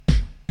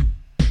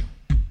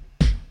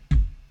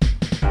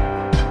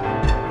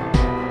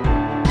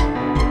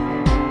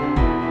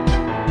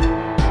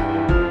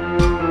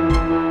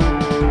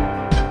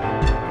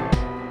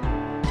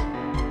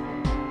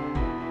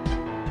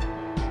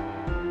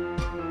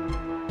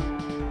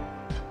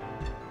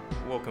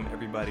welcome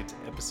everybody to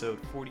episode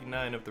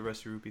 49 of the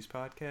Rusty Rupees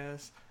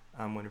podcast.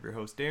 I'm one of your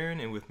hosts,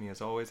 Darren, and with me as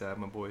always, I have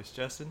my boys,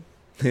 Justin.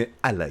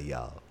 I love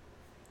y'all.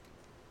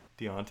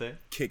 Deontay.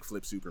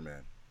 Kickflip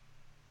Superman.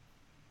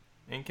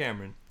 And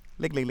Cameron.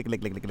 Lick, lick, lick,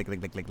 lick, lick, lick, lick,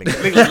 lick, lick, lick, lick.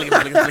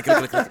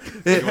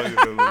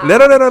 No,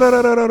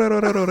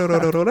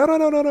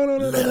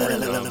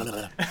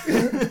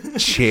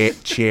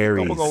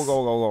 Cherries.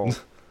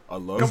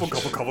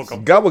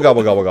 Gobble.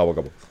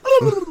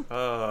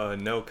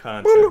 no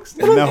context.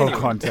 No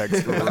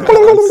context.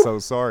 I'm so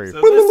sorry.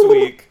 So this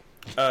week,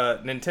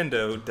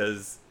 Nintendo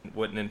does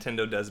what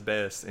Nintendo does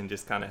best and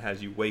just kind of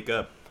has you wake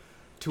up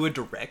to a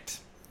direct.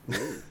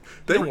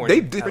 They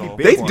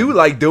do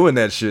like doing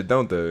that shit,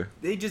 don't they?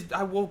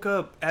 I woke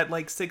up at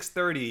like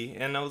 6:30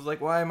 and I was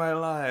like, why am I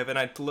alive? And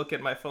I look at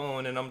my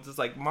phone and I'm just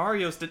like,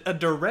 a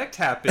direct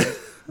happened.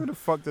 Who the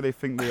fuck do they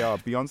think they are?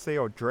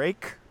 Beyonce or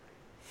Drake?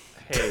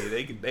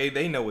 Hey,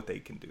 they know what they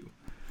can do.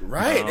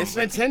 Right, it's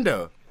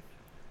Nintendo.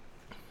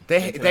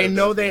 They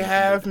know they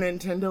have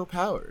Nintendo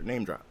power.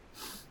 Name drop.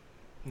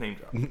 Name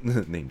drop.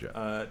 Name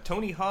drop.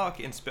 Tony Hawk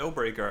and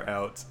Spellbreak are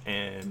out,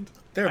 and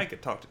I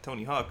could talk to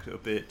Tony Hawk a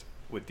bit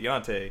with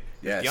Deontay.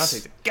 Yes.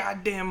 Deontay's a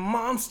goddamn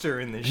monster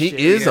in this He shit.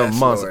 is a Yes,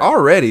 monster Lord.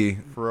 already.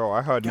 For real,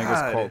 I heard God.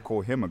 niggas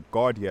call him a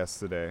god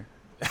yesterday.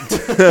 A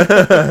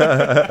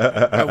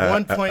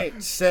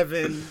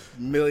 1.7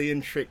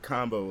 million trick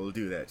combo will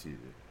do that to you.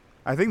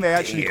 I think they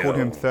actually called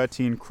him Damn.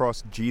 13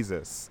 Cross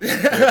Jesus.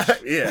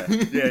 Yeah.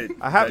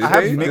 I have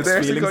Did mixed they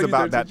actually feelings call you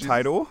about 13 that Jesus?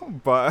 title,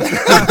 but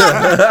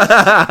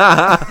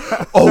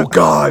Oh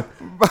God.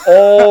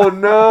 Oh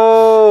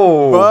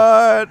no.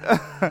 but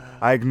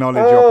I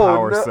acknowledge your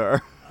power, no.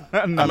 sir.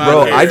 I'm Bro,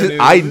 out here.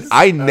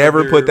 I never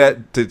Other- put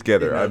that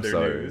together. in I'm other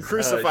sorry. news.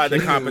 Crucify the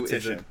Shenmue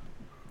competition.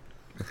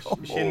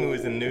 Shenmue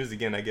is in news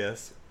again, I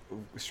guess.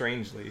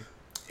 Strangely.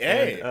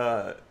 Hey.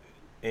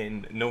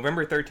 And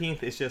November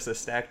 13th is just a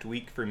stacked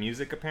week for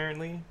music,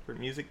 apparently, for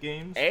music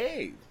games.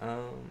 Hey.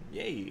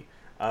 Yay.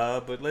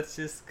 But let's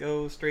just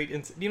go straight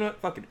into... You know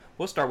what? Fuck it.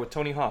 We'll start with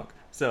Tony Hawk.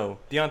 So,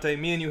 Deontay,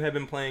 me and you have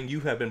been playing.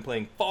 You have been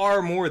playing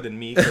far more than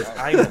me because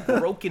I'm a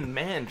broken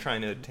man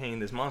trying to attain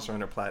this Monster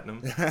Hunter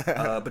Platinum.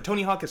 But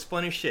Tony Hawk is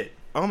fun as shit.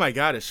 Oh my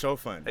God, it's so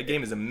fun. That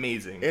game is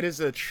amazing. It is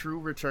a true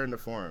return to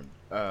form.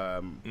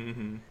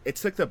 It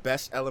took the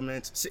best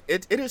elements.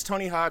 It is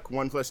Tony Hawk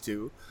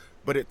 1+2,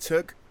 but it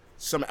took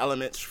some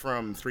elements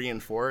from 3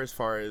 and 4 as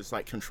far as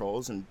like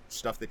controls and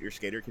stuff that your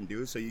skater can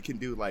do. So you can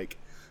do like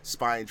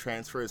spine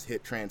transfers,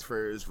 hit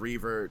transfers,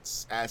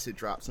 reverts, acid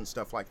drops, and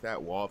stuff like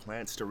that. Wall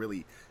plants to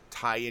really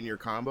tie in your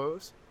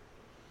combos.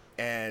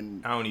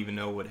 And I don't even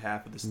know what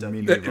half of the stuff Me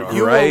you neither. do.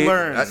 you Right. will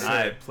learn.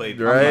 I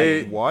played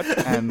Right. What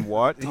and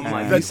what? Oh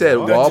my and God. He said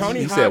what? The wall. Tony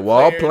He Hawk said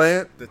wall players-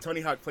 plant. The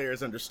Tony Hawk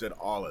players understood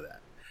all of that.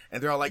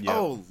 And they're all like, Yeah.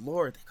 oh,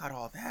 Lord, they got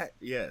all that.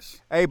 Yes.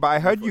 Hey, but I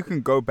heard you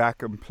can go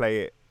back and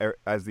play it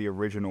as the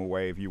original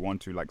way if you want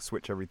to, like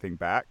switch everything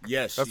back.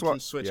 Yes, That's you what- can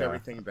switch yeah.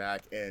 everything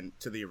back and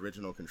to the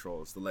original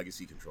controls, the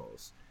legacy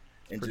controls.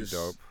 And Pretty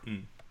just dope.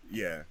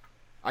 Yeah.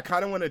 I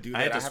kind of want to do that.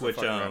 I had to haven't switch,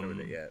 fucked around with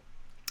it yet.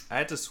 I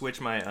had to switch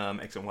my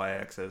X and Y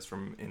axis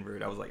from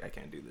invert. I was like, I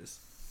can't do this.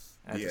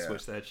 I had to Yeah.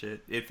 switch that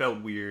shit. It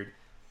felt weird.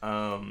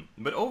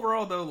 But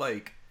overall, though,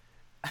 like,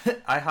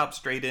 I hopped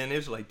straight in. It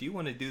was like, do you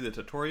want to do the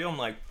tutorial? I'm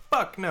like,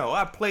 fuck no.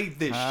 I played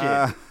this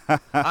shit.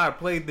 I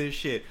played this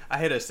shit. I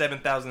hit a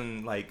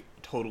 7,000, like,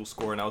 total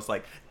score, and I was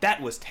like, that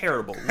was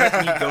terrible.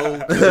 Let me go.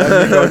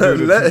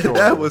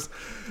 That was.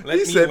 Let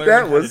He me said learn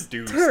that how to was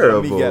do Let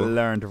terrible. me get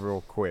learned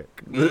real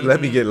quick. Let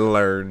me get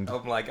learned.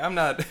 I'm like, I'm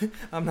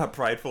not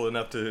prideful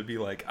enough to be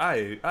like,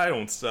 I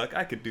don't suck.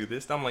 I could do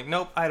this. I'm like,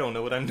 nope, I don't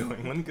know what I'm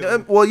doing. Let me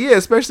go. Well, yeah,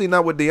 especially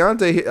not with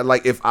Deontay.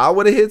 Like, if I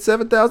would have hit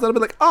 7,000, I'd be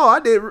like, "Oh, I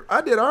did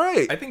all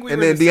right." I think we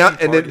and were then in the same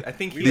and then party. I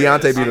think he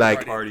Deontay was in the be same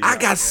like, party. "I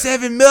got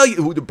 7 million."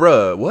 Who,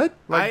 bruh, what?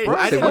 I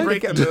Bruh, say didn't what?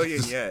 break a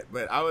million yet,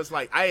 but I was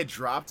like, I had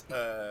dropped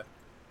a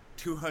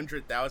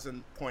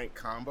 200,000 point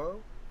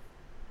combo,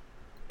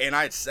 and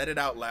I had said it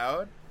out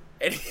loud,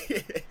 and,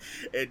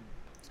 and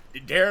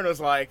Darren was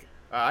like,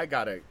 I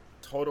got a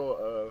total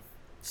of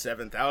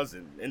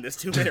 7,000 in this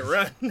 2-minute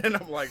run, and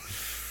I'm like,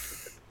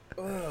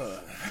 ugh.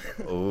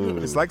 Ooh.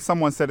 It's like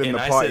someone said in And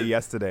the I party said-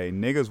 yesterday,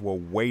 niggas were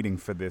waiting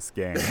for this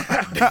game.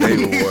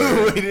 They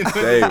were.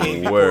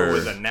 They were. It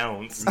was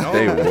announced. No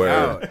They were.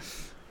 doubt.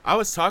 I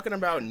was talking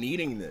about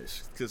needing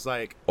this, because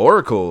like,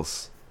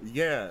 Oracles.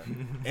 yeah,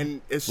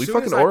 and as We soon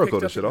fucking as I Oracle picked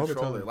up this shit the all the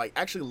controller, time. like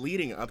actually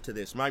leading up to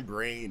this, my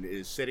brain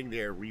is sitting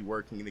there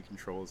reworking the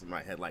controls in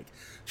my head, like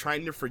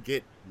trying to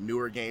forget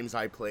newer games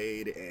I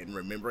played and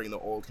remembering the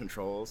old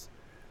controls.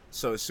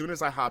 So as soon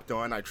as I hopped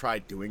on, I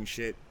tried doing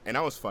shit, and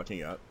I was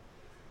fucking up.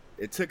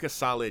 It took a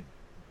solid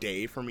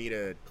day for me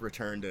to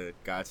return to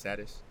God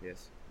status.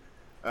 Yes,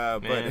 Man,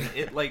 but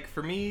it like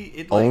for me,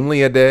 it like,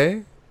 Only a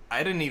day.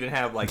 I didn't even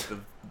have like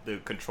the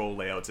control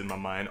layouts in my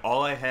mind.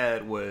 All I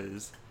had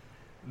was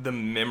the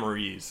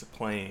memories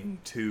playing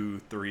 2,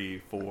 3,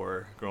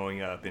 4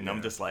 growing up, and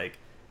I'm just like,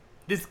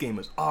 this game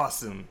was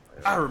awesome.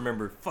 I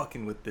remember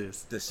fucking with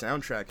this. The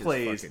soundtrack is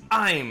Plays. fucking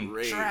I'm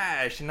great.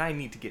 trash, and I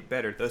need to get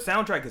better. The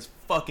soundtrack is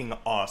fucking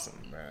awesome.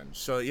 Man.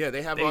 So yeah,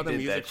 they have They all the did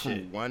music that from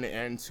shit. 1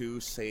 and 2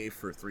 save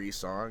for 3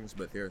 songs,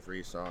 but there are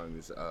 3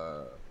 songs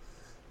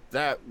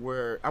that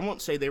were, I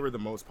won't say they were the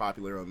most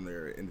popular on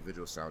their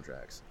individual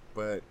soundtracks,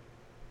 but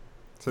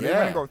So they Yeah.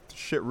 haven't got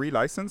shit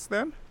relicensed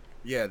then?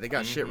 yeah, they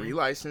got shit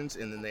relicensed,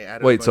 and then they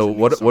added. Wait, a bunch so of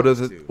new what are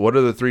songs, the too. what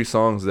are the 3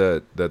 songs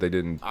that they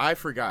didn't? I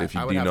forgot. If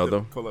you I would do have know to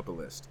them? pull up a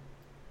list.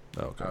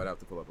 Oh, I would okay. have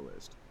to pull up a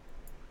list.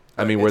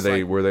 I mean, But were it's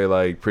they like-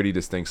 like pretty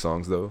distinct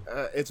songs though?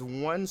 It's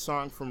 1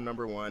 song from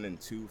number 1 and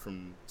 2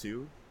 from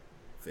 2.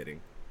 Fitting.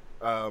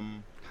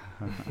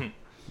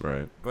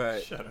 Right.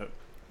 But Shut up.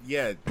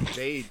 yeah,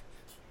 they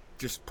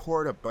just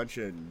poured a bunch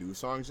of new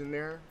songs in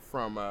there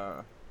from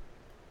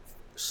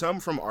some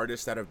from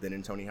artists that have been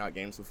in Tony Hawk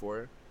games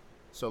before.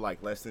 So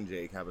like Less Than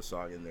Jake have a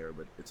song in there,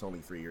 but it's only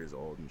 3 years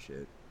old and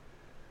shit.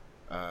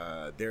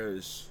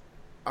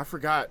 I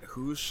forgot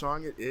whose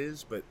song it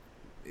is, but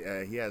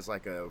he has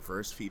like a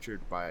verse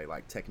featured by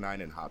like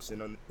Tech9 and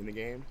Hobson in the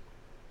game.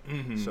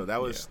 So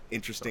that was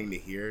interesting to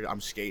hear. I'm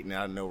skating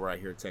out of nowhere. I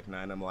hear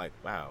Tech9. I'm like,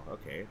 wow,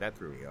 okay, that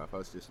threw me off. I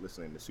was just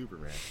listening to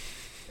Superman,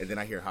 and then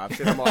I hear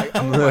Hobson. I'm like,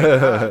 oh my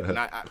god! And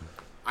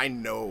I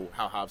know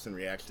how Hobson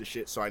reacts to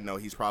shit, so I know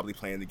he's probably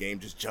playing the game,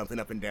 just jumping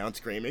up and down,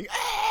 screaming.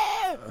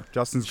 Ah!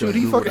 Justin's Shoot, gonna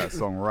he Google fucking- that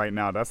song right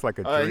now. That's like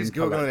a dream. He's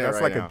Googling it That's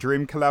right like now. a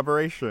dream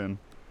collaboration.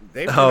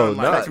 They've been Oh on,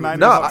 like, Tech9 no, and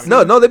no, Hobson?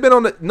 no!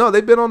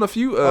 They've been on a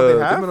few. Oh, they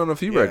they've have? been on a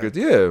few Yeah. records.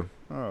 Yeah.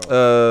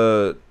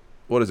 Oh.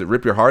 What is it?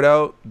 Rip Your Heart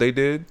Out. They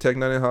did.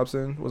 Tech9 and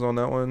Hobson was on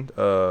that one.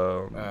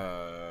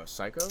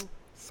 Psycho.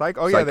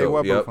 Psycho. Oh yeah, they Psycho,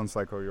 were yep. both on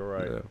Psycho. You're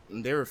right. Yeah.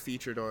 And they were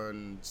featured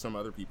on some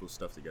other people's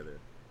stuff together.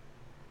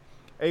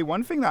 Hey,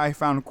 one thing that I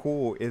found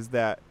cool is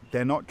that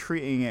they're not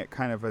treating it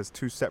kind of as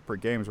 2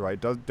 separate games, right?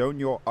 Don't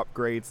your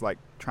upgrades like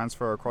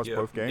transfer across Yeah,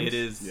 both games? It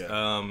is Yeah.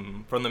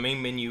 from the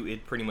main menu.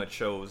 It pretty much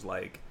shows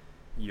like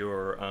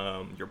your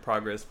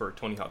progress for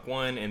Tony Hawk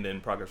 1 and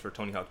then progress for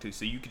Tony Hawk 2.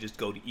 So you could just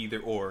go to either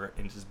or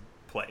and just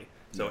play.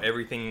 So Yeah.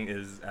 everything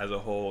is as a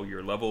whole.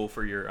 Your level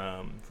for your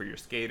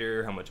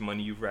skater, how much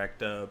money you've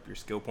racked up, your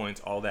skill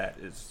points, all that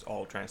is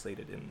all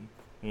translated in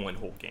one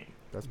whole game.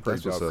 That's pretty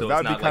That's what's dope. up. So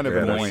That'd it's be not kind like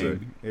of a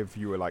annoying if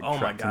you were like Oh my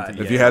trapped God, into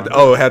yeah. If you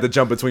had to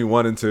jump between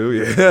 1 and 2,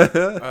 yeah. Yeah, but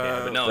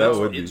that no,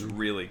 would it's be-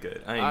 really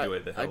good. I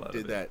enjoyed the hell out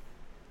did of that. it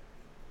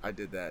I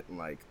did that in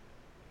like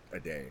a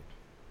day.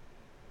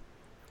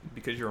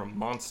 because you're a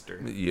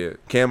monster. Yeah.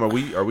 Cam, are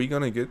we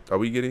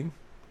getting?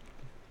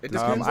 It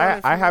depends on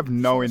if I you have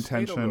no fall asleep a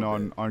intention little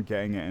on, bit. on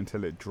getting it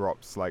until it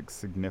drops like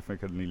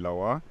significantly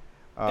lower.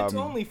 It's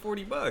only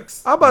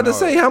 $40. I'm about to No.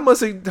 say how much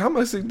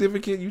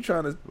significant you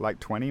trying to? Like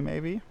 20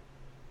 maybe.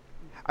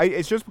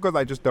 It's just because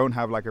I just don't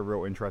have like a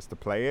real interest to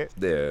play it.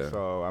 Yeah.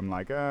 So I'm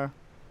like, I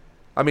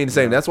mean,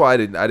 same. Yeah. That's why I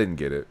didn't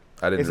get it.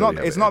 I didn't. it's really not.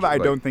 have It's the not that I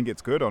interest, don't think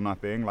it's good or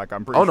nothing. Like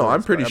I'm pretty. Oh no, sure I'm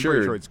it's- pretty I'm sure.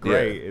 pretty sure it's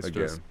great. Yeah, It's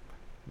again. just.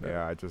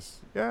 Yeah, I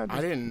just. I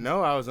didn't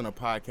know I was on a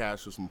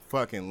podcast with some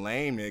fucking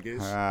lame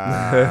niggas.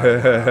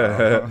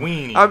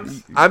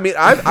 Weenies. I mean,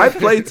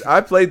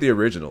 I played the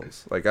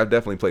originals. Like I've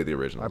definitely played the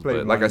originals. I played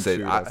but like one I and said,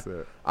 two, that's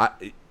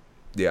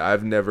it.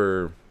 I've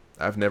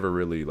never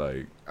really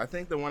like I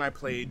think the one I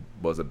played,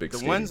 was a big. the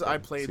skating ones I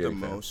fan- played the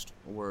skating fan. most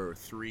were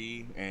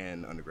 3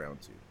 and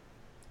Underground 2.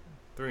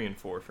 3 and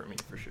 4 for me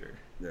for sure.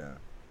 Yeah.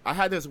 I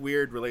had this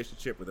weird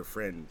relationship with a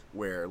friend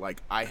where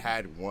like I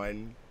had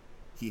 1,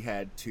 he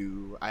had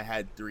 2, I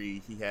had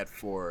 3, he had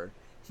 4.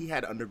 He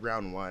had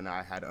Underground 1,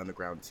 I had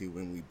Underground 2,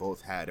 and we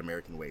both had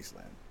American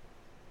Wasteland.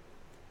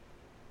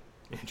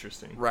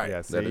 Interesting. Right. Yeah,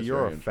 That see, is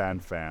you're very a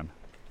fan.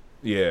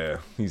 Yeah,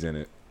 he's in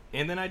it.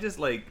 And then I just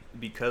like,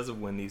 because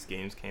of when these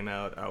games came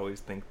out, I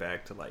always think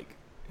back to like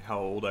how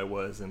old I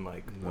was and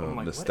like, I'm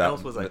like, what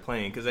else was I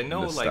playing? Because I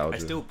know like I nostalgia.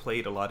 still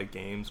played a lot of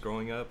games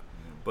growing up,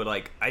 but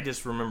like I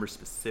just remember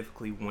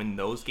specifically when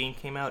those games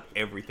came out,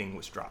 everything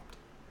was dropped.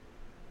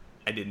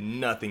 I did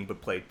nothing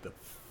but play the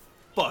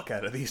fuck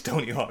out of these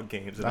Tony Hawk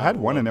games. And I had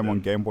one of loved them on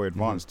Game Boy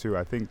Advance too.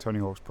 I think Tony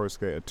Hawk's Pro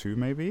Skater 2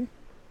 maybe.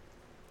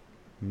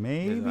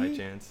 There's a high Maybe.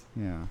 chance.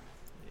 Yeah.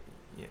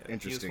 Yeah.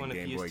 Interesting PS1 and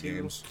Game Boy PS2.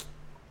 games.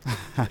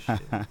 Shit.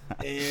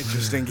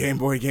 Interesting Game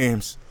Boy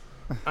games.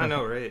 I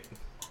know, right?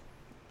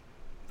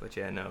 But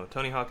yeah, no,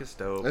 Tony Hawk is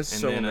dope. That's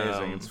and so then,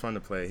 amazing. It's fun to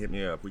play. Hit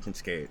me up. We can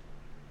skate.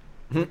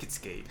 We could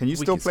skate. Can you We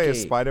still can play as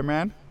skate.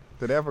 Spider-Man?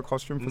 Do they have a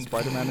costume for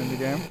Spider-Man in the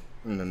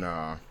game?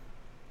 Nah.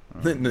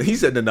 He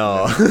said no.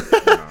 No.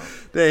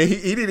 Dang,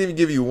 he didn't even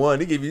give you 1.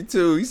 He gave you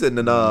 2. He said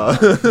no.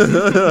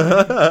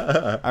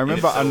 I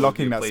remember so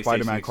unlocking good that PlayStation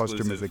Spider-Man costume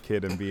as a exclusive.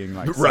 kid and being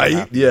like, so Right?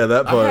 happy. Yeah,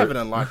 that I part. haven't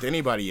unlocked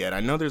anybody yet. I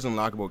know there's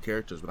unlockable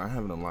characters, but I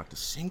haven't unlocked a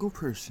single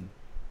person.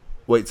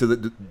 Wait, so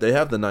they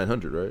have the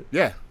 900, right?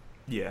 Yeah.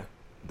 Yeah.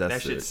 That's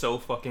that shit's sick. so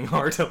fucking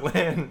hard to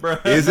land, bro.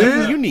 Is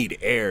it? You need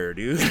air,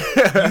 dude.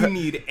 You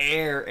need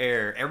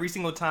air. Every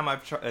single time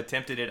I've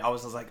attempted it, I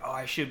was just like, oh,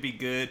 I should be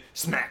good.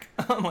 Smack.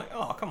 I'm like,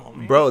 oh, come on,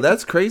 man. Bro,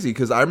 that's crazy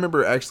because I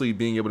remember actually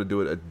being able to do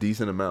it a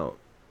decent amount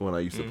when I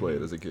used to play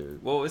it as a kid.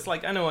 Well, it's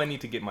like, I know I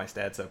need to get my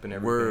stats up and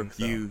everything. Were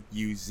so. you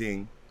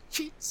using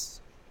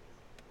cheats?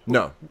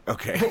 No,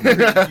 Okay.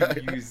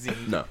 You using?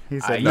 no. He I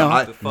said used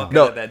no. the fuck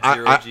No, out of that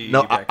zero G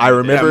no. back I in the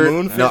remember. Yeah,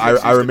 Moon no, Physics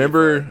used I to be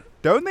remember.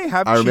 Don't they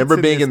have? I remember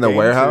cheats being this in the game, too?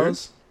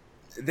 warehouse.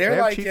 They're They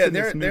have like cheats in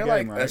this they're new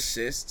like game, right?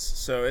 assists,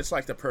 so it's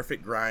like the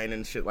perfect grind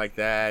and shit like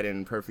that,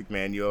 and perfect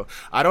manual.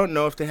 I don't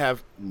know if they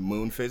have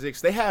moon physics.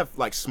 They have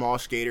like small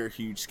skater,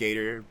 huge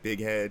skater, big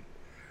head.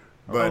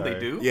 But Oh, they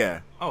do?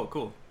 Yeah, Oh,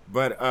 cool.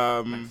 but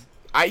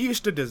I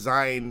used to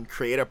design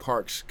creative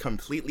parks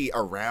completely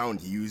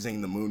around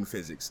using the moon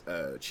physics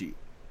cheat.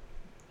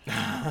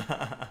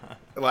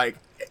 Like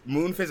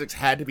moon physics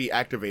had to be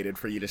activated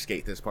for you to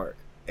skate this park,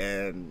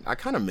 and I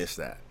kind of miss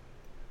that.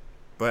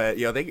 But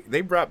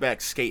they brought back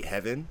Skate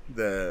Heaven,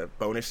 the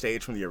bonus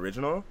stage from the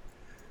original.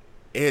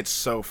 It's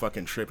so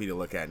fucking trippy to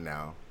look at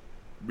now,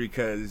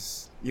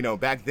 because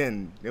back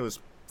then it was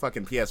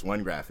fucking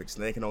PS1 graphics,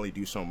 and they can only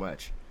do so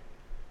much.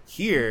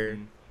 Here,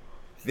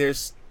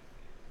 it's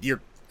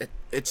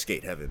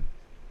Skate Heaven.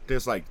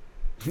 There's like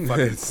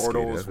fucking Skate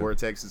portals, Heaven.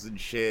 vortexes and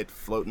shit,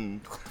 floating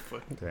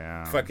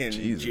Damn. fucking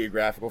Jesus.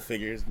 geographical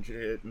figures and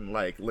shit, and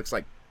like looks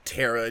like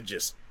Terra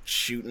just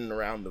shooting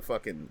around the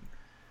fucking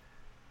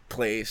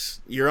place.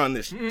 You're on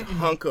this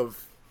hunk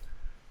of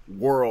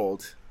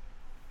world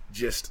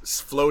just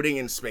floating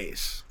in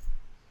space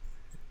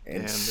and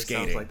Damn, this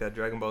skating. sounds like that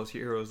Dragon Ball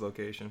Heroes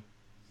location.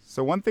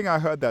 So one thing I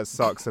heard that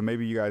sucks, and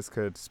maybe you guys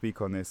could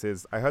speak on this,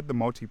 is I heard the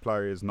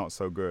multiplayer is not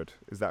so good.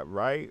 Is that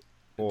right?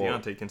 Or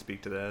Deontay can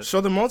speak to that.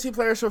 So the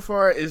multiplayer so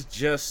far is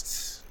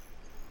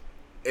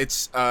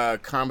it's a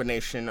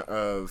combination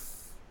of,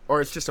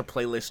 or it's just a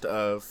playlist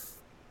of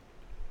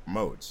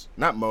modes.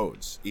 Not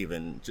modes,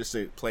 even, just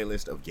a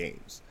playlist of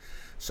games.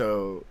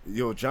 So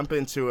you'll jump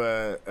into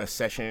a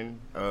session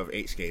of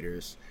 8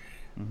 skaters,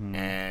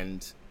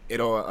 and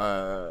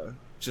it'll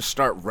just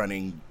start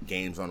running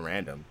games on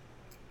random.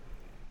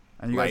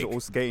 and you guys are like- all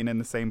skating in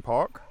the same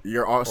park?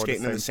 You're all the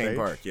skating in the same same stage?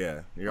 park,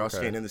 yeah. You're all Okay.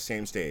 skating in the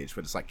same stage,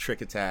 but it's like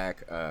trick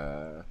attack,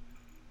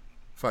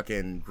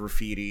 fucking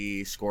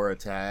graffiti, score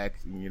attack,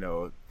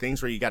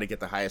 things where you got to get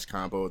the highest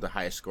combo, the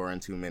highest score in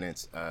 2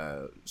 minutes,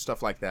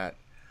 stuff like that.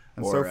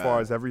 And Or, so far, uh,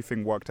 has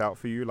everything worked out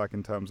for you? Like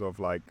in terms of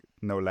like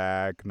no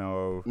lag,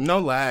 no, No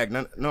lag,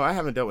 no, I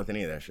haven't dealt with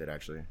any of that shit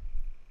actually.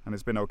 and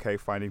it's been okay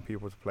finding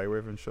people to play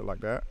with and shit like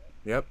that.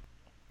 Yep.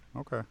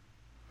 Okay.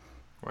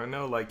 Well, I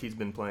know, like, he's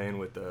been playing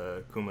with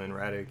Kuma and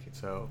Radic,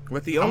 so...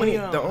 With the how only-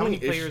 many, the how only many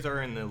issue- players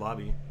are in the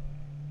lobby?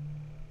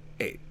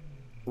 8.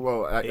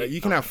 Well, 8?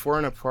 you can have 4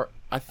 in a party.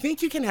 I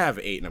think you can have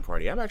 8 in a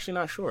party. I'm actually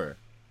not sure.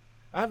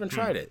 I haven't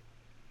tried it.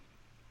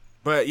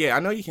 But yeah, I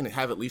know you can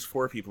have at least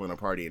 4 people in a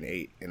party and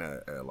 8 in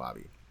a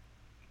lobby.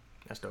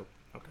 That's dope.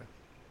 Okay.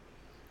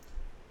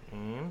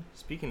 And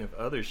speaking of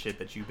other shit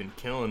that you've been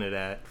killing it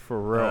at...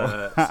 For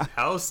real.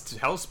 how's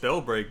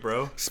Spellbreak,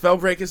 bro?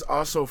 Spellbreak is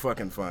also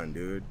fucking fun,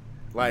 dude.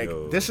 Like,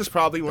 Yo. this is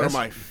probably one of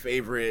That's- my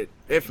favorite,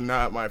 if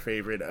not my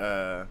favorite,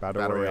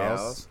 Battle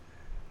Royales?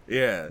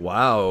 Yeah.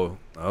 Wow.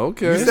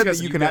 Okay. You said that Because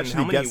you you've can gotten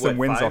actually get some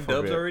wins 5 off of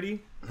dubs it.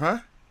 already? Huh?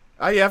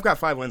 Oh yeah, I've got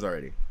 5 wins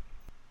already.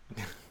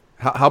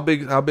 How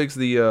big's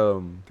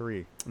the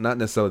 3. not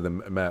necessarily the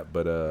map,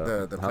 but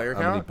The player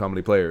count? How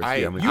many players? I-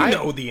 yeah, how many You I-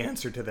 know the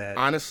answer to that.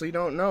 Honestly,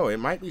 don't know. It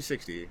might be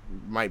 60.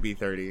 Might be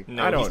 30.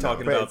 No, I don't he's know.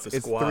 talking But about the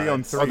it's squad. 3 on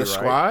Oh, 3, the right?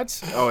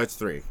 squads? Oh, it's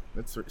 3.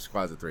 It's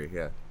squads of 3.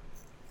 Yeah.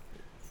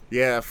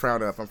 Yeah,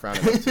 frown up. I'm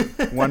frowning up too.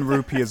 1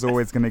 rupee is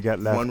always gonna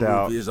get left One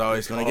out. movie is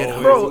always gonna get. Oh,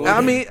 Bro,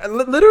 I mean,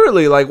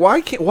 literally, like, why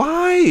can't?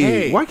 Why?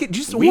 Hey, why can't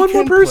just we one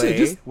more can person? play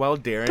Just while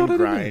throw Darren that in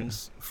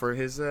grinds for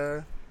his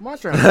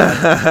Monster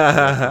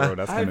Hunter. Bro,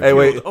 that's I've gonna Hey, killed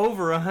wait.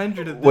 over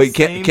 100 of the wait,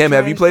 same Cam,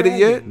 have you played it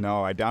yet?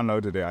 No, I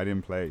downloaded it. I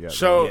didn't play it yet.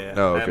 So- Yeah,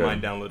 Oh, I have okay.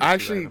 mine downloaded. too,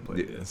 Actually, I haven't played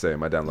it Yeah, yet.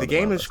 same. I downloaded The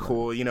game mine is last night.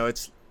 cool.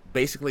 It's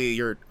basically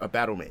you're a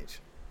battle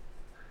mage,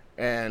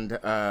 and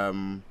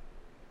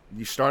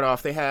you start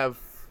off. They have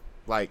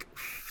like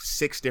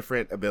 6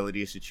 different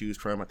abilities to choose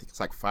from. I think it's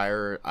like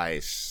fire,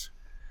 ice,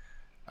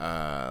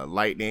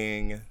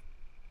 lightning,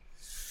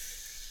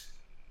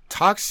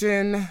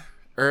 toxin,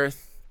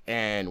 earth,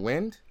 and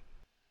wind.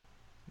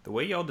 The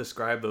way y'all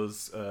describe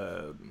those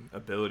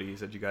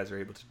abilities that you guys are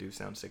able to do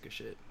sounds sick as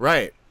shit.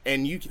 Right,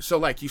 and you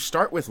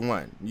start with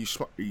one.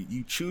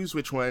 You choose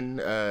which one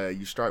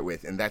you start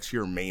with, and that's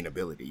your main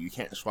ability. You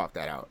can't swap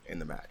that out in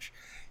the match,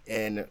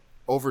 and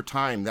over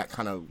time that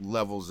kind of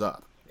levels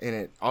up. And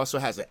it also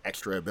has an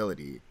extra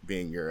ability,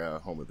 being your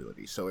home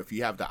ability. So if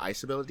you have the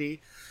ice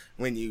ability,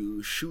 when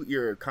you shoot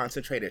your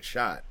concentrated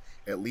shot,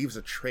 it leaves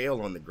a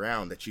trail on the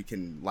ground that you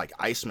can like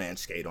Iceman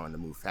skate on to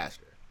move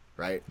faster.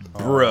 Right.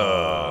 Bruh.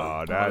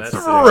 Oh, that's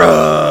that's-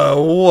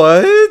 Bruh,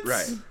 what?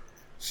 Right.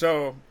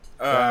 So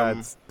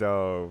that's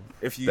dope.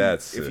 if you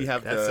That's if you sick.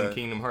 have That's the some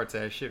Kingdom Hearts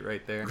ass shit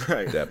right there.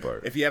 right. That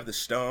part. If you have the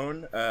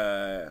stone,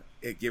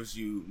 it gives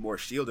you more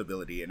shield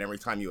ability, and every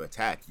time you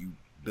attack, you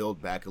build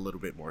back a little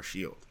bit more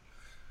shield.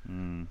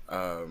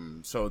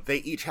 So they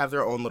each have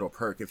their own little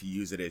perk if you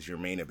use it as your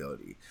main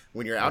ability.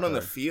 When you're out on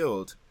the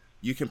field,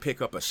 you can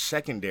pick up a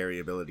secondary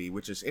ability,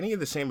 which is any of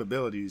the same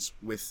abilities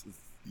with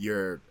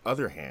your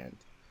other hand,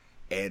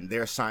 and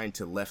they're assigned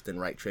to left and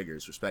right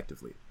triggers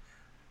respectively.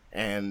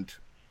 And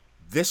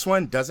This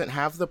one doesn't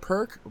have the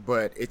perk,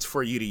 but it's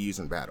for you to use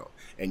in battle,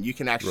 and you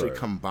can actually Right.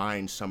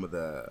 combine some of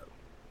the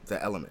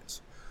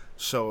elements.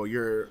 So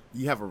you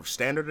have a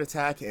standard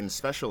attack and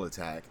special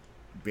attack,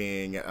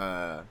 being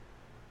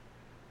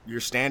your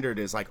standard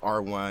is like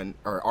R1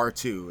 or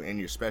R2, and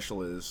your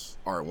special is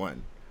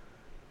R1.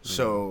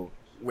 So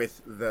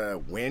with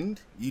the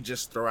wind, you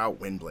just throw out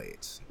wind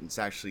blades. It's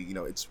actually,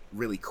 it's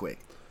really quick.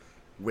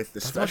 With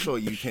the special,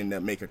 you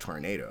can make a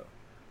tornado.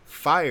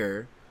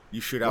 Fire,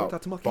 you shoot out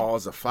that's monkey.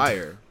 balls of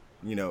fire.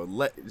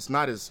 It's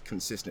not as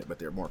consistent, but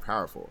they're more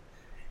powerful.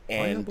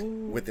 And Fireball.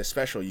 with the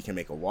special, you can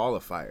make a wall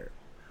of fire.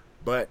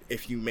 But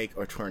if you make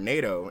a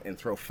tornado and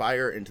throw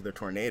fire into the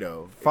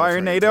tornado, it'll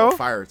turn into Fire-nado? a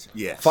fire.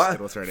 Yes, Fi-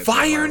 it'll turn into a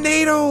Fire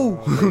NATO.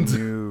 I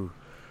knew.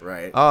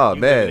 Right. Oh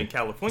You living man. in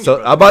California, So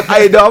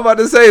brother. I'm about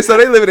to say. So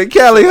they living in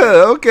Cali,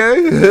 huh?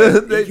 Okay.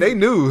 they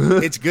knew.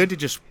 It's good to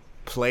just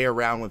play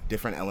around with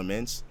different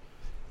elements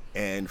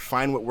and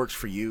find what works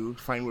for you,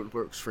 find what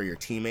works for your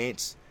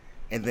teammates,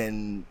 and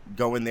then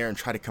go in there and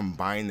try to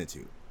combine the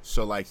two.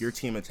 So like your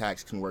team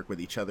attacks can work with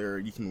each other,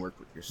 you can work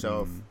with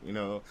yourself,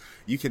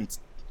 you can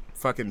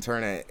fucking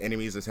turn an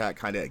enemy's attack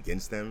kind of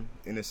against them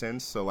in a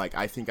sense. So like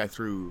I think I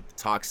threw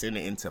toxin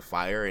into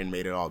fire and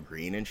made it all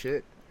green and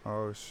shit.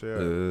 Oh shit.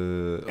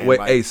 Wait,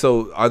 like- hey.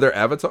 So are there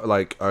avatar?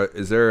 Like,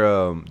 is there?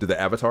 Do the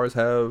avatars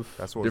have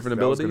That's what different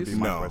that was gonna abilities? be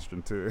my No.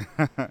 question too.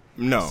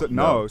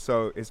 No.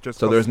 So it's just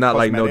So there's not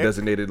like no cosmetic?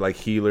 designated like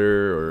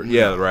healer or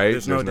right?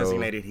 There's no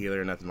designated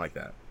healer, nothing like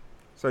that.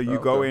 So you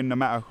go Okay. in, no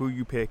matter who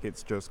you pick,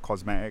 it's just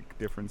cosmetic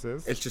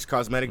differences. It's just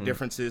cosmetic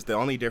differences. The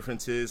only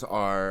differences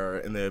are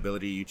in the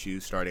ability you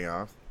choose starting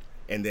off.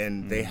 And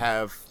then they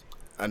have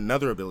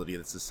another ability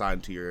that's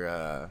assigned to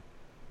your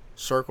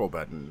circle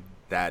button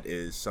that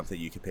is something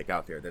you can pick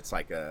out there. That's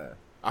like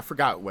I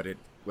forgot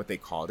what they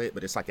called it,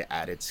 but it's like an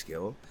added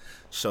skill.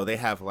 So they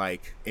have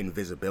like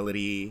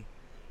invisibility.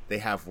 They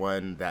have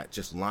one that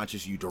just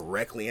launches you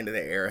directly into the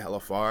air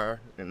hella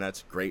far, and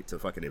that's great to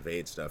fucking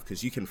evade stuff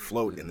because you can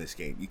float in this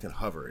game. You can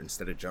hover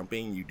instead of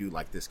jumping. You do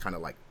like this kind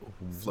of like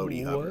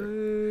floaty hover. So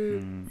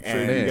if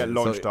And you get Man,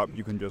 launched so- up,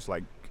 you can just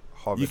like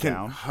hover You can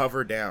down.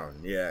 hover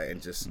down, yeah,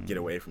 and just get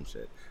away from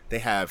shit. They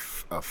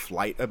have a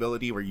flight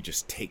ability where you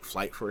just take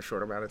flight for a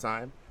short amount of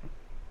time.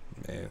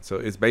 Man, so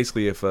it's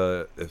basically if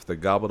the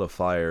Goblet of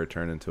Fire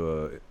turned into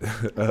a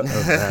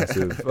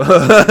massive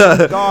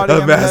Guardian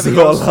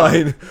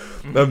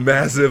Leviosa. a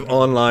massive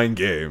online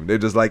game. They're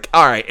just like,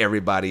 all right,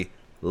 everybody,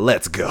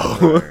 let's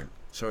go.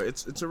 So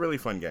it's a really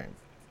fun game,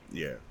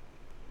 yeah.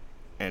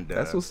 And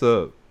That's what's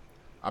up.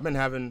 I've been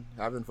having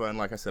fun.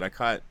 Like I said, I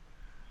caught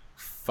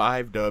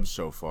 5 dubs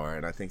so far,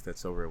 and I think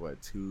that's over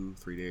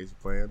 2-3 days of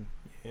playing.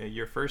 Yeah,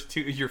 your first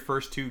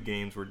two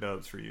games were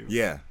dubs for you.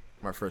 Yeah,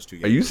 my first 2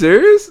 games. Are you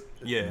serious?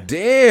 Yeah.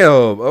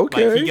 Damn.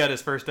 Okay. Like he got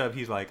his first dub,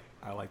 he's like,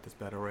 I like this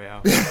battle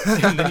royale.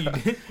 And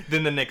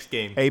then the next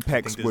game, Apex I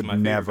think this is would my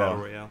favorite never. battle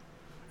royale.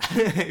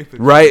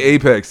 Right,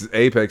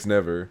 Apex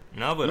never.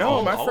 No, but No,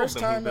 all my of first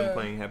them who've time, been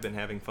playing have been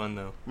having fun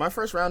though. My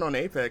first round on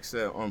Apex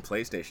on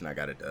PlayStation, I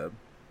got a dub.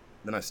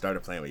 Then I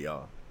started playing with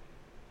y'all.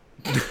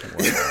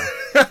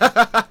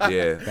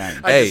 Yeah.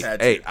 Dang. I just had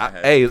to. I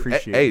had to.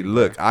 Appreciate it,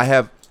 Look, I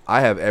have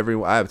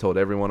told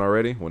everyone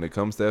already when it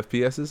comes to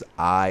FPSs,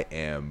 I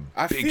am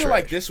I big feel trash.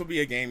 like this will be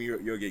a game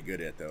you'll get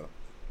good at though.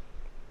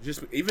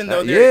 Just even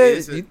though yeah, there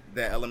is you-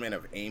 the element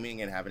of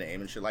aiming and having to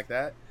aim and shit like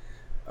that,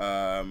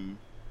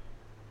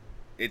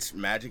 it's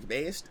magic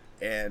based,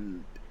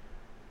 and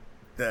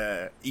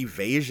the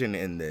evasion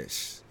in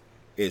this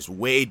is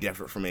way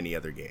different from any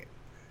other game.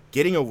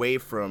 Getting away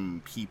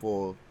from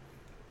people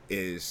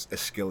is a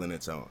skill in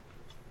its own.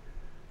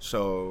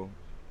 So,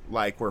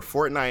 like where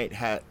Fortnite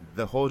had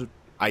the whole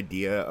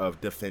idea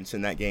of defense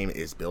in that game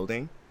is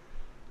building.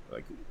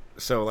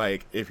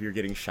 Like if you're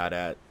getting shot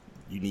at,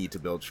 you need to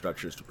build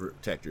structures to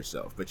protect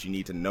yourself, but you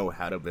need to know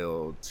how to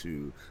build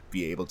to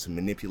be able to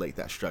manipulate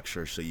that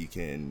structure so you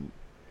can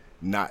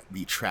not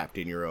be trapped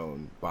in your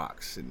own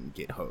box and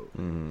get hoed.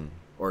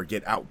 Or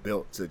get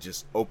outbuilt to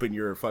just open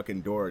your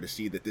fucking door to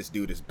see that this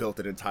dude has built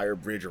an entire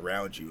bridge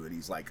around you and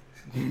he's like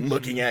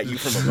looking at you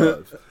from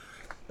above.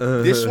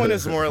 This one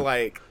is more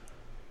like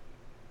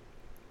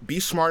be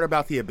smart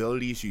about the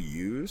abilities you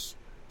use.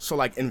 So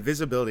like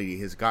invisibility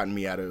has gotten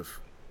me out of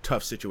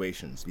tough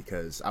situations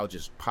because I'll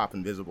just pop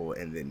invisible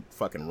and then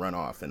fucking run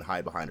off and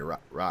hide behind a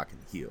rock and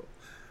heal.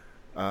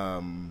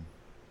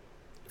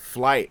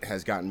 Flight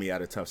has gotten me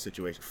out of tough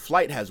situations.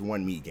 Flight has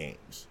won me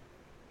games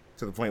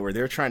to the point where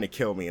they're trying to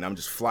kill me and I'm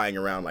just flying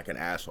around like an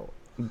asshole.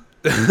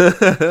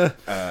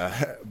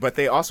 But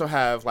they also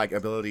have like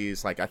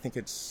abilities like I think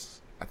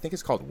it's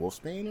called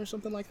Wolfsbane or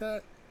something like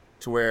that,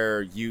 to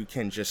where you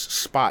can just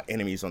spot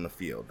enemies on the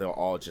field. They'll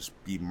all just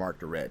be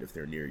marked red if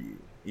they're near you,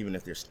 even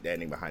if they're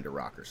standing behind a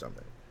rock or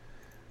something.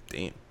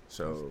 Damn.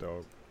 So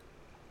Dope.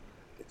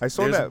 I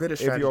saw There's a that bit of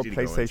if you're a strategy to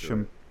go into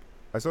PlayStation, it.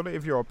 I saw that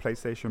if you're a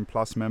PlayStation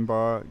Plus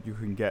member, you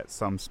can get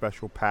some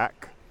special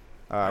pack.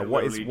 I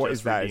What is literally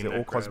just that? Is it redeemed all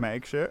that crap.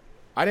 cosmetic shit?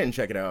 I didn't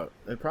check it out.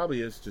 It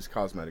probably is just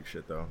cosmetic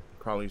shit though.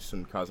 Probably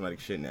some cosmetic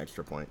shit and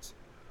extra points.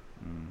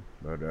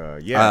 But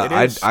yeah, it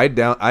is. I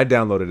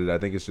downloaded it. I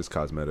think it's just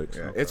cosmetics.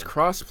 Yeah, it's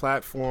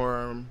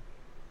cross-platform,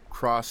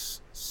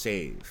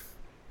 cross-save.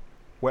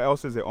 What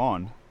else is it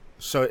on?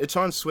 So it's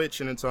on Switch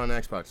and it's on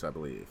Xbox, I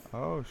believe.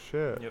 Oh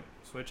shit. Yep.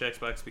 Switch,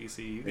 Xbox,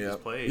 PC. You can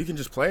just play. You can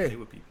just play.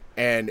 With people.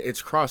 And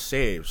it's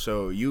cross-save,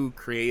 so you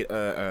create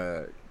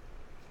a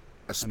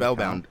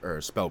spellbound or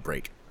a spell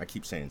break. I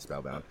keep saying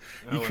spellbound.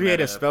 You create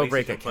a spell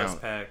break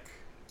account. Pack.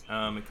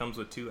 It comes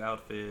with 2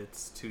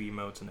 outfits, 2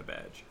 emotes, and a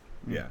badge.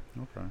 Yeah.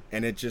 Okay.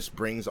 And it just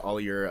brings all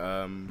your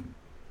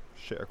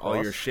shit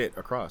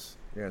across.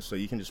 Yeah, so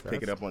you can just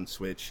pick it up on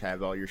Switch,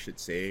 have all your shit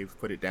saved,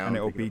 put it down, And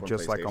it'll be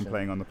just like I'm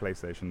playing on the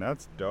PlayStation.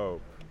 That's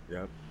dope.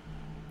 Yep.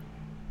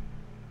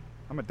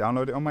 I'm gonna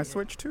download it on my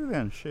Switch too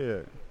then.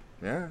 Shit.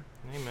 Yeah.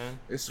 Hey man,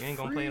 It's you ain't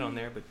gonna play it on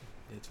there, but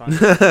it's fine.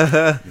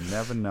 You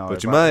never know. But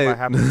if you If I might.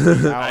 happen to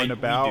be out We and do.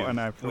 about and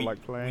I feel We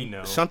like playing.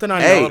 know. Something I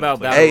know about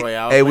Battle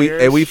Royale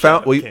we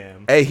found Shut up,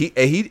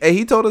 Cam.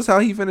 he told us how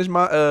he finished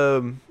my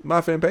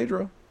friend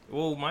Pedro.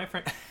 Well, my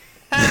friend.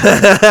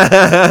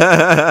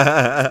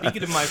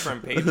 Speaking of my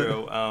friend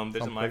Pedro,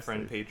 there's a my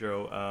friend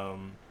Pedro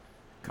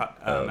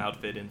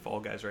outfit in Fall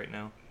Guys right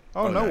now.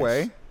 Oh, no nice.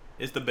 way.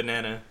 It's the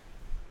banana.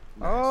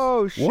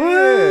 Oh shit.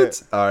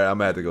 What? All right, I'm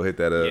gonna have to go hit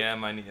that up. Yeah,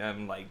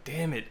 I'm like,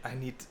 damn it, I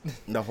need.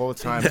 The whole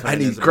time. I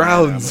need playing as a banana,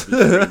 grounds. I'm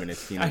gonna be screaming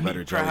it's peanut I need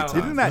butter jelly grounds.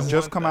 time. Didn't that I just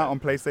want come that. out on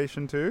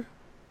PlayStation 2?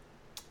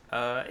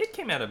 It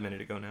came out a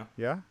minute ago now.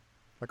 Yeah?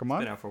 Like a Been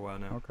month? out for a while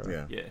now. Okay.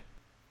 Yeah. Yeah.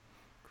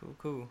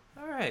 Cool.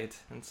 All right.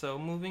 And so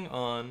moving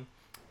on.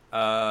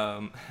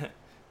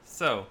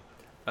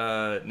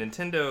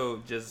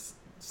 Nintendo just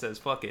says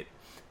fuck it.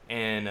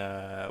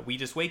 And we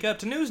just wake up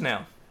to news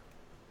now.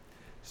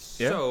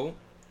 Yeah. So,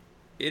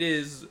 it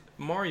is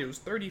Mario's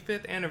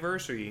 35th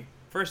anniversary.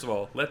 First of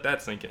all, let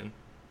that sink in.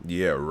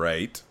 Yeah,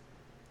 right.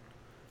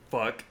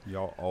 Fuck.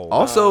 Y'all old.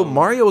 Also,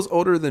 Mario's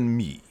older than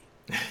me.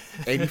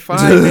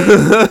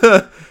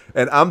 85.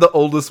 And I'm the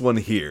oldest one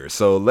here,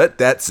 so let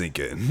that sink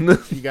in.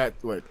 You got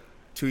what?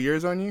 2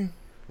 years on you?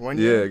 1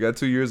 Yeah, year? I got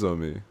 2 years on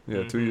me.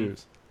 Yeah, 2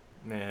 years.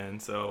 Man,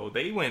 so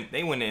they went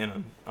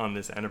in on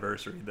this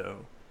anniversary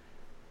though.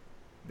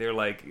 They're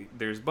like,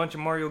 there's a bunch of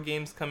Mario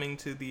games coming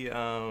to the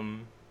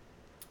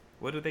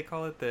what do they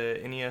call it? The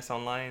NES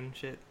Online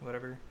shit,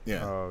 whatever.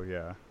 Yeah. Oh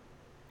yeah.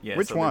 Yeah.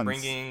 Which so ones? They're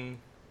bringing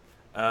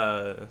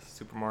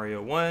Super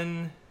Mario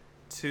 1,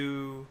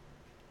 2,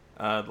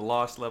 the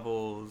Lost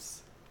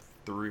Levels,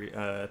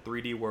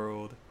 3D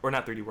World, or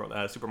not 3D World,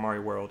 Super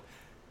Mario World.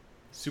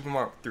 Super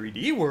Mario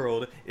 3D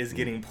World is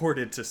getting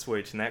ported to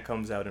Switch, and that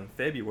comes out in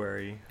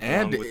February.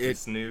 And with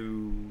this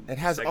new It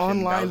has section,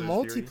 online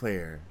Bowser's Fury.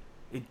 multiplayer.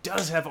 It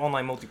does have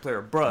online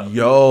multiplayer, bruh.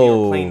 Yo.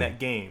 We were playing that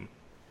game.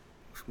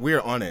 We're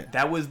on it.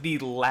 That was the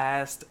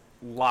last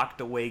locked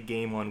away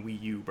game on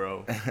Wii U,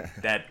 bro.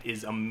 That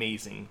is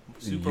amazing.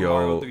 Super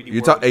Mario 3D you're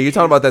World.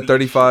 talking about that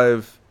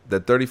is the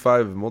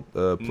 35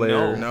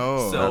 player.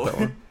 No. not that So,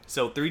 one?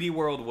 so 3D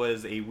World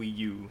was a Wii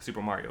U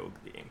Super Mario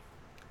game.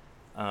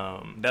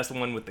 That's the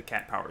one with the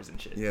cat powers and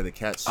shit. Yeah, the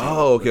cat suit.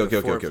 Oh, okay, with the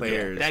okay, four okay.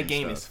 players That and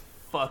game stuff. is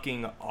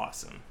fucking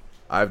awesome.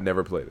 I've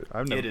never played it.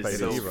 I've never It is played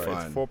so it either.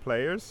 fun. It's 4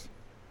 players.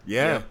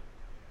 Yeah.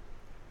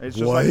 It's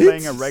just What? like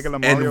playing a regular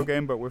And- Mario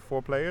game but with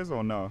 4 players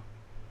or no?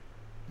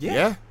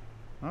 Yeah.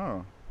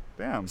 Oh.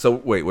 Damn. So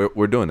wait,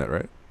 we're doing that,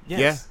 right?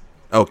 Yes.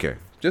 Okay,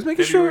 just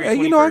making sure. February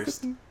Hey, you know, I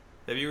 21st. could,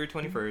 February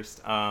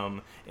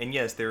 21st. And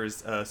yes,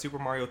 there's Super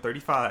Mario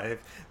 35,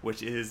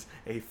 which is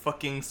a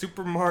fucking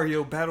Super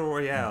Mario Battle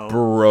Royale.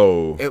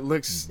 bro. It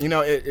looks,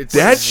 it's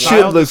That styled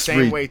shit looks the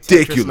same way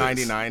ridiculous. Tetris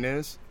 99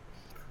 is.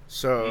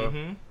 So,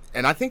 Mhm.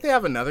 and I think they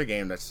have another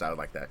game that's styled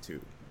like that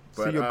too.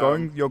 So But,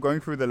 you're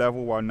going through the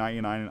level while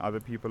 99 and other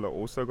people are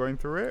also going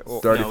through it? Or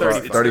 30, No, 30,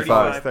 it's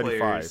 35. 35.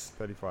 players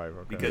 35.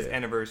 Okay. because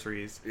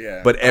anniversaries.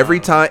 Yeah. But every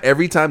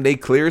time they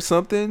clear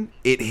something,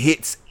 it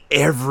hits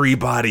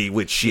everybody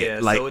with shit. Yeah,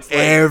 so like it's like-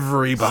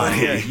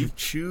 everybody. yeah, you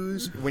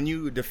choose when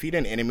you defeat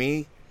an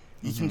enemy,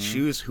 you can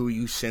choose who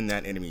you send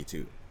that enemy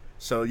to.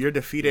 So your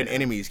defeated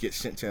enemies get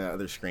sent to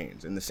other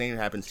screens, and the same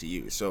happens to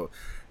you. So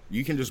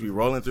you can just be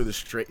rolling through the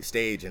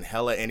stage, and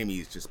hella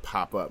enemies just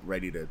pop up,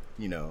 ready to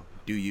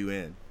do you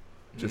in.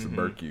 Just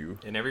murk you.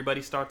 And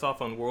everybody starts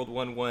off on World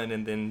 1-1,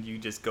 and then you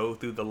just go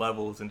through the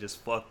levels and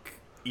just fuck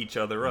each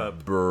other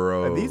up.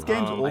 Bro. Are these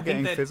games I all think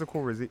getting that-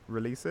 physical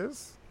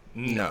releases?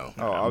 No.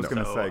 Oh, I was going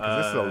to So, say,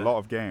 because this is a lot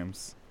of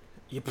games.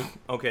 Yep.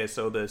 Okay,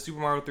 so the Super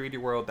Mario 3D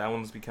World,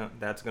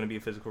 that's going to be a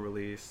physical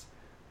release.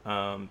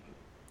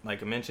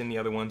 Like I mentioned, the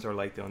other ones are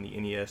like on the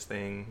NES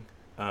thing.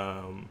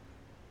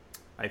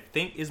 I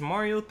think, is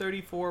Mario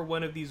 34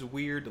 one of these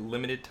weird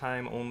limited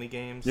time only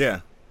games?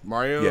 Yeah.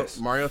 Mario Yes.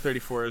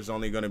 34 is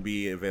only going to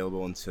be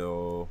available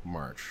until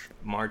March.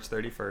 March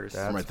 31st.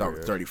 I might thought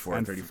weird. 34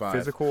 and 35.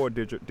 Physical or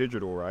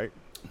digital, right?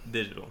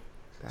 Digital.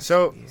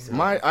 So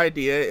my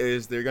idea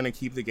is they're gonna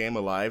keep the game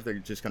alive. They're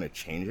just gonna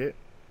change it,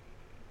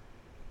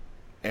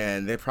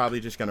 and they're probably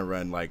just gonna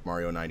run like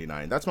Mario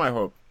 99. That's my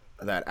hope.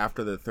 That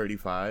after the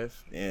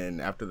 35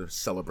 and after the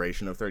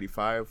celebration of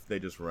 35, they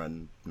just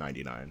run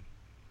 99.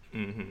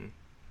 Mm-hmm.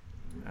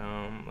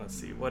 Let's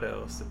see, what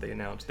else did they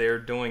announce? They're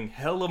doing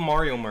hella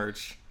Mario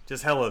merch,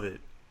 just hell of it.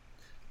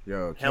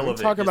 Yo, can Hell we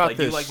of talk it. about Like,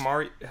 this? do you like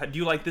Mario? Do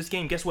you like this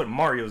game? Guess what?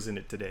 Mario's in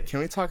it today. Can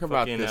we talk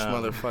about Fucking, this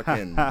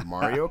motherfucking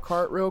Mario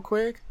Kart real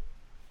quick?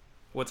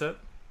 What's up?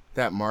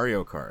 That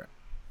Mario Kart.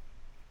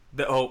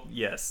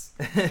 Yes,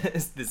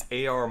 it's this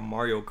AR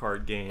Mario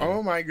Kart game.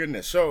 Oh my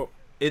goodness. So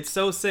It's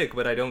so sick,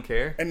 but I don't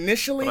care.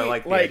 initially, But I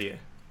like the idea.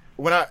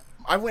 when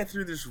I went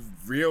through this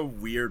real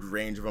weird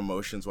range of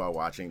emotions while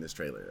watching this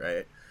trailer,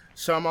 right?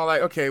 So I'm all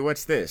like, okay,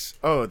 what's this?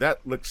 Oh,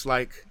 that looks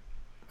like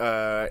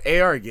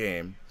AR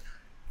game.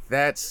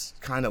 That's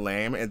kind of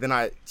lame. And then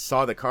I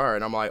saw the car,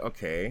 and I'm like,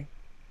 okay.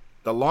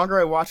 The longer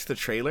I watched the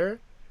trailer,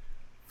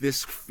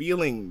 this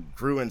feeling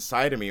grew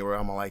inside of me where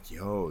I'm like,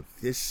 yo,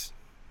 this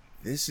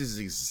is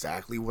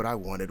exactly what I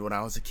wanted when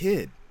I was a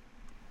kid.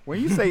 When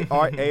you say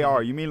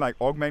AR, you mean like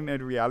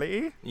augmented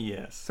reality?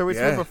 Yes. So it's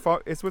Yeah.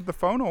 it's with the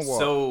phone or what?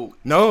 So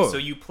No. So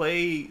you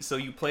play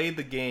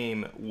the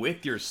game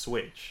with your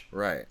Switch,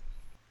 Right.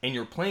 and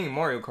you're playing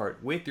Mario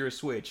Kart with your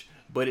Switch,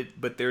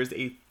 but there's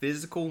a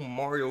physical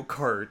Mario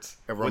Kart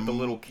with a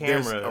little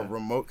There's camera a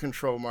remote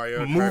control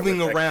Mario Kart moving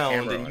with a around,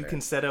 camera and on you it. can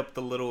set up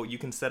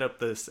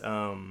this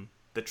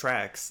the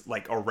tracks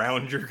like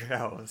around your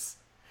house.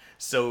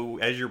 So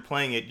as you're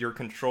playing it, you're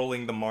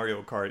controlling the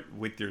Mario Kart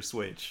with your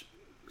Switch.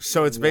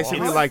 So it's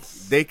basically What? like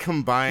they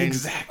combined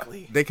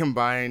Exactly. They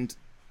combined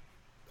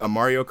a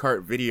Mario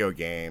Kart video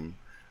game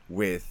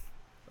with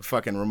a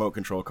fucking remote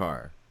control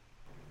car,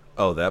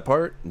 Oh, that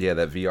part? Yeah,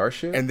 that VR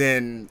shit. and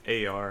then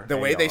AR. the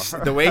way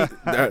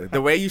the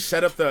way you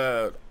set up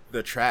the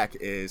track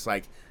is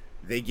like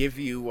they give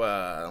you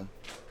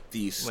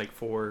these like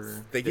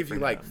four. they give you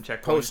different, like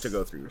checkpoints, posts to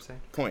go through, per se.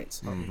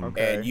 points,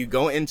 Okay. and you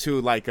go into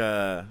like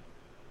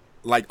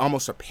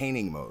almost a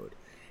painting mode,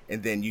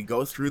 and then you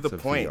go through the It's a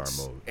VR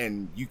points mode.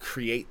 and you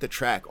create the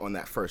track on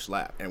that first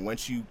lap, and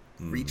once you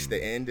reach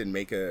the end and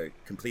make a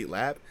complete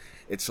lap,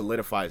 it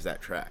solidifies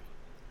that track.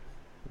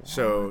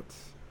 So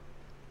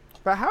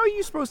But how are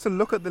you supposed to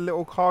look at the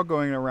little car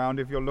going around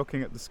if you're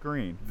looking at the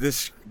screen?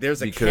 there's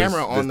a Because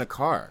camera on the- the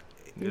car.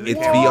 It's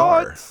What?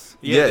 VR.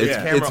 Yeah, there's it's,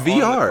 a camera it's on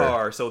VR. the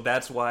car, so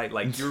that's why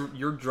like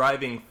you're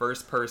driving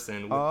first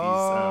person with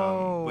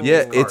Oh. these. With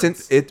Yeah,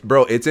 these carts.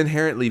 bro. It's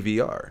inherently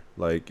VR.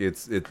 Like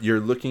you're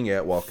looking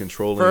at while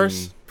controlling.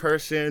 First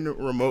person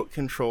remote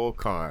control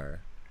car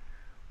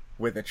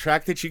with a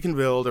track that you can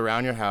build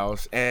around your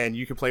house, and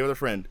you can play with a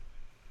friend.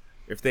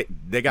 If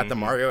they got the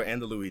Mario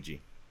and the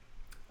Luigi.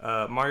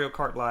 Mario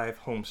Kart Live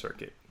home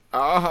circuit.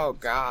 Oh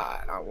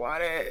God, I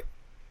want it.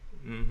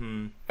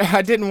 Mm-hmm.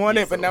 I didn't want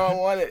Yeah, it, but so- now I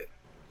want it.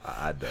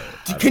 I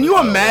don't. Can you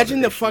I don't imagine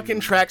want the it. fucking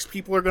tracks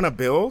people are gonna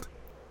build?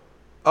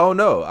 Oh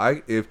no!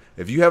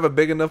 If you have a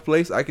big enough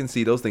place, I can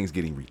see those things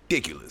getting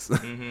ridiculous.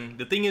 Mm-hmm.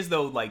 The thing is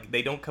though, like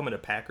they don't come in a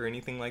pack or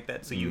anything like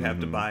that, so you have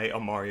to buy a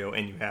Mario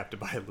and you have to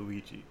buy a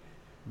Luigi.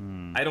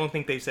 I don't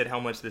think they said how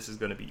much this is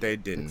going to be. They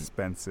didn't.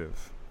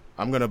 Expensive.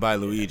 I'm gonna buy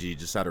Luigi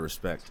just out of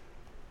respect.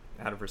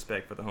 Out of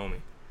respect for the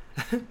homie.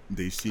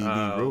 They see me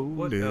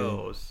What rolling.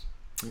 else?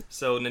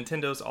 So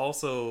Nintendo's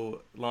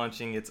also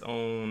launching its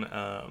own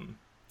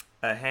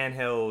a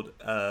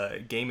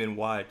handheld Game &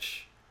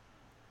 Watch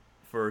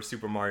for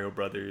Super Mario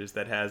Brothers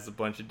that has a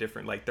bunch of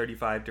different, like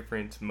 35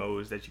 different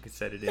modes that you could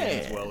set it in,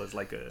 as well as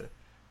like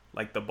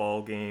the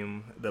ball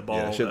game, the ball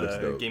that shit looks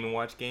dope. Game &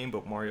 Watch game,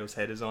 but Mario's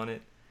head is on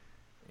it,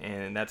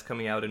 and that's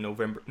coming out in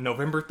November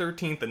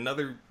 13th.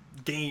 Another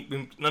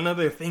game,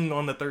 another thing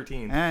on the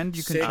 13th. And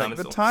you can Sick. check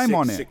the Sick, time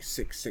on it.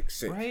 Sick.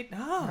 Right?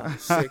 Ah.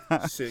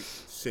 Sick.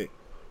 sick.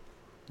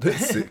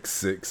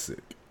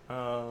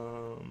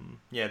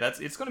 Yeah,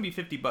 it's gonna be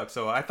 $50.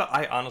 So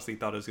I honestly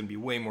thought it was gonna be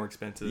way more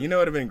expensive. You know,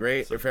 it would have been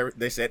great if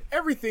they said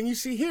everything you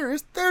see here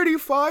is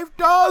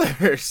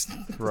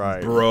 $35.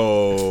 Right.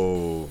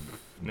 Bro,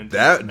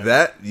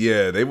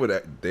 Nintendo they would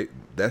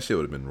that shit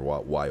would have been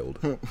wild.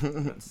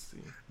 Let's see.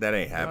 That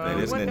ain't happening.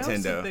 It's what else did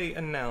Nintendo. they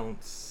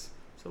announce?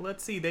 So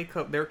let's see. They're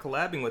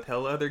collabing with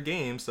hella other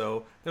games.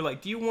 So they're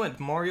like, do you want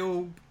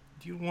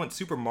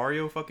Super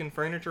Mario fucking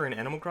furniture in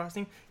Animal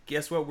Crossing?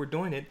 Guess what? We're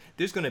doing it.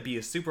 There's gonna be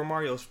a Super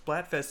Mario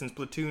Splatfest in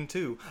Splatoon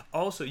 2.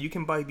 Also, you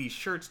can buy these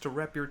shirts to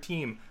rep your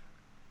team.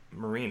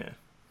 Marina,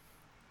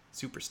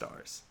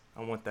 Superstars.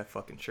 I want that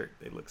fucking shirt.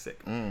 They look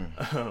sick.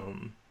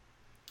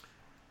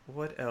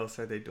 What else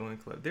are they doing?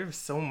 There was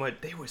so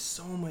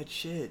much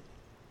shit.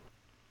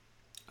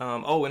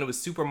 And it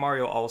was Super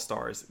Mario All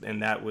Stars,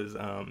 and that was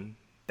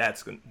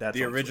that's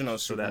The on original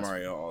Switch, so Super that's-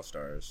 Mario All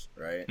Stars,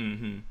 right?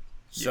 Mm-hmm.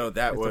 So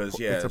that was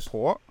It's a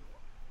port.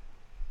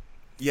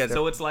 yeah.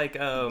 So it's like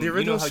the you know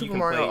original how you Super can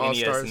Mario play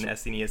NES All-Stars. and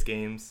SNES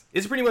games.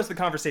 It's pretty much the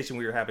conversation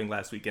we were having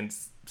last week, and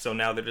so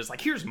now they're just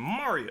like, here's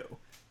Mario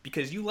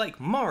because you like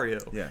Mario.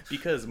 Yes.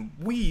 Because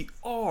we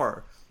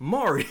are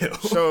Mario.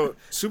 So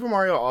Super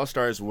Mario All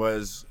Stars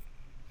was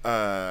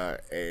a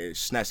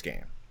SNES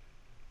game,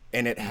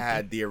 and it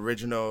had the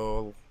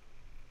original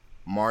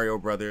Mario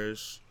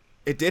Brothers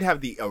It did have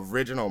the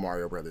original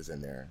Mario Brothers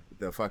in there.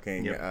 The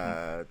fucking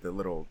the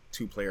little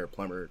 2-player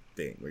plumber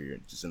thing where you're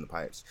just in the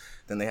pipes.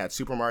 Then they had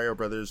Super Mario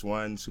Brothers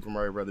 1, Super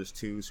Mario Brothers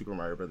 2, Super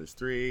Mario Brothers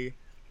 3,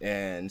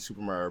 and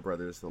Super Mario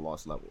Brothers: The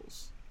Lost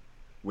Levels,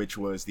 which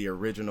was the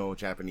original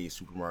Japanese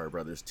Super Mario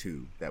Brothers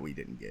 2 that we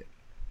didn't get.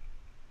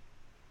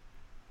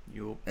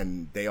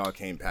 And they all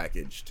came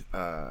packaged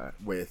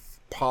with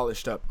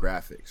polished up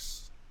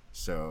graphics.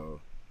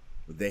 So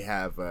they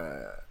have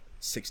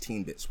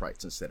 16-bit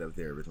sprites instead of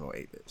their original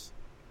 8-bits.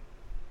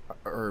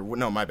 Or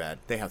no, my bad.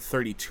 They have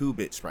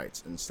 32-bit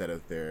sprites instead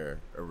of their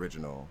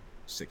original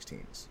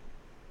 16s.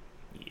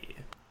 Yeah.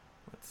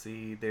 Let's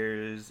see.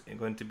 There's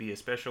going to be a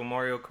special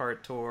Mario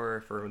Kart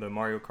tour for the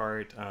Mario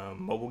Kart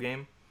mobile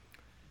game.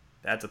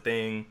 That's a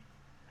thing.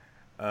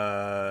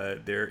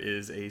 There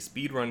is a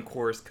speedrun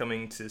course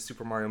coming to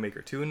Super Mario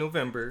Maker 2 in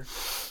November.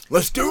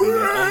 Let's do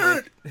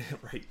it!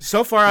 Right.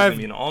 So far,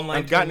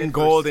 I've gotten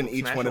gold in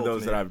each one of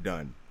those that I've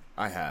done.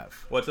 I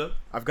have. What's up?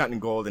 I've gotten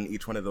gold in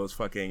each one of those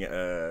fucking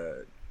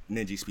Ninja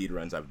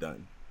speedruns I've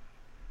done.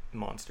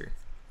 Monster.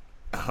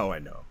 Oh, I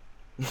know.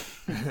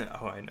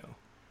 Oh, I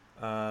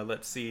know.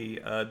 Let's see.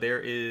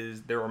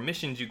 There are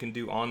missions you can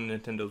do on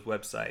Nintendo's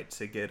website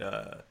to get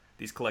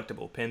these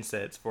collectible pin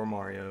sets for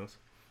Mario's.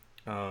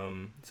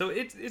 So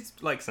it's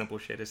like simple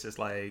shit. It's just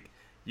like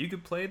you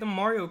could play the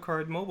Mario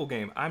Kart mobile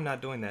game. I'm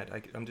not doing that.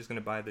 I'm just gonna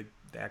buy the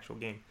actual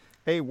game.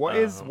 Hey, what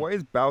is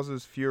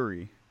Bowser's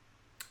Fury?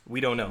 We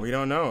don't know.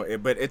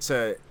 But it's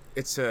part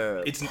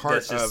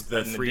of the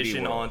an 3D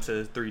addition world.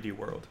 onto 3D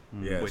World,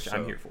 Yeah, which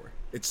I'm here for.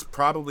 It's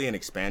probably an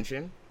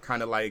expansion,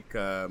 kind of like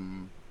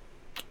when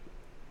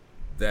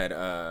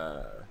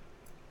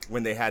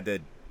they had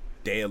the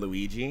Dea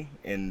Luigi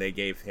and they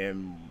gave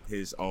him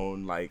his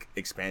own like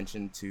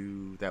expansion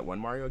to that one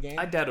Mario game.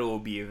 I doubt it will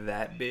be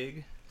that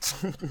big.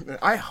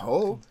 I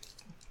hope.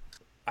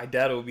 I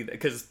doubt it will be that,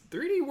 because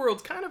 3D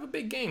World's kind of a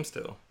big game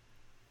still.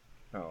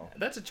 Oh,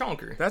 That's a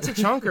chonker. that's a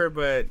chunker,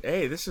 but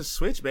hey, this is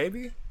Switch,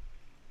 baby.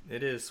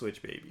 It is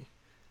Switch, baby.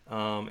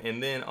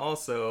 And then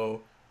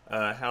also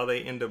how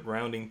they end up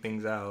rounding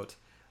things out.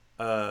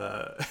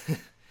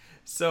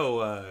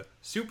 So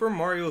Super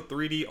Mario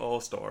 3D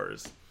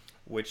All-Stars,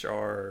 which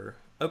are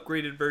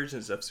upgraded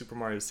versions of Super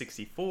Mario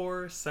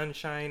 64,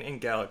 Sunshine,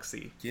 and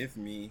Galaxy. Give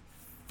me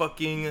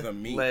Fucking the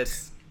meat.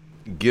 let's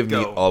Give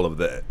me go. all of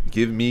that.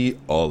 Give me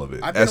all of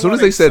it. I've been As soon as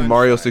wanting they said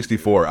Mario Sunshine.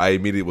 64, I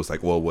immediately was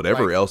like, well,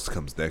 whatever Like- else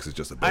comes next is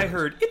just a bonus. I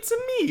heard it's a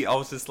me. I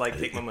was just like,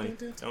 take my money.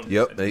 Don't do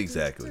Yep, that.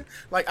 exactly.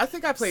 Like, I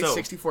think I played So-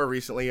 64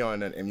 recently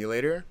on an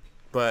emulator,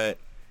 but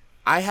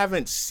I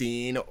haven't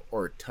seen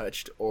or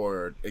touched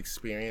or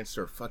experienced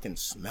or fucking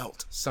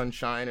smelt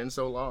Sunshine in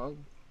so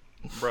long.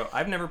 Bro,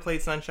 I've never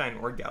played Sunshine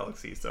or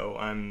Galaxy, so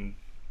I'm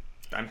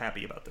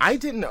happy about this. I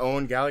didn't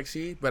own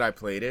Galaxy, but I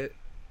played it.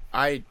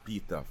 I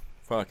beat the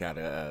fuck out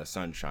of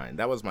Sunshine.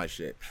 That was my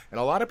shit. And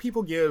a lot of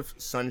people give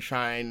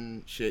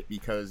Sunshine shit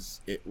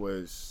because it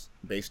was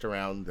based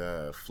around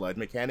the flood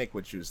mechanic,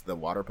 which is the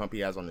water pump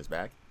he has on his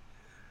back.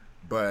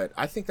 But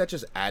I think that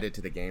just added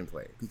to the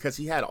gameplay because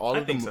he had all I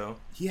of the think so.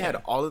 he had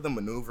all of the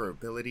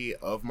maneuverability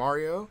of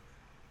Mario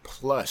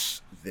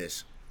plus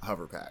this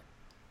hover pack.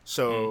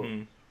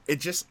 So it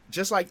just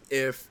like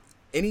if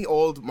any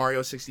old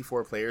Mario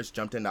 64 players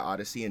jumped into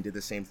Odyssey and did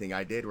the same thing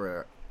I did,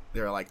 where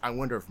they're like, I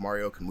wonder if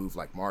Mario can move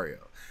like Mario,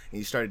 and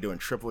you started doing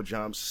triple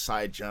jumps,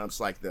 side jumps,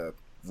 like the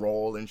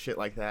roll and shit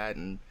like that,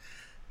 and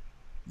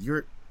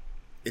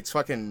it's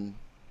fucking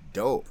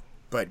dope.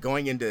 But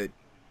going into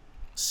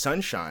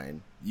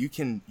Sunshine,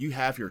 you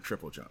have your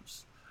triple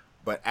jumps,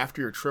 but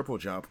after your triple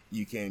jump,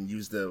 you can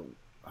use the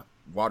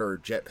water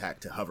jetpack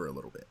to hover a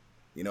little bit.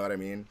 You know what I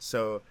mean?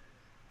 So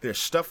there's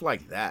stuff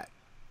like that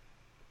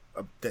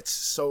that's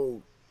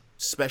so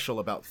special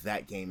about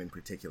that game in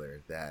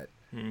particular that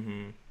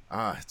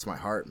it's my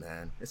heart,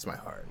 man. It's my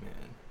heart.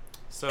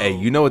 So, Hey,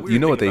 you know what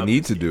weird thing they about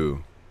need this to game-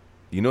 do?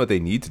 You know what they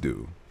need to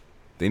do?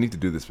 They need to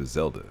do this with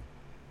Zelda.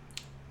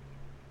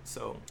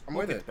 So I'm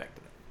we'll with get it. back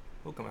to that.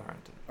 We'll come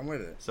around to that. I'm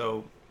with it.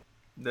 So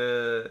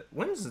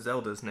when's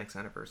Zelda's next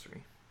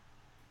anniversary?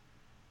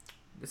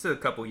 This is a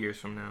couple years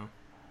from now.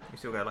 We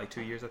still got like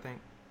 2 years, I think.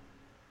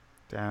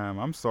 Damn,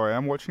 I'm sorry.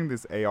 I'm watching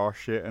this AR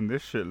shit, and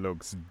this shit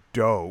looks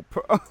dope.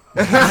 Oh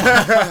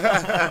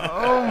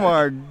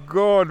my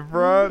god,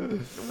 bro.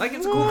 Like,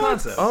 it's a cool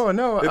concept. Oh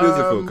no, It is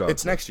a cool concept.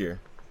 It's next year.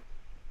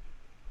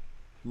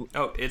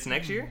 Oh, it's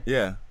next year?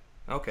 Yeah,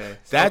 Okay.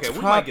 So, that's okay,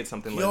 we might get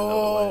something later.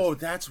 Yo,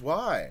 that's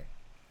why.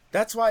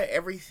 That's why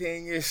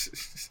everything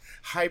is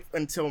hype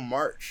until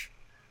March,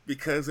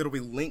 because it'll be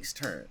Link's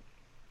turn.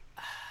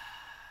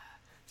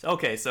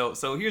 Okay, so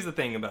here's the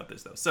thing about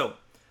this though. So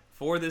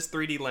for this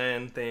 3D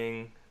Land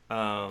thing,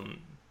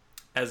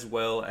 as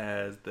well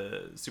as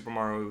the Super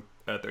Mario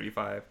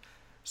 35,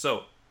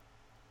 so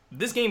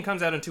this game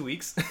comes out in 2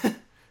 weeks.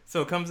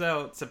 So it comes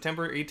out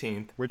September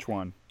 18th, Which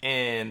one?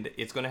 and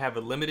it's going to have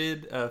a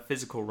limited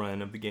physical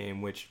run of the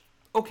game, which,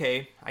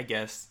 okay, I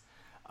guess.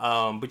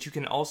 But you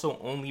can also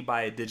only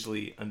buy it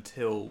digitally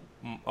until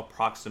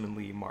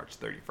approximately March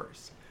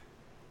 31st.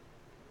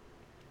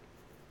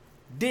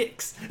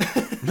 dicks.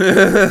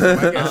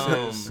 My guess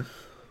is,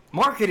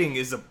 Marketing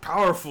is a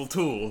powerful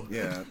tool.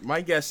 yeah,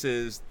 my guess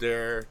is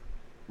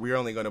we're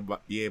only going to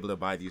be able to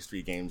buy these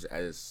 3 games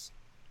as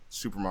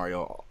Super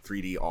Mario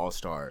 3D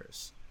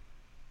All-Stars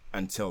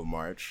until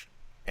March.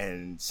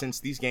 And since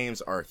these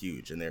games are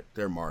huge and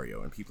they're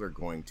Mario and people are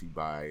going to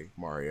buy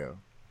Mario,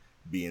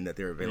 being that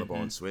they're available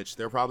on Switch,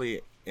 they'll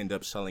probably end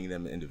up selling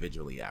them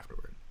individually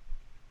afterward.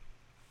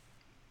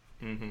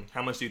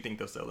 How much do you think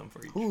they'll sell them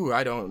for each? Ooh,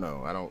 I don't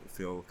know. I don't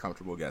feel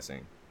comfortable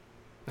guessing.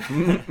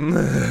 20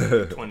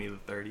 to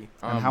 30.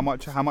 And how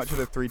much are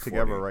the 3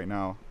 together 40. right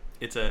now?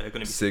 It's going to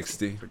be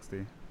 60.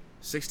 60.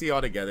 60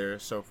 altogether.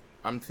 So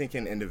I'm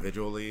thinking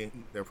individually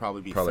there'll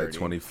probably be Probably 30.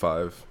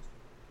 25.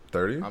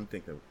 30? I'm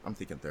thinking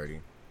 30.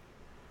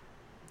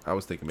 I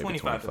was thinking maybe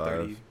 25 25.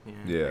 to 30.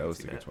 Yeah, I can was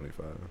see thinking that.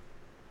 25.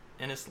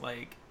 And it's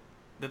like,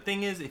 the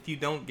thing is, if you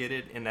don't get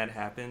it and that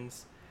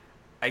happens,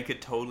 I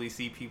could totally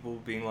see people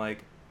being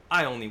like,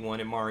 I only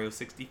wanted Mario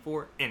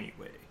 64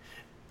 anyway.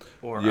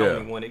 Or I Yeah.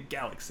 only wanted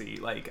Galaxy.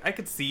 Like, I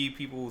could see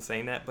people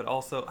saying that, but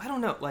also, I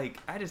don't know, like,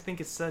 I just think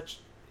it's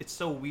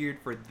so weird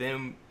for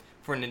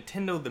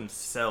Nintendo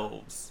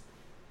themselves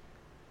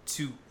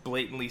to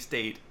blatantly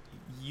state,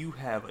 you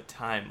have a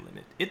time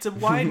limit. It's a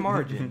wide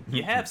margin.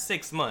 You have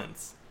 6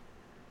 months.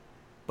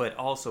 But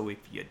also, if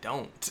you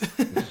don't...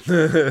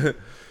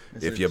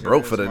 If you're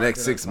broke for the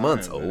next 6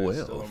 months, oh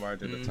well.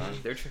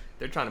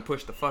 They're trying to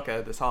push the fuck out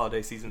of this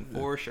holiday season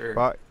for sure.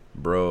 But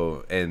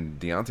Bro, and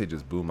Deontay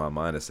just blew my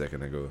mind a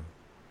second ago.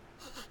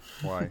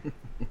 why?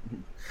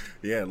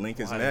 Yeah, Link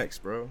is Why? next,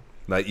 bro.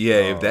 Like,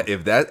 yeah,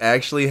 if that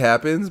actually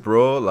happens,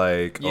 bro,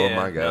 like, oh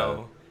my god.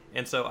 No.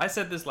 And so I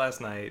said this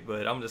last night,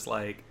 but I'm just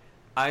like,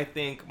 I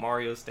think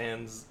Mario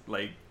stands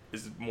like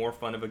is more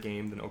fun of a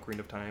game than Ocarina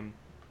of Time,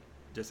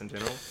 just in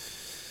general.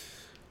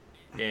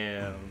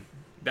 And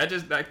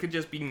that could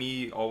just be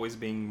me always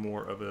being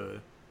more of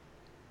a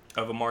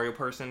Mario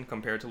person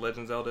compared to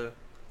Legend of Zelda.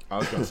 I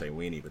was gonna say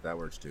Weenie, but that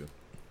works too.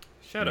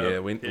 Shut up. Yeah,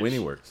 bitch. Winnie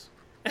works.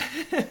 But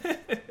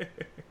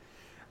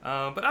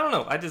I don't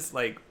know. I just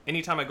like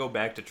anytime I go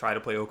back to try to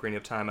play Ocarina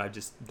of Time, I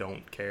just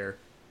don't care.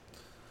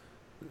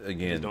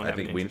 Again, don't I have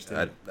think an interest in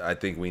it. I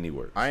think Weenie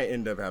works. I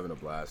end up having a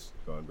blast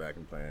going back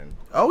and playing.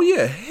 Oh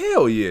yeah,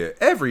 hell yeah,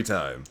 every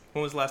time.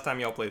 When was the last time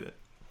y'all played it?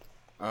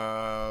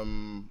 I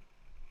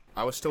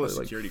was still a Probably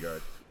like- security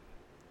guard.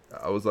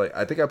 I was like,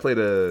 I think I played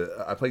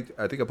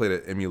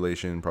an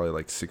emulation probably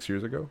like 6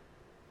 years ago.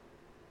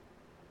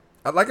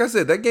 Like I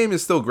said, that game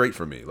is still great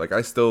for me. Like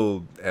I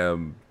still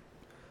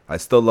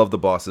love the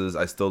bosses.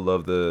 I still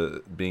love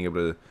the being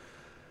able to.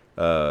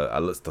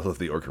 Still love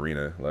the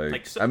Ocarina.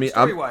 Like I mean,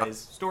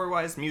 story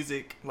wise,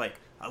 music, like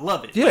I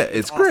love it. Yeah, Like,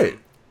 it's awesome. great.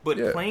 But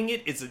Yeah. playing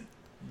it is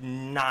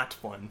not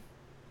fun.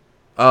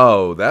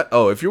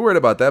 If you're worried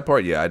about that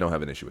part, yeah, I don't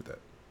have an issue with that.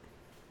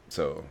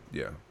 So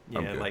yeah,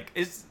 I'm Yeah, good. like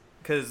it's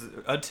because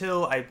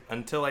until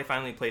I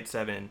finally played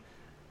 7,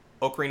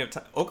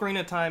 Ocarina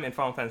of Time and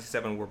Final Fantasy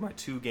 7 were my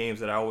 2 games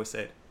that I always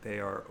said they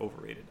are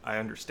overrated. I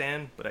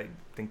understand, but I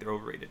think they're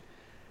overrated.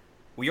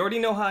 We already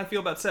know how I feel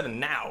about 7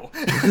 now.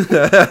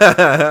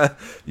 Yes,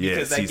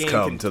 Because that he's game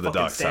come can to the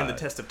fucking dark stand side. the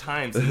test of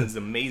time and is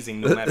amazing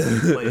no matter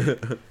who you play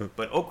it.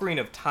 But Ocarina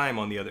of Time,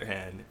 on the other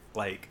hand,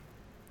 like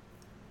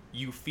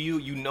you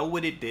know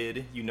what it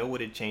did, you know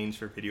what it changed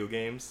for video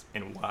games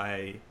and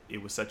why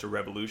it was such a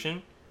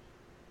revolution.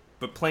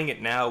 But playing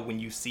it now, when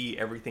you see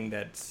everything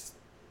that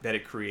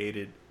it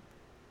created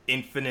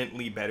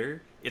infinitely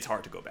better, it's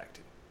hard to go back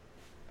to.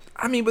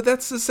 I mean, but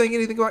that's just saying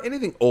anything about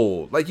anything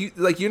old. Like you're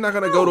not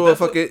gonna No, go to a that's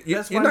what- fucking.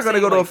 that's You're why not I'm gonna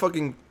go saying, to a like,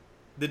 fucking.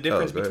 The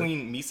difference go ahead.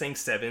 between me saying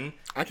 7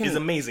 I can- is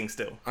amazing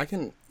still. I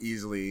can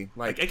easily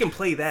Like I can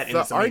play that and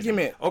the it's amazing.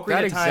 argument. Ocarina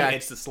that of Time, exact,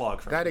 it's the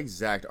slog for that me.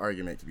 exact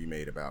argument can be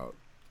made about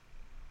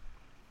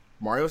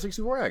Mario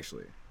 64.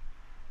 Actually,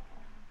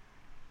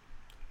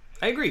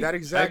 I agree. that I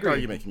exact agree.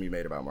 argument can be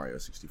made about Mario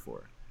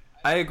 64.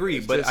 I agree,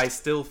 It's but just- I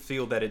still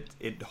feel that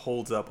it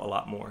holds up a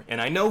lot more.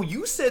 And I know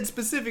you said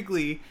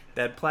specifically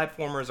that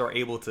platformers are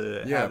able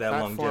to Yeah, have that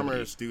longevity.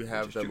 platformers do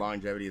have is the true.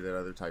 longevity that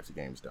other types of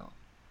games don't.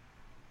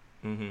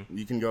 Mm-hmm.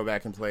 You can go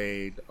back and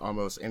play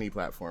almost any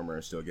platformer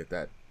and still get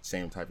that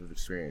same type of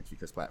experience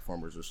because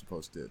platformers are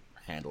supposed to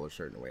handle a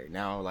certain way.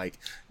 Now, like,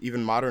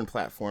 even modern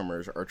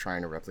platformers are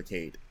trying to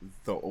replicate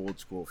the old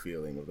school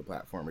feeling of the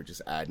platformer,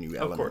 just add new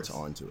elements course.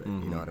 onto it.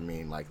 You know what I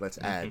mean? Like, let's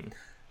add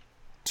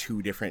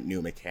 2 different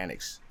new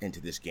mechanics into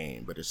this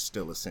game, but it's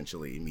still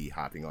essentially me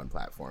hopping on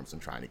platforms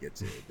and trying to get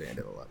to the end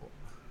of the level.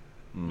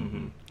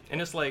 And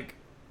it's like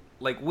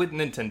with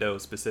Nintendo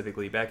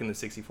specifically, back in the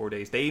 64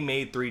 days, they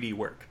made 3D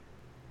work.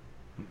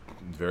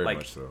 Very Like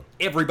much so.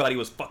 everybody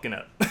was fucking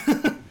up.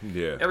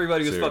 Yeah.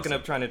 Everybody was seriously. fucking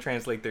up trying to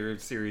translate their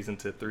series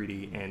into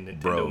 3D, and Nintendo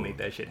Bro. made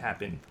that shit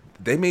happen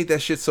They made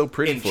that shit so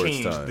pretty and for its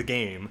changed time. the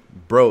game.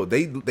 Bro,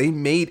 they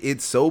made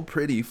it so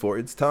pretty for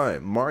its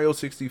time. Mario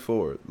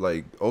 64,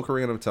 like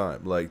Ocarina of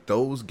Time, like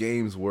those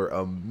games were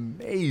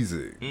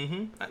amazing.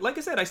 Mm-hmm. Like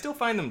I said, I still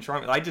find them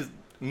charming.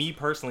 Me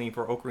personally,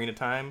 for Ocarina of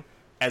Time,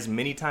 as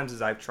many times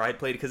as I've tried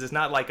played, because it's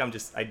not like I'm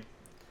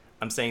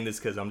saying this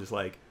because I'm just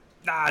like,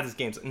 this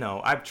game's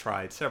no. I've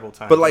tried several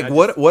times. But like, and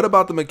what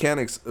about the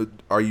mechanics?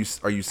 Are you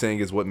saying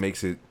is what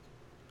makes it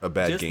a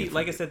bad just game?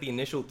 like I said, the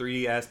initial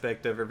 3D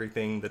aspect of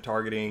everything, the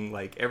targeting,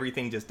 like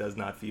everything just does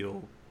not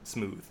feel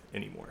smooth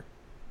anymore.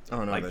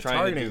 Oh no, Like, the trying to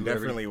targeting do every-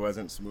 definitely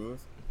wasn't smooth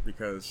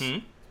because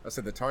I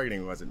said the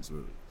targeting wasn't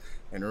smooth.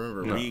 And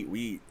remember, No.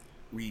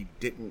 we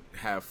didn't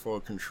have full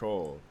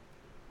control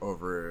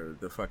over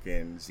the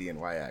fucking Z and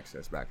Y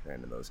axis back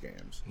then in those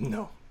games.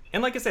 No,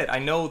 and like I said, I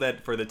know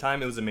that for the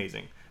time it was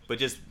amazing, but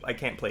just I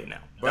can't play it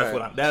now.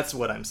 But- That's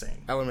what I'm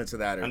saying. Elements of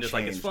that are I'm just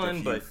like, it's changed fun,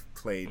 if but- you've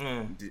played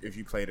if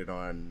you played it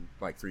on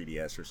like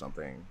 3DS or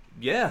something.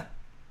 Yeah,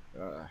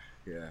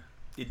 Yeah.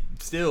 it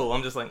still.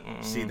 I'm just like.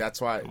 See, that's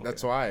why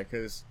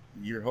because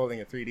you're holding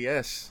a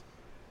 3DS.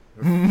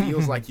 It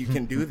feels like you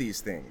can do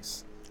these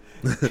things.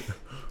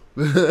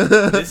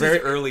 This is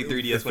early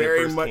 3DS when it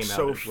very first much came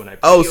so out. Is when I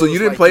Oh, so feels you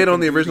didn't like play you it on can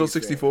the do original these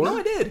things. 64? no,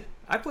 I did.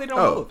 I played it on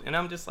Oh. both, and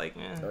I'm just like,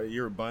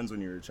 You were buns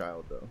when you were a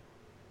child, though.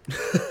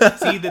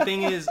 See, the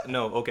thing is,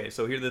 no, okay.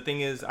 So here, the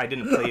thing is, I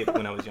didn't play it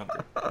when I was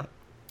younger.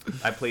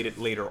 I played it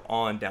later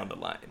on down the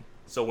line.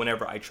 So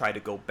whenever I try to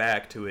go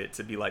back to it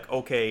to be like,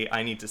 okay,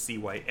 I need to see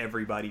why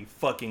everybody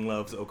fucking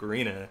loves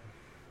Ocarina,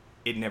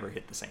 it never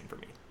hit the same for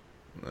me.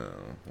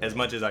 As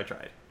much as I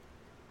tried.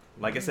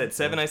 Like I said,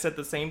 7, I said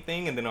the same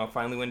thing, and then I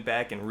finally went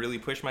back and really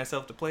pushed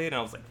myself to play it, and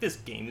I was like, this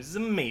game is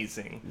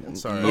amazing.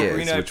 Sorry. Yes,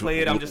 Ocarina, I which- play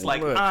it, I'm just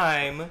like, look.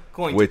 I'm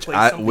going Which to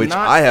play something. which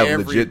Not I have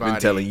legit been everybody-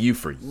 telling you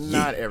for years.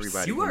 Not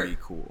everybody You can are- be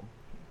cool.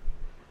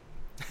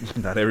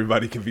 Not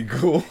everybody can be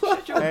cool.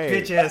 Shut your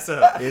Hey. bitch ass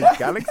up. Is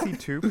Galaxy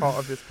 2 part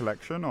of this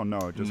collection or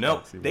no? Just No,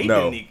 Galaxy they 1?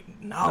 No. didn't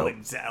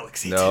acknowledge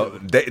Galaxy No,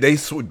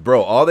 2.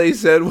 bro. All they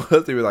said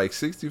was they were like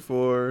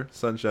 64,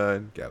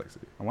 Sunshine,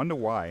 Galaxy. I wonder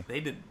why.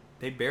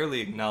 They barely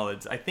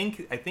acknowledged. I think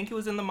it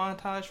was in the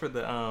montage for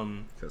the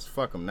Because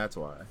fuck them, that's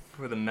why.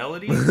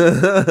 melody.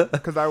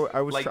 Because I was Like,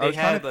 I was they trying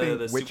had to think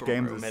the which Super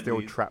games Mario are still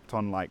medleys. trapped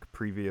on like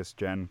previous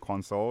gen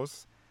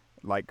consoles.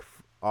 Like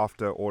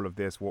after all of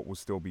this, what will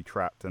still be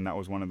trapped? And that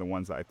was one of the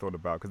ones that I thought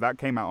about. Because that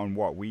came out on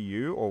what, Wii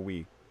U or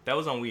Wii? That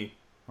was on Wii.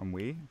 On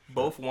Wii?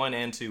 Both 1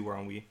 and 2 were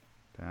on Wii.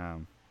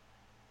 Damn.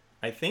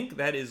 I think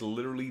that is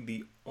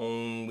literally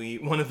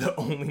one of the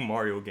only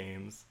Mario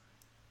games.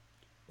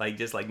 Like,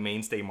 just like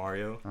mainstay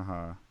Mario.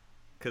 Uh-huh.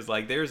 Because,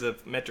 like, there's a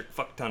metric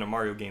fuck ton of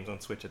Mario games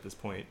on Switch at this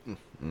point.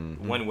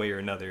 One way or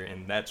another.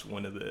 And that's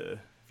one of the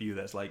few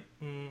that's like,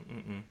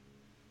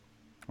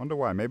 Wonder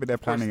why. Maybe they're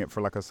planning it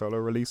for like a solo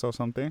release or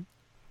something.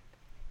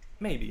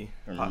 maybe.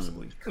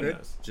 Possibly. Who Could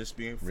knows? just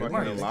be Really? fucking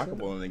Mario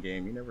unlockable in the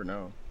game. You never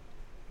know.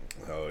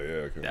 Oh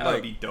yeah. That Like,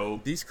 would be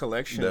dope. These That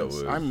collections,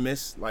 would. I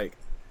miss, like...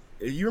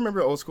 You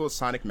remember old school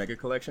Sonic Mega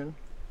Collection?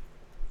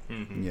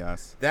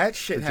 Yes. That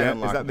shit The had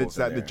gem, unlockables is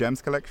that in the there.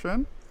 Gems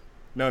collection?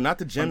 No, not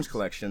the Gems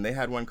collection. They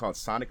had one called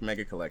Sonic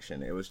Mega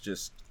Collection. It was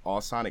just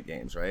all Sonic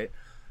games, right?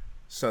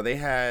 So they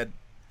had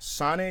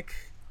Sonic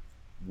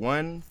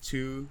 1,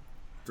 2,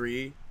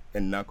 3,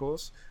 and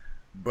Knuckles.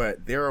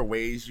 But there are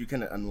ways you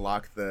can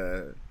unlock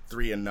the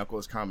 3 and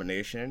Knuckles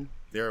combination.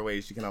 There are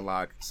ways you can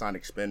unlock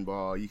Sonic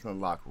Spinball. You can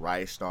unlock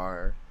Rise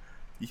Star.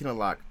 You can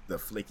unlock the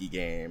Flicky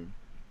game.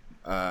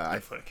 I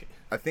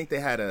think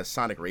they had a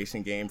Sonic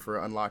Racing game for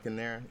unlocking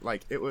there.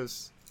 Like,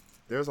 there's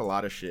a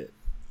lot of shit.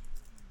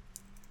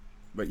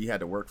 But you had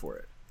to work for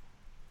it.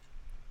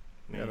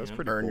 Yeah, that's Man.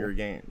 pretty Earn cool. your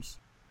games.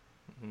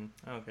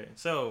 Okay,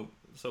 so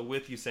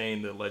with you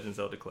saying the Legend of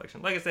Zelda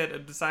collection, like I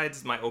said,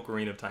 besides my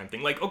Ocarina of Time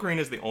thing, like Ocarina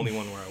is the only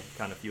one where I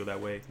kind of feel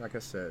that way. Like I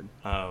said,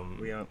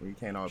 we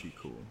can't all be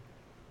cool.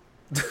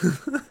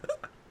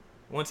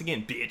 Once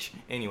again, bitch.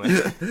 Anyway,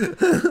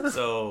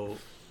 so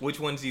which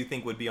ones do you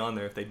think would be on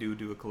there if they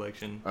do a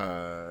collection?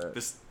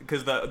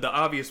 Because the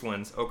obvious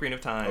ones: Ocarina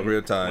of Time,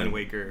 Wind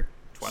Waker,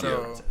 Twilight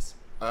So- Princess.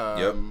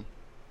 Yep.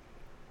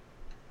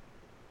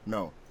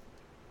 No.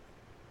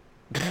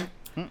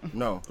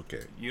 No.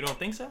 Okay. You don't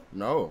think so?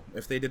 No.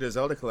 If they did a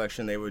Zelda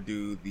collection, they would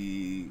do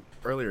the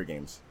earlier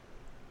games.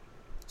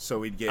 So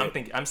we'd get.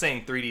 I'm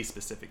saying 3D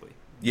specifically.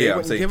 They Yeah, I'm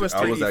wouldn't saying give us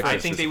I was 3D. actually I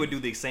think they would do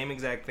the same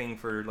exact thing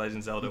for Legend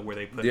of Zelda, where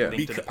they put Yeah.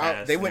 Link to the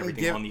Past They and wouldn't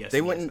everything give. on the They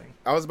SNES wouldn't. thing.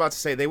 I was about to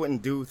say they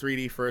wouldn't do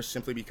 3D first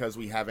simply because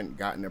we haven't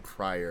gotten a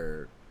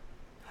prior.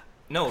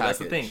 No, that's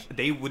the thing. package.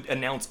 They would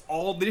announce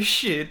all this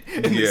shit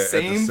in Yeah, the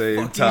same, at the same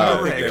fucking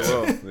time. direct.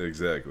 They will.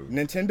 Exactly.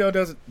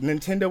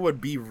 Nintendo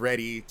would be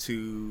ready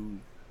to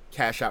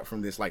cash out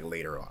from this like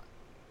later on.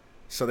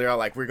 So they're all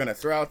like, we're gonna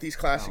throw out these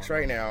classics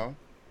right now.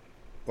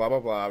 Blah blah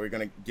blah. We're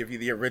gonna give you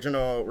the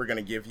original. We're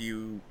gonna give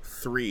you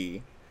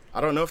 3. I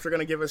don't know if they're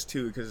gonna give us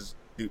 2 because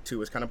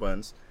 2 is kind of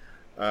buns.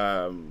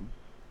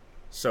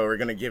 So we're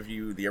gonna give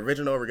you the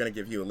original. We're gonna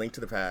give you A Link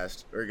to the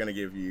Past. We're gonna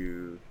give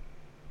you.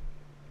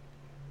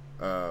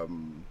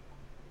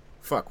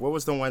 Fuck. What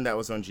was the one that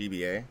was on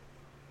GBA?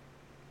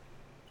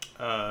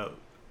 Well,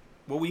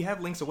 we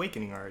have Link's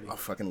Awakening already. Oh,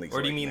 fucking Link's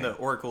Or do you mean the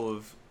Awakening. Oracle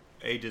of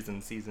Ages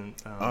and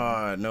Seasons?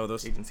 No,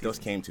 those Agencies. those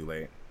came too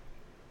late.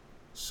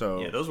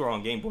 So Yeah, those were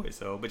on Game Boy.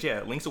 So, but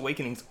yeah, Link's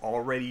Awakening's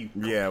already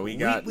we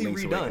got completely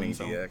Link's Awakening redone.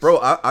 So. DX. Bro,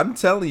 I'm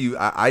telling you,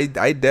 I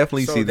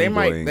definitely So see they them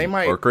might- going they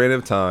might- Ocarina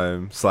of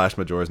Time /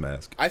 Majora's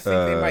Mask. I think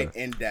they might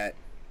end that.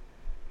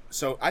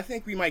 So I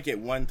think we might get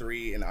 1,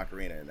 3, and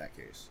Ocarina in that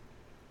case.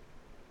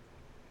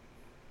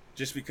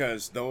 Just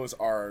because those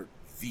are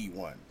the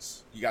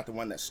ones. You got the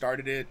one that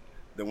started it,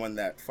 the one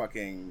that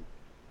fucking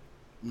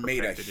made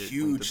a Perfected it, went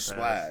huge to the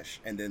past. splash,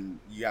 and then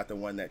you got the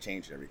one that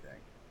changed everything.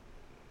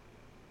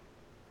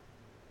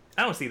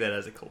 I don't see that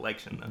as a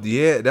collection though.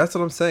 Yeah, that's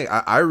what I'm saying.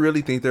 I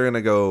really think they're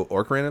gonna go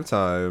Ocarina of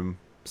Time,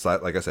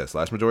 like I said,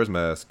 / Majora's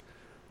Mask,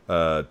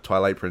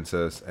 Twilight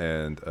Princess,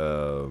 and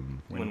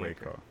Wind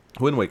Waker.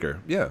 Wind Waker.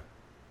 Yeah,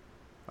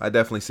 I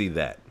definitely see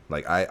that.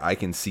 Like I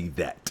can see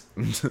that.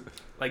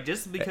 Like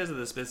just because of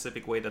the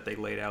specific way that they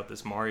laid out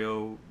this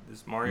Mario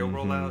Mm-hmm.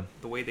 rollout,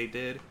 the way they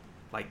did,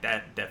 like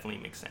that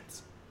definitely makes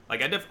sense.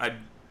 Like I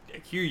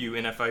hear you,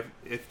 and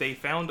if they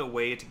found a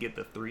way to get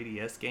the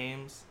 3DS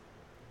games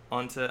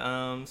onto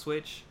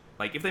Switch,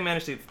 like if they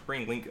managed to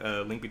bring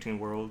Link Between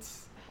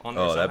Worlds on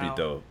there Oh, somehow, that'd be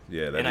dope.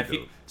 Yeah, and that'd be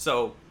dope.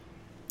 so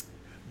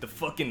the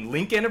fucking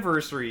Link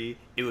anniversary,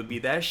 it would be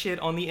that shit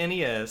on the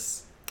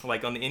NES,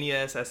 like on the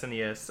NES,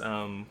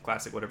 SNES,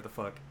 Classic, whatever the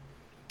fuck,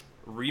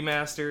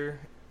 remaster,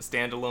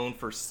 standalone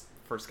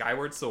for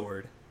Skyward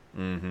Sword,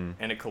 Mm-hmm.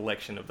 and a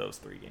collection of those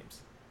 3 games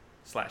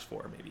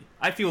 /4 maybe.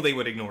 I feel they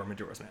would ignore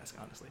Majora's Mask,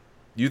 honestly.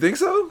 You think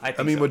so? I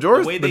think mean, so.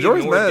 Majora's The way they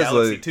Majora's ignored Mask,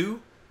 Galaxy like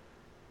 2.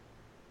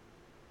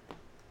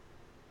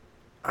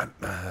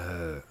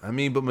 I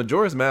mean, but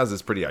Majora's Mask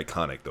is pretty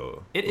iconic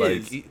though. It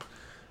like, is.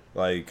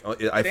 I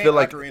It feel ain't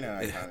like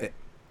Ocarina iconic.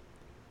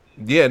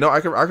 Yeah, no,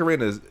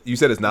 Ocarina is. You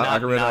said it's not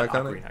Ocarina Not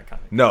iconic. Ocarina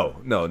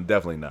iconic. No,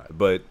 definitely not.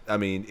 But I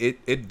mean,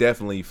 it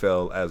definitely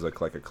fell as a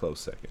close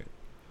second.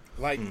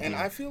 Like, and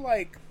I feel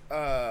like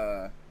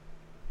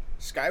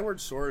Skyward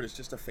Sword is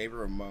just a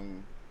favor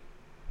among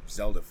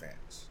Zelda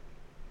fans.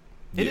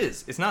 It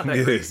is. It's not that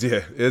It great. is,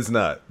 yeah, it's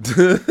not.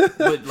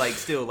 But like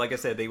still, like I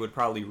said, they would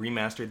probably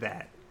remaster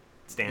that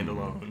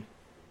standalone,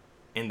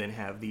 and then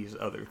have these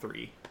other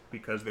 3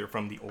 because they're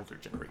from the older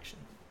generation.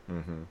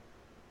 Mm-hmm.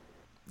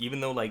 Even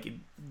though like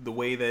the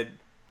way that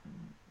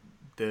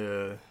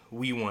the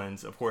Wii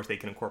ones, of course, they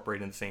can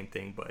incorporate in the same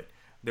thing, but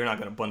they're not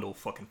gonna bundle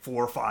fucking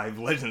 4 or 5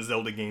 Legend of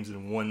Zelda games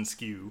in one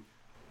SKU.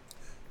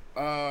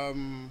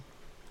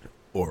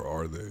 Or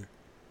are they?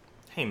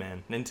 Hey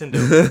man, Nintendo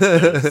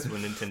does what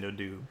Nintendo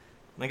do.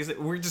 Like I said,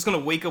 we're just gonna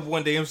wake up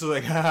one day and just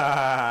like,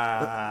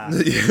 ha,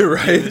 Yeah,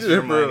 right, here's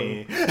your bro.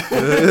 money.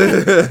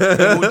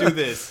 And we'll do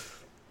this.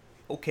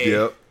 Okay.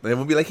 Yep. And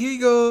we'll be like, here you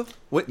go.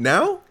 What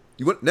now?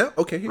 You want now?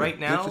 Okay, here. Right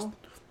Here, now, just-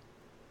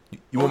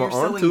 you want my you're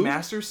arm selling too?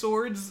 Master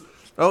Swords.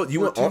 Oh, you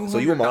for want so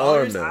you want my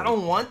arm $200? now? I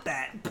don't want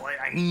that, but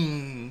I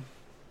mean,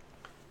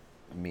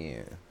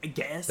 Man, I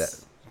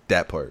guess.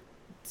 that part.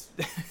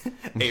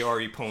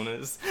 AR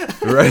Eponas.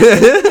 Right?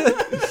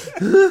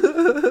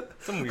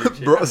 Some weird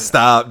shit. Bro,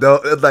 stop. No,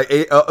 like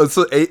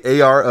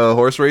AR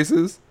horse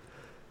races.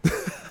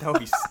 That would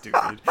be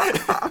stupid.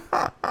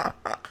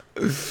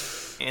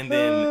 And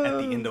then at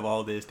the end of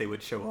all this, they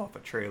would show off a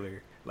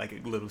trailer, like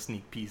a little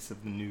sneak piece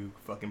of the new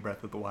fucking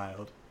Breath of the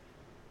Wild.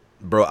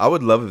 Bro, I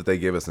would love if they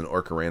gave us an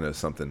Ocarina or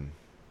something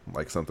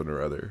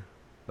or other,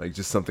 like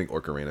just something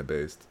Ocarina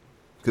based.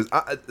 Because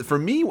for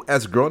me,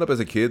 as growing up as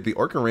a kid, the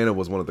Ocarina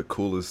was one of the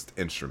coolest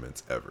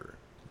instruments ever.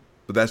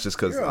 But that's just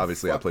because You're a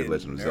obviously I played fucking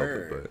Legend of Zelda.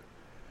 nerd. But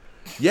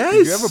yes,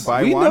 Did you ever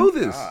buy we one? know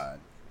this. God.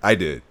 I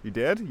did. You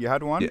did? You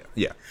had one?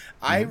 Yeah.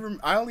 I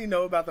only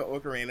know about the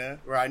Ocarina,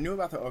 or I knew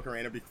about the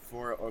Ocarina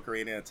before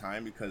Ocarina of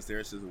Time because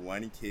there's this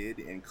one kid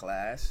in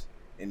class,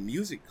 in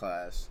music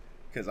class,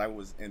 because I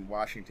was in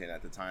Washington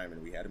at the time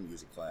and we had a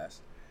music class.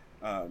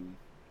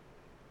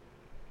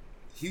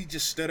 He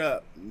just stood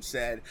up and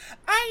said,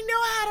 "I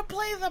know how to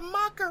play the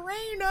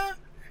Macarena,"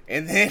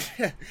 and then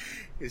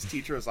his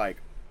teacher was like,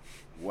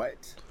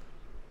 "What?"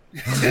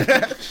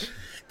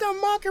 The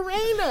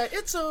Macarena,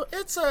 it's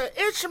a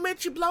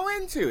instrument you blow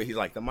into. He's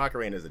like, the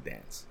Macarena is a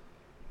dance.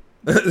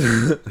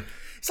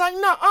 It's like,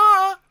 no,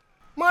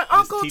 my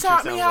uncle teacher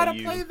taught me sounds how like to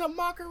you. play the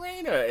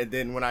Macarena. And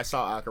then when I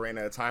saw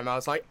Ocarina of Time, I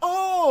was like,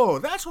 oh,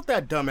 that's what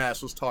that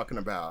dumbass was talking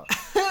about.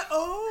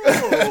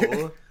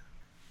 Oh!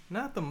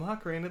 Not the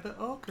Macarena, the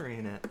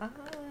Ocarina. Ah.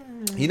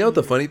 You know what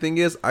the funny thing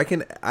is? I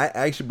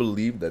actually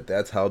believe that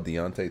that's how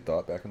Deontay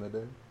thought back in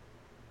the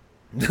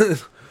day.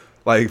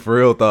 Like, for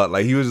real thought.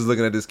 Like, he was just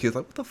looking at this kid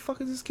like, what the fuck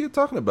is this kid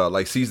talking about?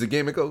 Like, sees the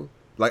game and go.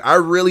 Like, I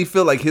really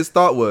feel like his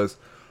thought was,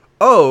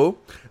 oh,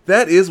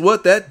 that is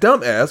what that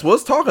dumbass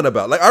was talking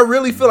about. Like, I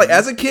really feel like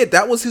as a kid,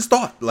 that was his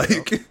thought.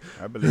 Like,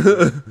 I believe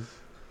it.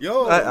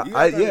 Yo, I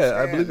I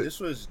believe it.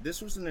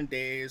 This was in the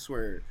days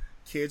where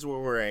kids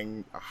were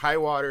wearing high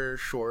water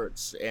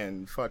shorts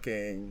and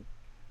fucking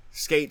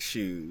skate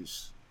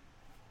shoes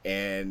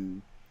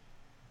and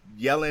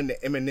yelling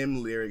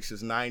Eminem lyrics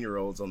as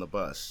 9-year-olds on the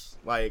bus.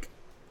 Like,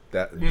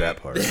 that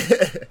part.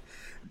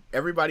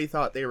 everybody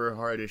thought they were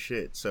hard as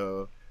shit,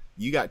 so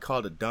you got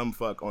called a dumb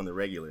fuck on the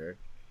regular.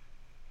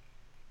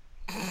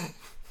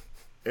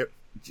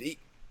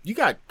 You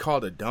got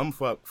called a dumb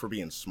fuck for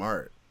being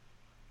smart.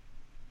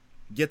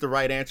 Get the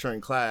right answer in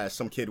class.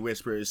 Some kid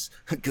whispers,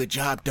 "Good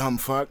job, dumb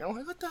fuck." I'm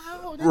like, what the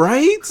hell? That's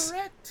Right?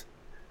 correct.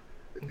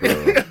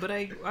 But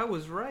I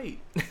was right.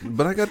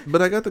 But I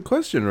got the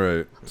question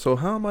right. So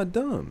how am I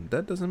dumb?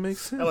 That doesn't make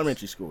sense.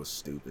 Elementary school was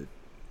stupid.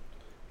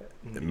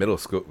 Middle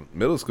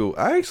school.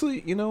 I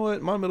actually, you know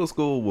what? My middle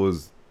school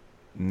was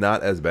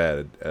not as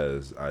bad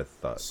as I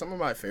thought. Some of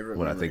my favorite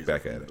When I think memories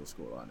back of at it. middle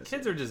school, honestly.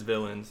 Kids are just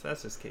villains.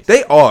 That's just case.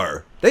 They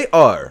are.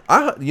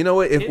 You know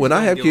what? If Kids when I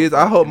don't have give a kids,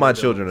 I fuck hope and my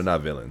they're children are villains.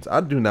 not villains.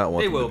 I do not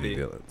want They them will to be be.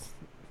 villains.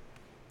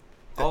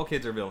 All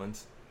kids are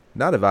villains.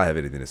 Not if I have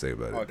anything to say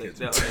about All it. kids.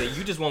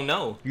 You just won't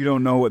know. You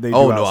don't know what they do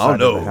Oh, no, I outside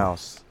don't of the know.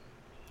 house.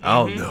 I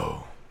don't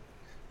know.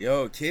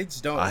 Yo,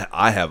 kids don't.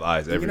 I have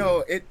eyes you everywhere.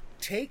 know, it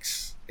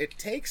takes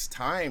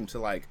time to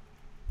like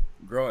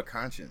grow a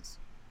conscience.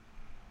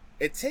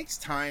 It takes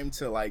time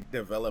to like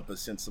develop a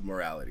sense of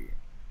morality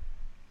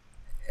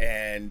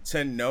and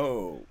to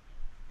know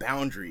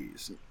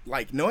boundaries.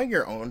 Like knowing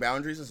your own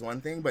boundaries is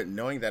one thing, but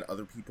knowing that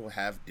other people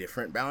have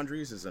different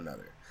boundaries is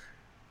another.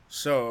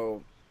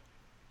 So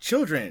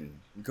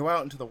children go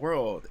out into the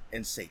world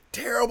and say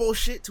terrible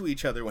shit to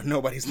each other when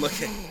nobody's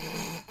looking.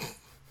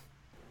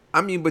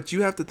 I mean, but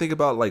you have to think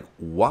about like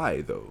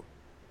why though,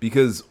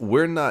 because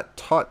we're not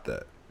taught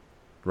that,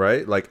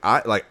 right? Like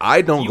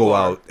I don't You go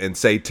are. out and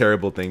say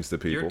terrible things to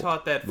people. You're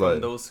taught that from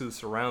Like, those who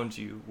surround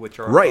you, which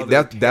are Right,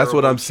 other that's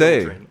what I'm terrible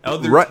saying. children.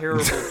 Other Right.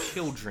 terrible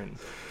children.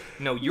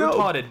 No, you're No.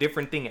 taught a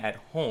different thing at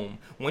home.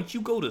 Once you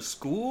go to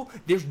school,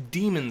 there's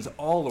demons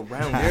all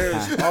around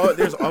you.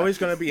 There's always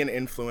going to be an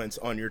influence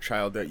on your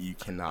child that you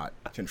cannot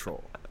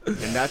control, and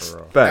that's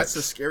Facts.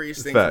 the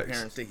scariest thing Facts. for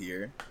parents to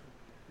hear.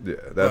 Yeah,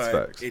 that's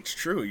But facts. it's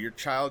true. Your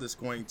child is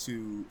going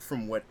to,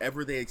 from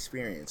whatever they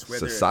experience,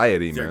 whether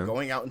Society, they're man.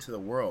 going out into the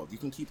world, you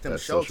can keep them That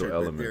social sheltered, but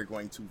element. they're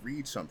going to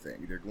read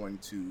something, they're going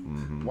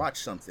to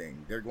watch something,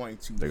 they're going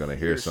to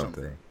hear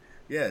something.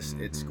 Yes,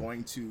 it's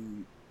going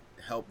to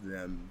help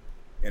them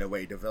in a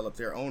way develop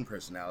their own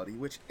personality,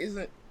 which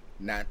isn't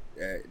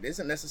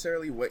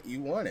necessarily what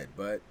you wanted,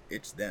 but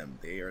it's them.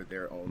 They are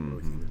their own little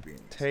human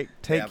beings. Take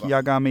have a-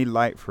 Yagami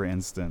Light, for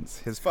instance.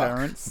 His Fuck.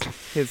 parents,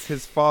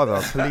 his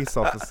father, police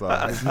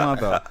officer. His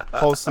mother,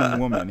 wholesome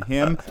woman.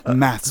 Him,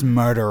 mass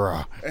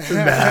murderer.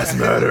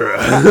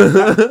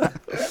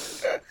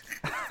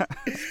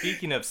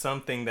 Speaking of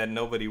something that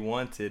nobody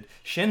wanted,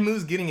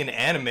 Shenmue's getting an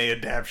anime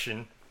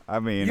adaptation. I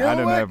mean, You know I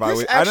don't know what? if I This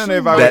would. I don't know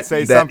if I actually would might-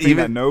 say that something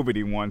even- that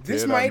nobody wanted.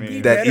 This I might mean,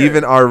 be That better.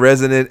 even our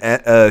resident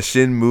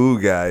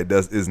Shinmu guy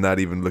is not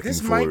even looking This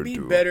forward might be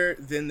to. better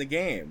than the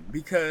game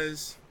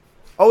because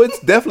Oh, it's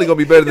definitely gonna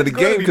be better than the It's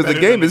gonna game be because the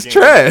better game than is the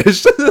game. trash.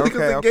 Because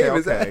the okay, game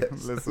is okay.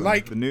 ass. Listen,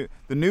 Like- the new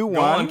Go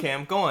one. on,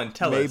 Cam. Go on.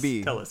 Tell Maybe.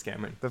 us. Tell us,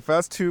 Cameron. The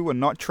first two were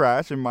not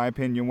trash, in my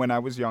opinion, when I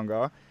was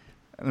younger.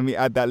 Let me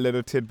add that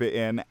little tidbit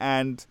in.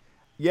 And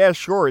yeah,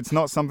 sure, it's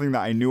not something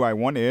that I knew I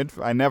wanted.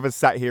 I never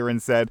sat here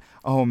and said,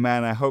 oh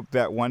man, I hope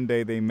that one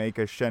day they make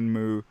a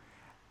Shenmue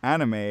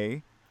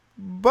anime.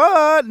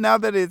 But now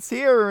that it's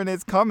here and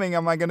it's coming,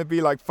 am I going to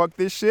be like, fuck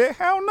this shit?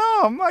 Hell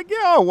no. I'm like, yeah,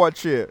 I'll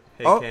watch it.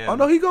 Hey, Oh, Cam. oh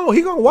no, he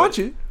gonna watch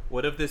it.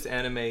 What if this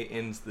anime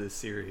ends this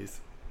series?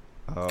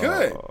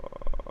 good.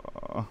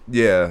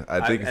 Yeah,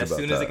 I think it's as about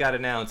soon time. as it got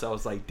announced, I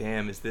was like,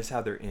 "Damn, is this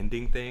how they're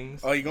ending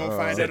things?" Oh, you gonna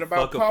find Said, out about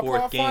fuck a Paw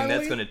fourth Paw game. finally?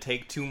 That's gonna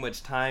take too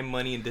much time,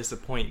 money, and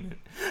disappointment.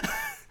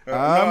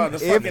 No, the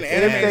if fucking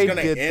anime they is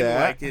gonna did end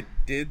that- like it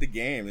did the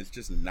game. It's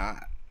just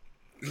not.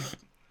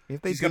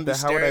 If they He's gonna did be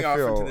that, how would staring I off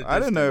into feel? the I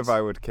don't know if distance.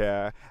 I would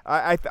care.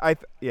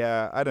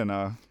 Yeah, I don't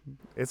know.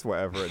 It's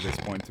whatever at this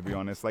point, to be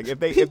honest. Like if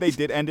they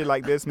did end it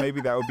like this,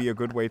 maybe that would be a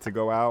good way to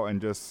go out and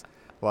just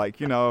like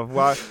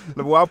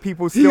while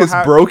people still is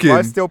have broken.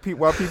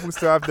 while people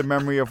still have the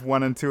memory of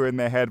 1 and 2 in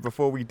their head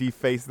before we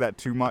deface that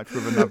too much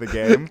with another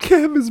game.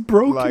 Cam is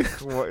broken.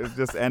 Like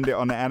just end it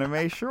on the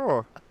anime,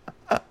 sure.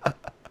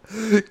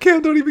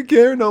 Cam don't even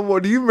care no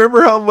more. Do you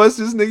remember how much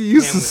this nigga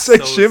used Cam to was say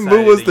so Shenmue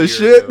excited was a the year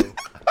shit? ago.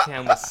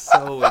 Cam was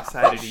so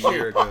excited a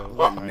year ago.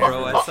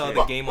 Bro, I saw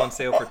the game on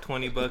sale for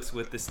 $20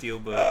 with the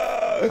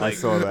steelbook like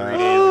saw that. 3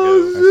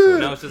 days ago.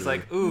 And I shit. was just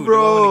like, ooh, do I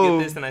want Bro. to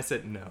get this? And I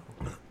said, no.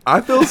 I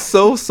feel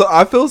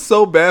I feel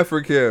so bad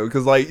for Cam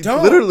because like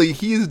Don't. literally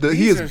he is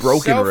These are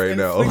broken right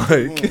now.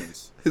 self-inflicted Like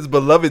wounds. his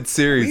beloved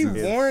series. We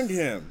is- warned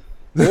him.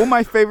 All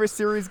my favorite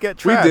series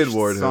get We trashed. did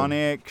warn him.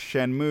 Sonic,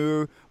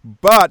 Shenmue,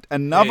 but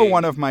another Hey.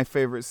 one of my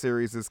favorite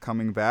series is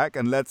coming back.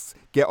 And let's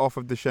get off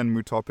of the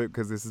Shenmue topic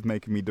because this is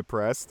making me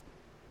depressed.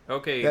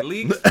 Okay, That-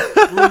 leaks,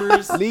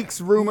 rumors, Leaks,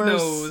 who rumors,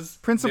 knows?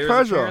 Prince of There's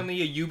Persia.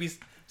 apparently a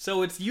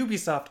So it's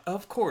Ubisoft,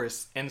 of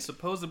course, and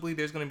supposedly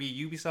there's going to be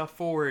a Ubisoft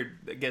Forward,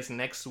 I guess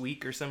next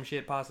week or some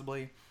shit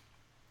possibly.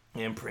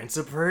 And Prince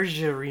of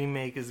Persia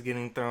remake is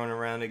getting thrown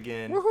around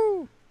again.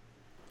 Woohoo!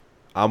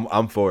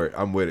 I'm for it.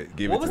 I'm with it.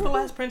 Give What it was to the me.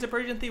 last Prince of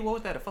Persia thing? What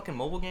was that? A fucking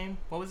mobile game?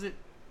 What was it?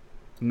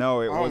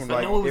 No, it I was don't know. I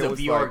like know it was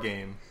a VR like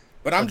game.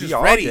 But I'm a just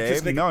VR ready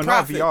because game. No,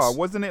 not VR.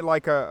 Wasn't it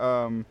like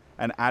an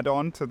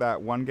add-on to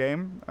that one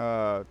game,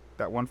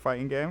 that one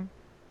fighting game?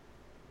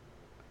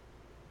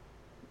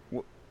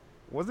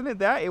 Wasn't it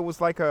that? It was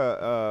like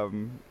a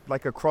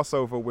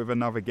crossover with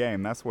another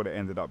game. That's what it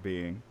ended up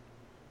being.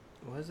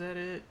 Was that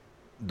it?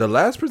 The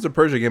last Prince of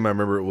Persia game I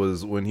remember it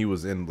was when he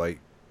was in like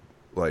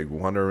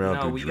wandering around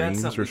No, through we got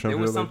dreams something. or something. There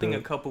was like something that.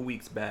 a couple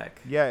weeks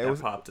back. Yeah, it that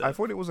was. Popped up. I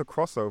thought it was a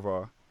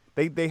crossover.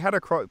 They had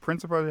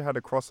Prince of Persia had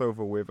a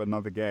crossover with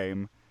another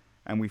game,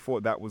 and we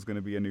thought that was going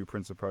to be a new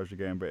Prince of Persia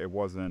game, but it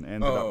wasn't. It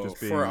ended up just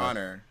being For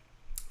Honor.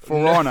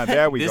 For Honor.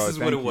 There we This go. is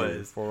what Thank it you.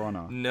 was. For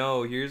Honor.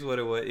 No, here's what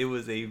it was. It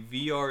was a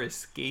VR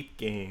escape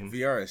game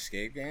VR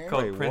escape game?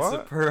 called Wait,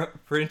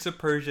 Prince of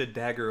Persia: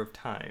 Dagger of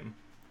Time.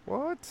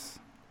 What?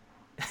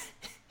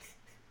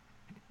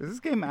 Is this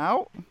game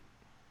out?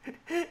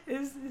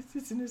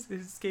 It's an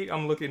escape.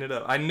 I'm looking it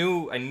up. I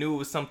knew it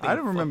was something. I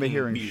don't remember fucking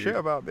hearing weird. shit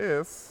about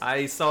this.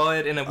 I saw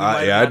it and we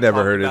might yeah, have I'd never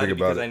not heard talked anything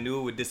about about it because it. I knew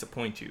it would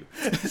disappoint you.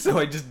 So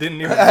I just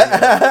didn't even.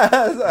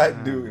 I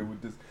I knew it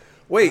would just.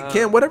 Wait,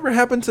 Cam, whatever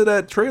happened to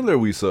that trailer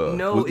we saw?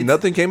 No,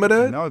 Nothing came of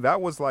that. No,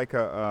 that was like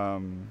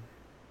a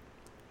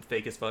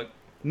Fake as fuck.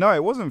 No,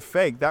 it wasn't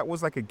fake. That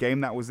was like a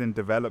game that was in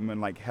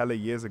development like hella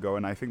years ago,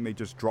 and I think they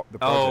just dropped the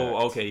project.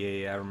 Oh,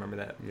 okay, yeah, I remember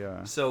that.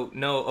 Yeah. So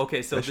no,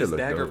 okay, so That shit this looked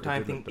Dagger of dope.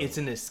 Time It did thing, look dope. it's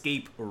an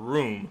escape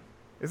room.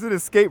 Is it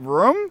escape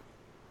room?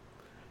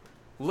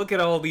 Look at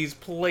all these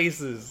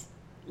places.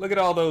 Look at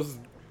all those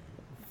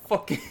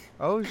fucking.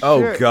 Oh shit!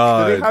 Oh,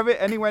 God. Do they have it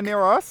anywhere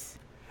near us?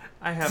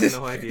 I have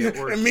no idea.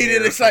 Or Immediate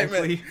care,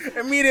 excitement. frankly.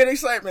 Immediate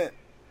excitement.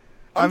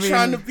 I I'm mean-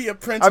 trying to be a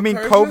Prince I of mean,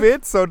 Persia.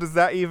 COVID. So does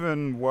that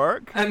even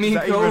work? I mean, is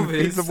that even COVID.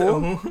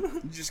 feasible? So...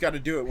 You just got to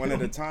do it one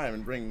at a time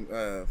and bring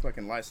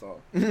fucking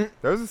Lysol.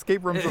 Those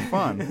escape rooms are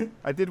fun.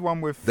 I did one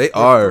with They with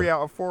are. 3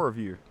 out of 4 of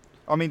you.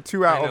 I mean,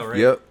 2 out I know, of right?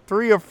 Yep.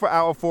 3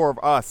 out of 4 of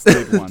us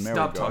did one. There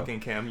Stop we go. talking,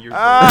 Cam. You're 3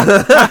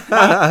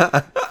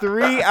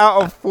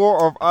 out of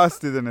 4 of us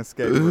did an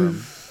escape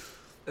room.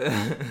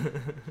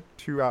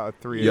 2 out of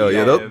 3. Yo,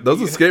 yeah, Yeah, those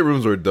we- escape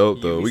rooms were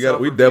dope though. We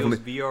Ubisoft definitely. reveals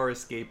VR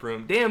escape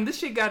room. Damn, this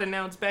shit got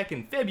announced back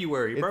in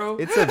February, bro.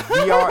 It's a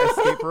VR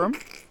escape room.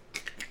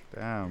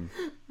 Damn.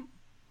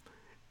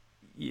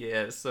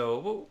 Yeah,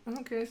 so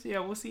okay, so yeah,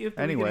 we'll see if we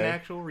get Anyway, an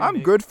actual remake.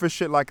 I'm good for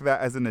shit like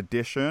that as an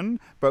addition,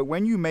 but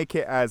when you make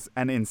it as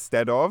an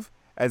instead of,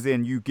 as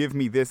in you give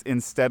me this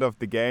instead of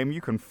the game,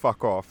 you can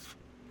fuck off.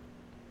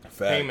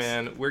 Hey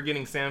man, we're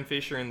getting Sam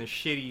Fisher in the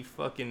shitty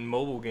fucking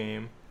mobile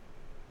game.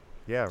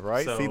 Yeah,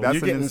 right. So- See, that's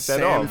You're an getting instead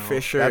Sam of.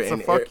 Fisher That's a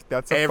and fuck.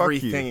 That's a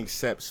everything fuck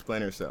except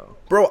Splinter Cell.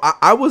 Bro,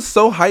 I was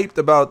so hyped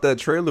about that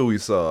trailer we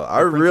saw.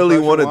 I Prince of really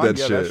Persia wanted one? that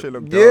Yeah, shit. that shit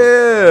looked dope.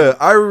 Yeah,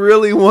 I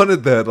really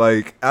wanted that.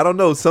 Like, I don't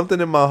know, something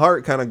in my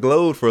heart kind of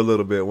glowed for a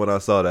little bit when I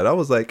saw that. I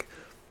was like,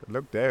 you.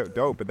 It looked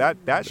dope, but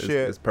that shit,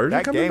 is Persia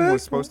that coming game back?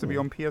 was supposed to be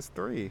on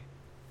PS3.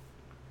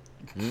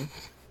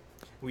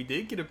 We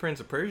did get a Prince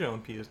of Persia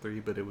on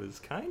PS3, but it was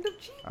kind of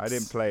cheap. I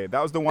didn't play it.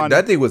 That was the one.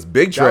 that thing was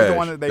big that was trash. the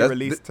one that they That's-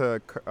 released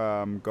to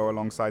go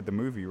alongside the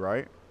movie,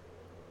 right?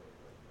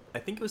 I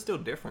think it was still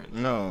different.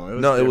 No,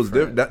 it was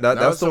different. different.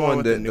 That's was the one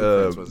with the that, new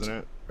Prince, wasn't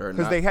it?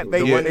 Because they had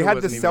the one they who had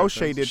the wasn't even cell a prince.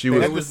 shaded. She They was-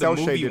 There had the was the cell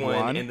movie shaded one,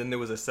 one. and then there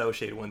was a cell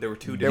shaded one. There were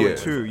two There different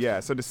were two, ones. yeah.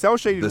 So the cell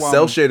shaded The one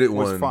cel-shaded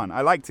was one- fun. I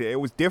liked it. It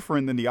was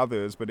different than the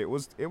others, but it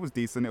was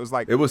decent. It was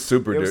like It was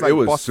super it was different. like It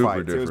was boss super fights.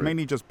 different. It was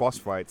mainly just boss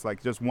fights,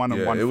 like just one on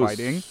yeah, one it was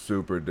fighting.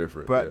 super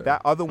different. But yeah.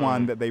 that other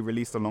one that they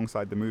released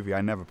alongside the movie,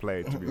 I never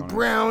played, to be honest.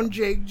 Brown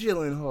Jake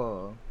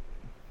Gyllenhaal.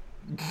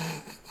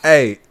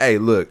 Hey,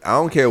 look, I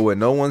don't care what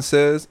no one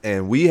says,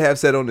 and we have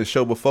said on the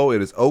show before,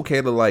 it is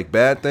okay to like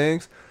bad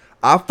things.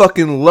 I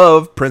fucking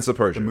love Prince of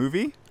Persia. The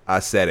movie? I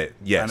said it.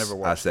 Yes, I never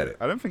watched said it.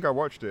 I don't think I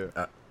watched it.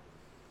 I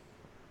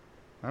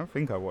don't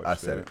think I watched it. I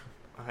said it.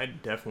 I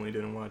definitely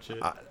didn't watch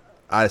it.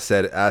 I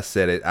said it. I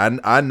said it.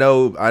 I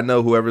know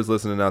whoever's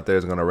listening out there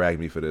is gonna rag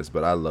me for this,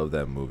 but I love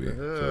that movie.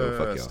 So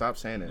fuck y'all. Stop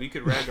saying We it.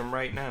 could rag him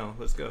right now.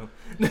 Let's go.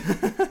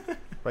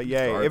 But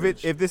yeah,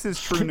 Garbage. if this is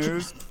true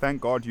news,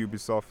 thank God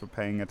Ubisoft for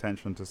paying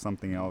attention to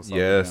something else.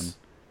 Yes.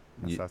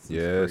 Other than Assassin's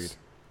Yes.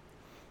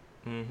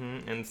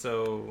 Creed. And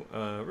so,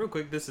 real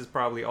quick, this is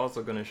probably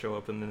also going to show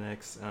up in the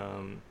next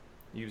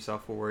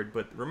Ubisoft Forward.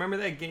 But remember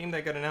that game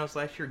that got announced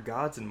last year,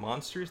 Gods and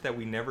Monsters, that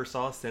we never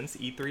saw since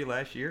E3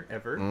 last year,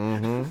 ever?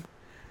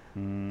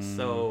 Mm-hmm.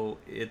 So,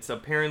 it's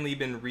apparently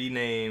been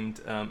renamed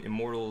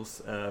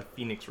Immortals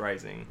Phoenix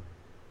Rising.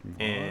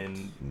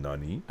 And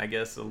Nani? I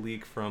guess a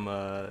leak from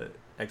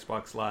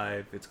Xbox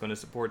Live, it's going to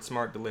support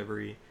smart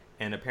delivery.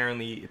 And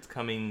apparently it's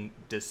coming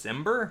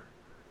December?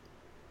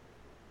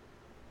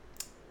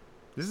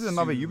 This is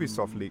another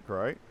Ubisoft leak,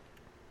 right?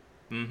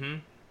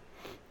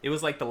 It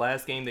was like the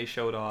last game they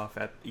showed off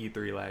at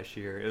E3 last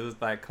year. It was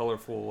like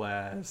colorful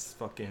ass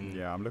fucking...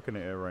 Yeah, I'm looking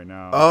at it right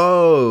now.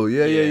 Oh,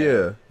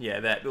 yeah. Yeah,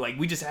 that, like,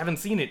 we just haven't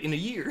seen it in a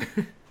year.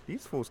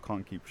 These fools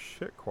can't keep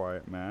shit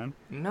quiet, man.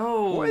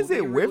 No. What is they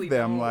it with really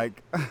them? don't.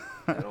 Like,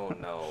 I don't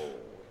know.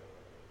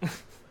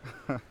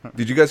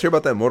 Did you guys hear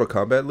about that Mortal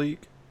Kombat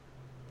leak?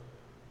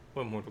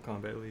 What Mortal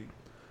Kombat League?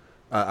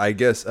 I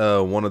guess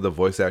one of the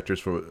voice actors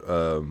for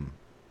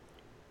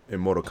in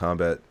Mortal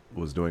Kombat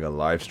was doing a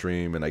live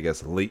stream, and I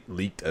guess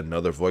leaked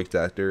another voice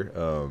actor.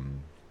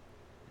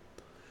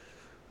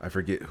 I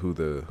forget who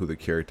the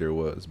character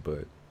was,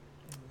 but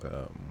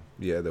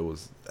Yeah, there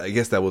was. I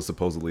guess that was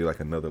supposedly like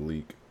another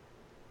leak.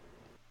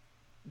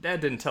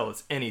 That didn't tell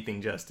us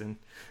anything, Justin.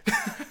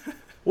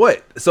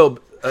 What? So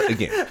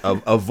again,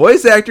 a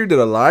voice actor did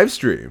a live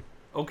stream.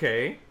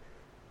 Okay.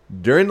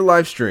 During the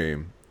live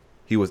stream,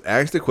 he was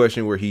asked a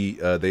question where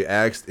they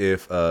asked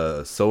if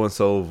so and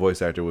so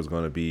voice actor was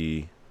going to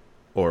be,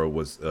 or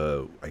was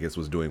I guess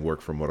was doing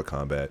work for Mortal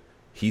Kombat.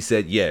 He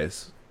said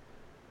yes,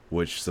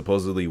 which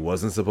supposedly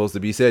wasn't supposed to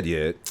be said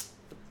yet.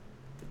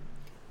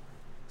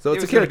 So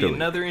it's a character. Gonna be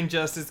another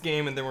Injustice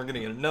game, and then we're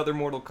gonna get another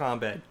Mortal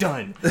Kombat.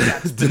 Done.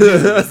 That's the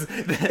news.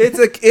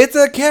 It's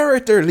a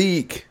character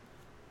leak.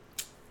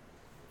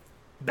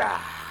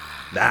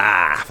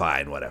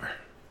 Fine, whatever.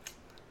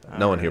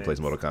 No one here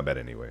plays Mortal Kombat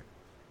anyway.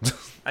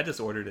 I just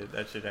ordered it.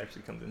 That shit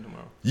actually comes in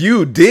tomorrow.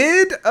 You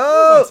did?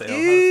 Oh, Fuck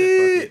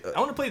it. I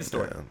want to play the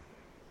story.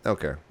 Yeah.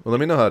 Okay. Well, let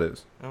me know how it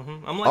is.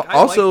 I'm like,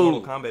 Also, I like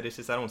Mortal Kombat. It's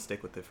just I don't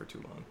stick with it for too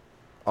long.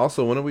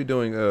 Also, when are we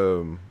doing?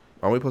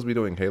 Are we supposed to be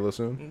doing Halo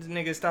soon?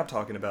 Nigga, stop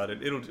talking about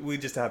it. We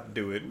just have to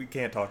do it. We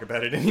can't talk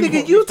about it anymore.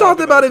 Nigga, you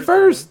talked about it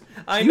first.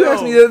 I you know.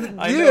 asked me that.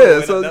 I Yeah,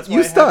 know, so that's you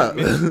why stop.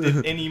 I haven't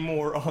mentioned it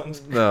anymore on.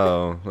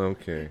 No,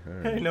 okay. All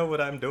right. I know what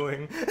I'm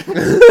doing.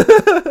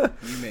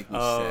 You make me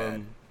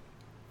sad.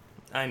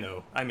 I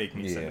know. I make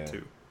me Yeah. sad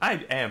too.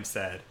 I am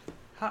sad.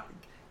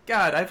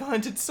 God, I've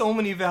hunted so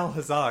many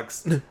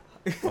Valhazaks.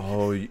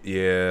 Oh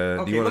yeah.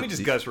 Okay, let me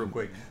just gush real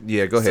quick.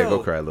 Yeah, go ahead. Go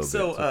cry a little bit.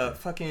 So, It's okay.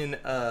 fucking,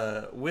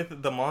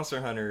 with the Monster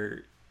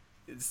Hunter,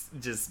 it's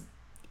just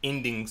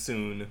ending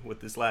soon with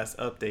this last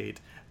update.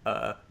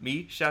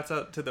 Shouts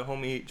out to the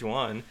homie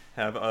Juan,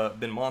 have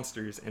been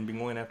monsters and been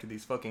going after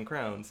these fucking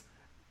crowns.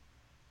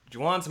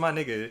 Juan's my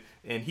nigga,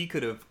 and he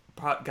could have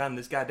gotten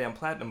this goddamn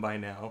platinum by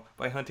now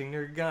by hunting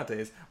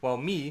Nergigantes, while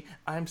me,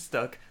 I'm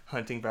stuck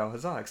hunting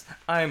Valhazaks.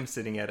 I'm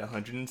sitting at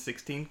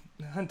 116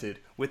 hunted.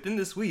 Within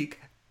this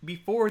week,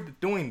 before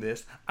doing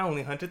this, I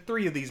only hunted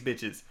 3 of these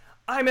bitches.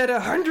 I'm at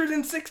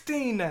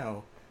 116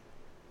 now.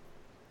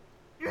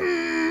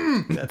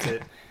 That's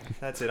it.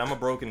 That's it. I'm a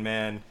broken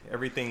man.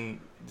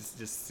 Everything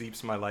just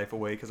seeps my life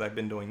away because I've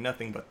been doing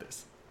nothing but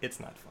this. It's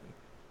not fun.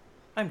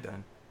 I'm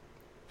done.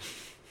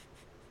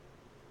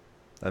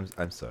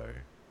 I'm sorry.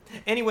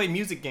 Anyway,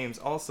 music games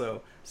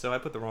also. So I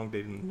put the wrong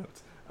date in the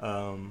notes.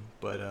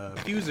 But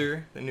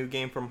Fuser, the new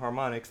game from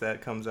Harmonix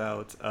that comes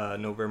out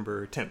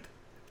November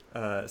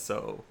 10th.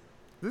 So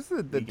This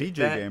is the We get DJ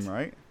that. game,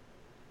 right?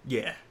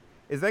 yeah,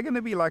 Is that going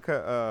to be like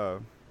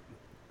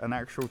an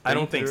actual thing I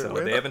don't to think do it so.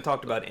 with? They haven't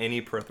talked about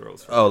any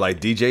peripherals. Oh, like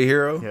DJ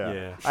Hero? Yeah.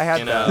 Yeah. I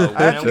had And, that.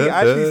 when I I-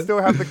 actually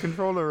still have the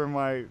controller in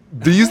my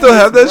Do you still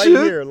have that right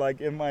shit? here,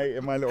 like in my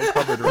little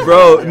cupboard. Right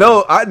Bro, now.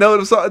 no, I know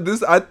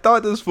this. I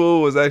thought this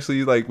fool was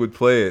actually like would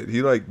play it.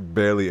 He like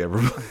barely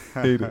ever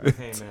played it.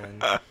 Hey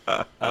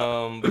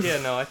man. But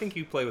yeah, no, I think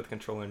you play with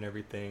controller and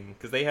everything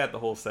because they had the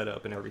whole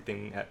setup and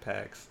everything at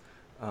PAX.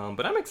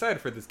 But I'm excited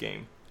for this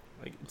game.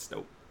 Like it's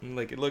dope.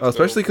 Like it looks.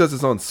 Especially dope. because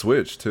it's on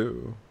Switch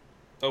too.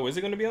 Oh, is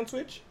it going to be on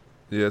Switch?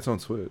 Yeah, it's on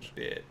Switch.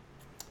 Bit.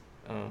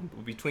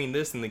 Between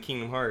this and the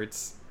Kingdom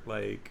Hearts,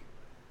 like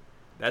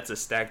that's a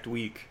stacked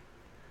week.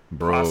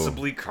 Bro,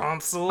 Possibly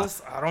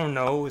consoles. I don't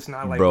know. It's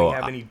not like Bro, we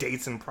have any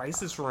dates and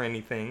prices for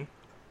anything.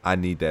 I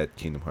need that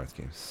Kingdom Hearts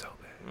game so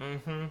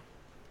bad. Mm-hmm.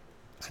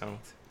 So,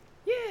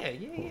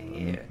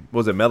 yeah.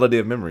 Was it Melody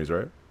of Memories,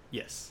 right?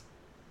 Yes,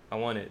 I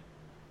want it.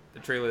 The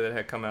trailer that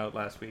had come out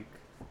last week,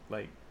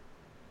 like,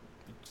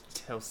 it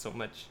tells so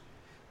much,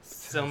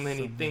 so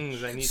many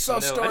things I need to know. I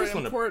just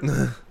want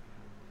to.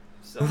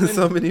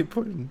 So many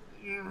important.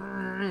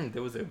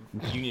 There was a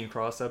Union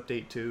Cross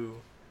update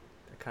too,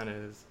 that kind of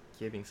is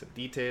giving some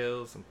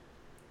details.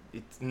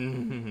 It's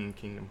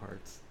Kingdom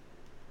Hearts.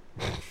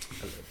 I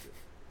loved it.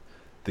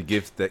 The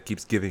gift that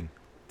keeps giving.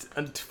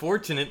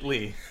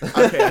 Unfortunately,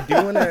 Okay,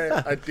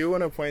 I do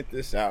wanna point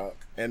this out,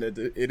 and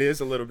it is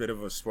a little bit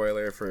of a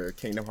spoiler for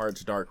Kingdom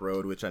Hearts Dark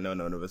Road, which I know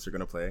none of us are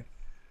gonna play.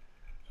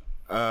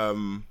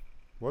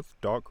 What's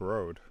Dark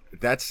Road?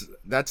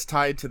 That's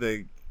tied to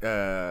the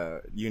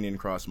Union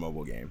Cross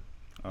mobile game.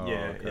 Oh,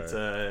 yeah, okay. it's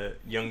a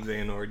young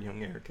Xehanort,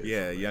 young Erica.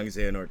 Yeah, young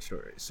Xehanort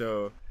story.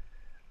 So,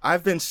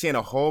 I've been seeing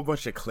a whole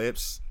bunch of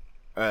clips,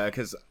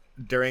 because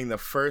during the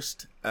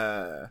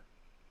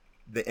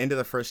end of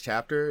the first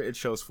chapter, it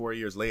shows 4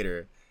 years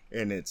later,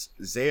 and it's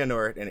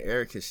Xehanort and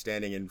Ericus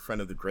standing in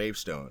front of the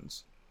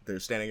gravestones. They're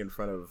standing in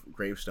front of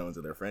gravestones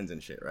of their friends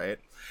and shit, right?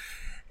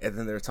 And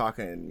then they're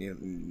talking,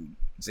 and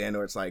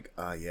Xehanort's like,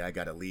 yeah, I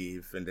gotta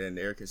leave. And then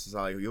Ericus is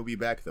like, you'll be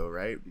back though,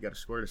 right? You got a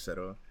score to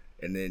settle.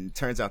 And then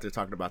turns out they're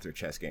talking about their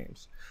chess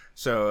games.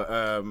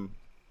 So,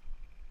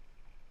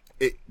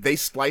 they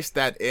spliced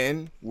that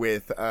in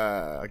with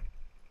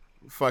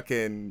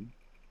fucking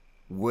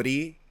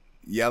Woody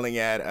yelling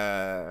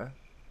at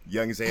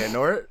young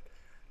Xehanort.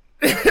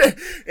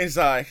 It's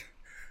like,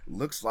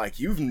 looks like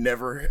you've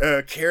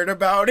never cared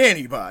about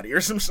anybody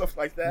or some stuff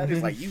like that.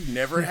 It's like you've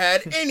never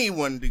had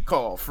anyone to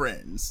call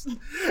friends,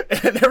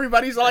 and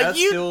everybody's like, That's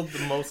you still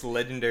the most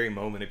legendary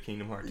moment of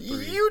Kingdom Hearts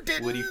 3. You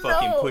didn't Woody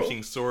fucking know.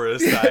 pushing Sora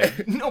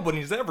aside.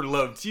 Nobody's ever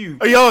loved you.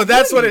 Yo,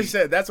 that's what it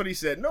said. That's what he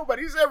said.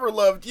 Nobody's ever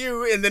loved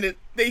you, and then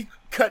they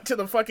cut to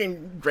the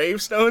fucking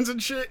gravestones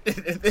and shit. And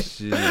then,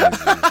 Jesus.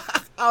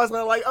 I was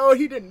like, oh,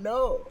 he didn't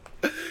know.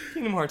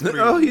 Kingdom Hearts 3.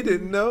 Oh, he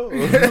didn't know.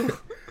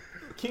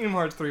 Kingdom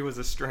Hearts 3 was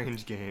a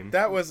strange game.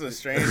 That was a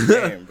strange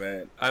game,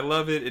 but I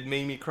love it. It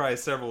made me cry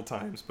several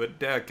times, but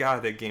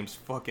God, that game's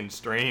fucking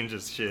strange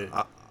as shit.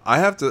 I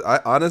have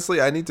to. Honestly,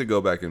 I need to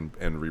go back and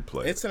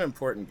replay. it's an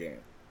important game.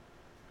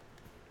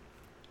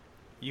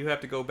 You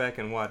have to go back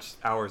and watch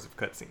hours of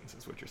cutscenes,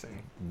 is what you're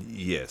saying.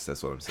 Yes,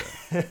 that's what I'm saying.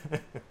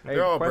 Hey,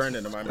 They're all burned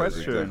into my memory.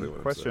 Question, Exactly what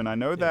I'm question. saying. I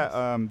know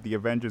that the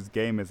Avengers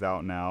game is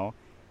out now.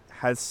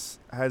 Has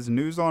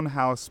news on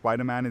how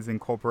Spider-Man is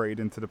incorporated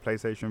into the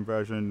PlayStation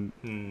version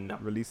No.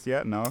 released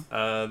yet? No.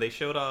 They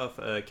showed off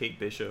Kate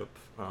Bishop,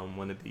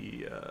 one of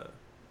the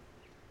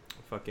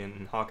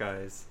fucking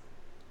Hawkeyes,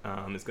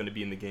 is going to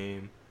be in the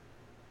game.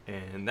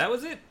 And that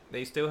was it.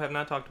 They still have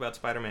not talked about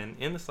Spider-Man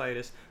in the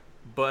slightest.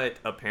 But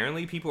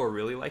apparently people are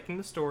really liking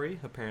the story.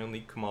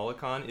 Apparently Kamala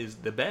Khan is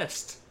the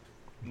best.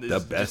 The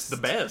best. The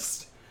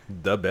best.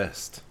 The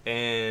best.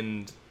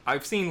 And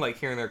I've seen like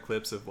here and there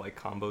clips of like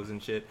combos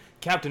and shit.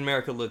 Captain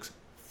America looks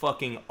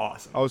fucking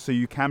awesome. Oh, so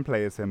you can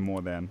play as him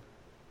more then?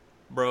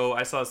 Bro,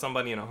 I saw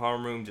somebody in a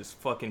harm room just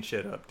fucking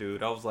shit up,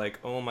 dude. I was like,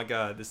 oh my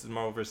god, this is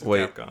Marvel vs.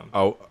 Wait,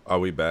 Capcom. are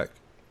we back?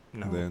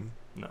 No. Then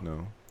No.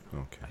 no.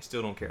 Okay. I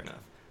still don't care enough.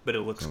 But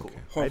it looks cool. Okay.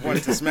 Hulk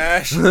wants to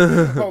smash.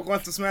 Hulk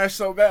wants to smash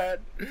so bad.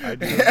 I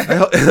do.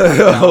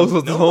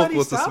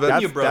 Nobody's stopping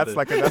That's, you, brother.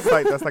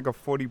 that's like a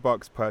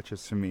 $40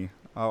 purchase to me.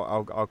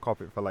 I'll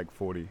cop it for like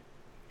 40.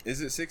 Is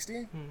it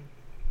 60?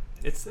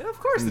 It's of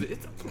course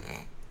it's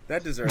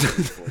That deserves to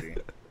be 40.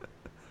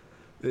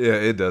 Yeah,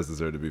 it does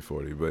deserve to be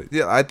 40, but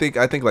yeah, I think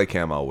like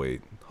Cam, I'll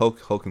wait.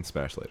 Hulk can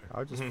smash later.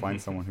 I'll just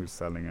find someone who's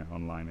selling it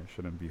online. It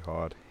shouldn't be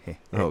hard.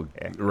 Oh,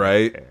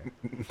 right?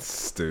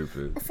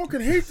 Stupid. I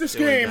fucking hate this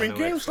Still ain't game, got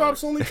and no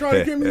GameStop's Xbox. only trying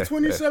to give me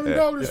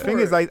 $27 The for thing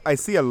it. is, I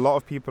see a lot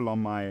of people on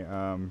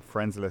my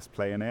friends list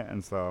playing it,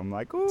 and so I'm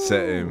like, ooh.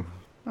 Same.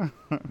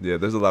 Yeah,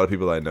 there's a lot of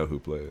people I know who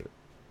play it.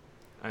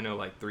 I know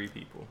like 3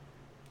 people.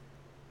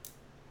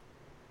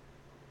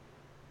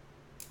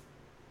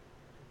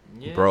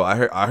 Yeah. Bro,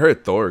 I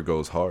heard Thor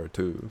goes hard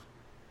too.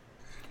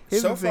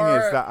 Here's So the thing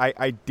far- is that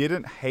I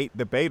didn't hate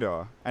the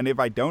beta, and if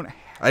I don't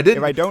I didn't.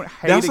 if I don't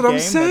hate That's a what I'm game,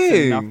 that's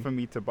saying. enough for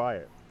me to buy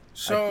it.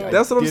 So I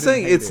That's what I'm didn't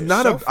saying. hate It's it.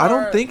 not So I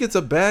don't far, think it's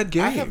a bad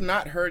game. I have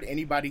not heard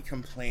anybody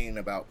complain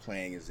about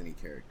playing as any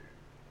character.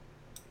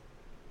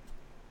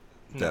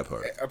 that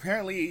part.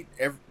 Apparently,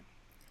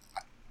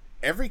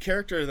 every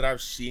character that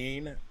I've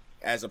seen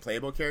as a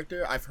playable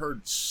character, I've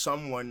heard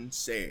someone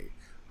say,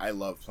 I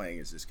love playing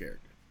as this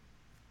character.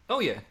 Oh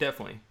yeah,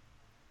 definitely.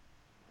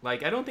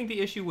 Like I don't think the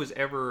issue was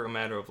ever a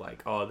matter of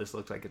like, oh, this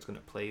looks like it's gonna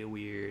play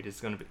weird. It's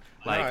gonna be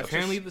like No, it's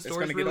apparently just- the it's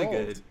story's gonna get really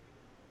old. good.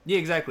 Yeah,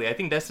 exactly. I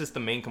think that's just the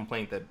main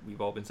complaint that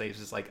we've all been saying. It's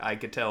just like I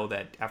could tell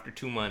that after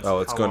 2 months, Oh,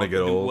 it's how gonna long get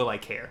old. Will I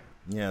care?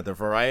 Yeah, the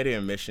variety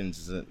of missions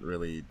isn't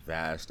really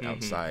vast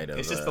outside of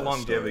It's just the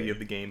longevity story. of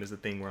the game is the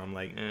thing where I'm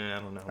like, I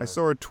don't know. I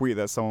saw a tweet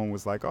that someone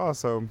was like, "Oh,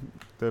 so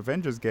the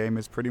Avengers game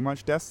is pretty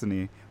much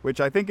Destiny," which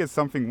I think is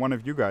something one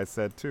of you guys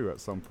said too at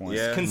some point.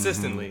 Yeah.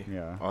 consistently,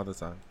 Yeah. all the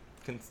time.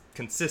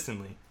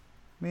 consistently.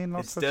 I mean,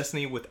 not It's such,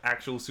 Destiny with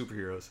actual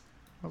superheroes.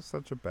 not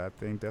such a bad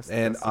thing. Destiny.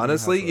 And Destiny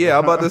honestly, has a- yeah,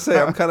 I'm about to say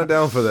I'm kind of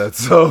down for that.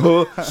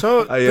 So,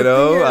 So you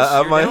know,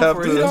 I You're might down have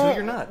for it, to. that's We what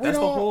you're not. we That's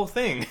the don't- whole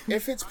thing.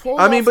 if it's pulled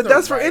I mean, off but the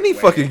that's for right any way-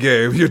 fucking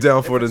game. You're down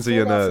if for it it's until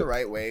you're pulled off not. the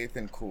right way,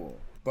 then cool.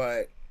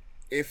 But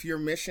if your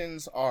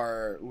missions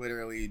are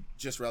literally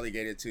just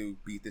relegated to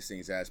beat this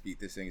thing's ass, beat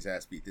this thing's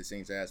ass, beat this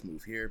thing's ass,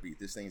 move here, beat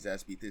this thing's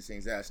ass, beat this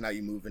thing's ass, now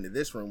you move into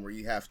this room where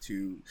you have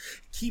to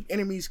keep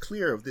enemies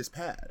clear of this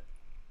pad.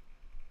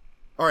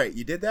 All right,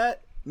 you did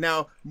that.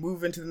 Now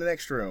move into the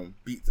next room,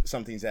 beat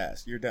something's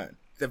ass. You're done.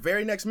 The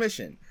very next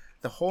mission,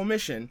 the whole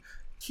mission,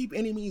 keep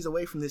enemies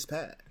away from this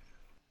pad.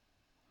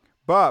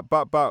 But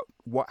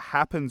what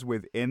happens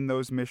within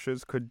those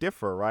missions could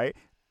differ, right?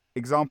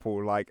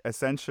 Example, like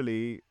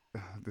essentially,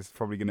 this is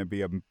probably going to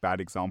be a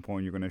bad example,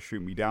 and you're going to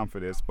shoot me down for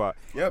this. But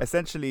Yep.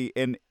 essentially,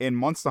 in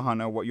Monster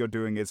Hunter, what you're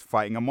doing is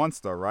fighting a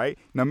monster, right?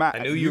 No matter.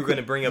 I knew you were going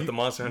to bring up the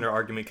Monster Hunter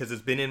argument because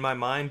it's been in my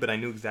mind, but I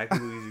knew exactly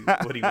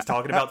what he was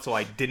talking about, so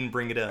I didn't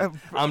bring it up.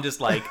 I'm just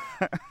like,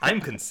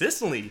 I'm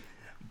consistently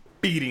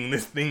beating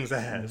this thing's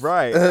ass.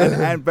 Right,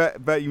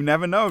 but you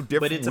never know.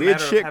 But it's a Weird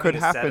matter shit of could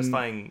having a happen.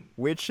 satisfying.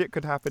 Weird shit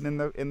could happen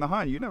in the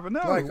hunt. You never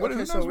know. Like, What okay,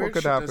 knows so what weird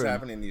could shit does happen?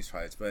 happen in these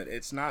fights, but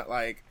it's not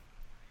like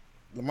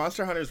the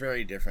Monster Hunter is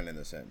very different in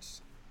the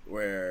sense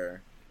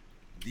where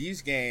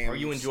these games. Are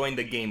you enjoying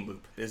the game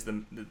loop? Is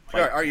the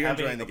Are you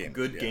having enjoying the a game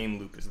good loop? Yeah. game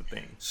loop is the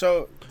thing.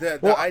 So the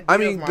Well, idea I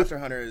mean, of Monster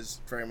Hunter is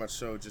very much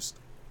so just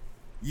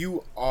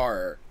you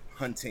are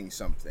hunting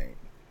something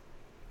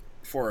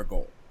for a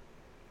goal,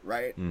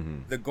 right?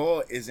 Mm-hmm. The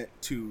goal isn't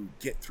to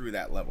get through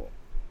that level.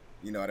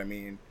 You know what I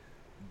mean?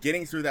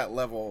 Getting through that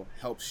level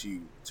helps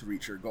you to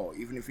reach your goal.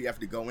 Even if you have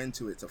to go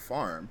into it to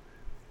farm,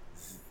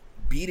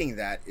 beating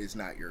that is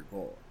not your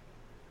goal.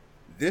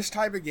 This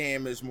type of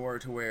game is more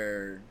to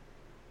where,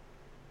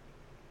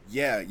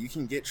 yeah, you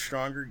can get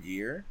stronger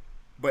gear,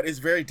 but it's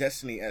very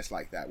Destiny-esque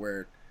like that,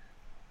 where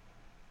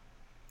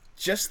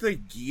just the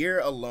gear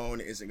alone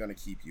isn't going to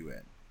keep you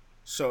in.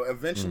 So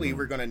eventually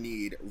we're going to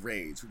need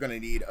raids. We're going to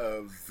need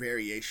a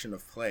variation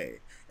of play.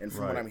 And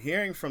from what I'm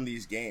hearing from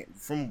these games,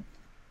 from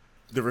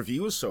the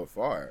reviews so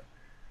far,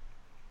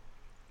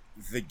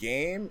 the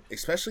game,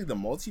 especially the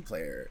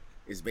multiplayer,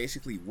 is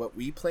basically what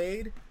we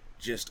played,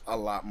 just a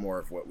lot more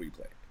of what we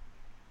played.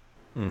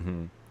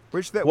 Mm-hmm.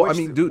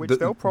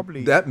 They'll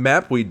probably that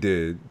map we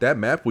did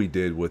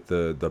with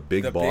the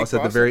big boss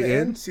at the very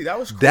end. See, that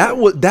was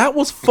cool. That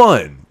was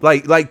fun.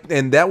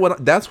 And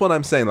that's what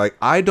I'm saying. Like,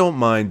 I don't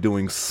mind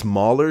doing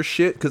smaller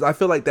shit because I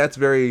feel like that's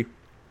very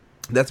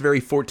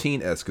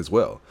 14-esque as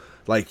well.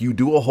 Like, you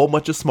do a whole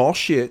bunch of small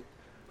shit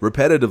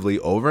repetitively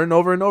over and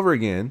over and over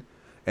again,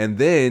 and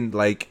then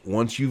like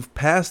once you've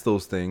passed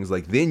those things,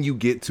 like then you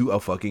get to a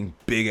fucking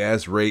big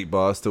ass raid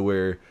boss to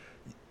where,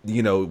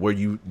 you know, where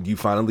you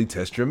finally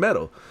test your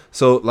metal.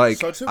 So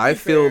like, I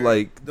feel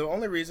like the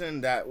only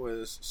reason that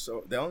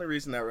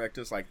wrecked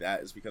us like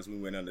that is because we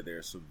went under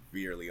there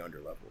severely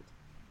underleveled.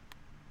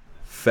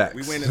 Facts.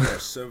 We went in there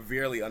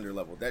severely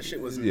underleveled. That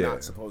shit was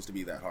not supposed to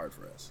be that hard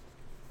for us.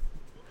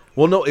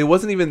 Well, no, it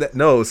wasn't even that.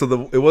 No,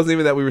 so it wasn't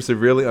even that we were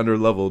severely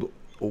underleveled.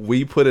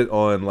 We put it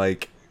on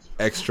like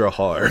extra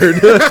hard. we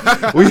did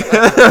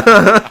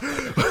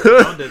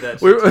that shit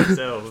to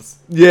ourselves.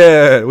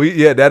 Yeah,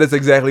 that is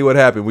exactly what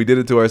happened. We did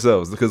it to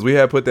ourselves because we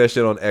had put that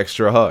shit on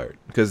extra hard.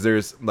 Because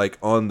there's like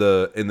in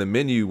the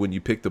menu when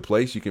you pick the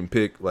place, you can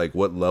pick like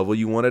what level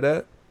you want it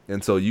at,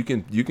 and so you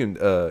can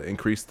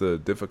increase the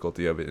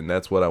difficulty of it, and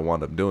that's what I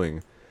wound up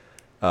doing.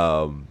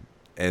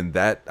 And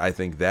that, I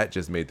think that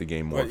just made the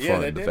game more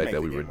fun. The fact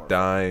that we were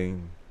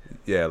dying.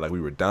 Yeah, like we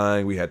were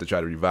dying. We had to try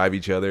to revive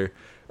each other.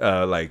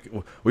 Like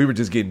we were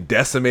just getting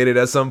decimated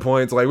at some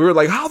points. Like we were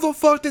like, how the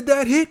fuck did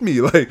that hit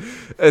me? Like,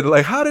 and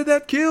like, how did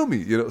that kill me?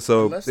 You know.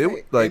 So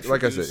it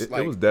like I said,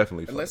 it was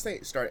definitely fun. Unless they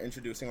start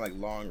introducing like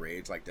long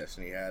raids like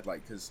Destiny had,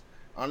 like, because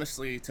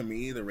honestly, to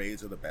me, the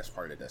raids are the best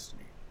part of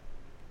Destiny,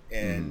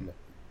 and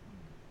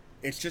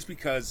it's just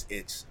because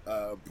it's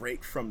a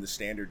break from the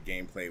standard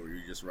gameplay where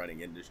you're just running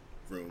into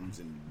rooms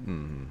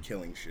and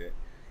killing shit.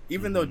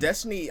 Even though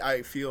Destiny,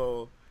 I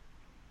feel,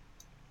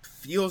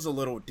 feels a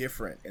little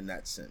different in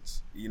that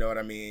sense. You know what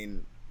I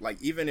mean?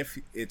 Like, even if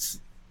it's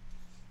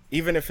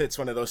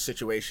one of those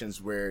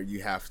situations where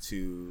you have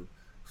to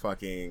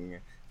fucking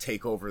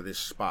take over this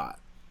spot,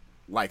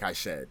 like I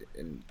said,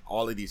 and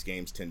all of these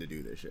games tend to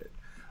do this shit.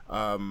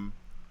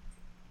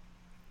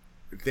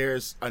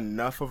 There's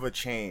enough of a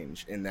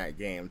change in that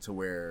game to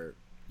where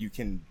you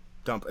can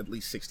dump at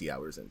least 60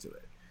 hours into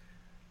it.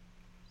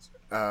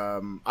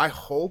 I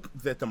hope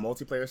that the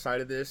multiplayer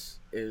side of this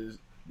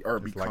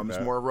becomes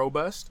more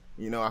robust.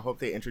 You know, I hope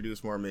they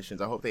introduce more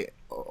missions. I hope they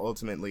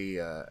ultimately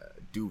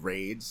do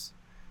raids,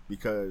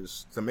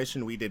 because the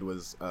mission we did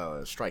was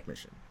a strike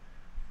mission.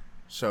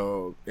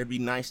 So it'd be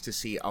nice to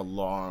see a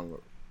long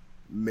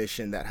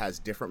mission that has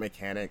different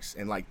mechanics.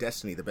 And like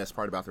Destiny, the best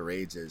part about the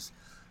raids is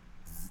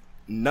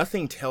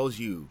nothing tells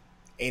you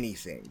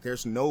anything.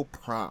 There's no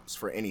prompts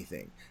for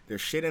anything.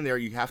 There's shit in there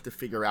you have to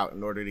figure out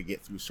in order to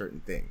get through certain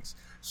things.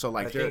 So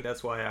like, I think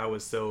that's why I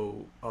was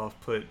so off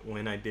put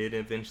when I did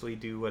eventually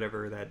do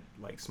whatever that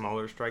like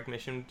smaller strike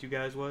mission with you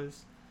guys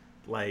was.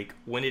 Like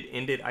when it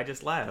ended, I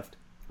just laughed.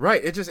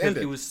 Right, it just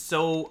ended. It was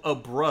so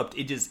abrupt.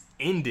 It just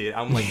ended.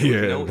 I'm like,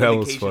 there was no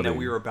indication that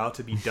we were about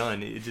to be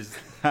done. It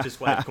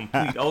just went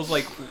complete. I was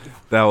like,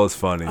 that was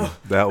funny.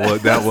 That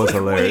was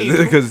hilarious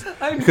because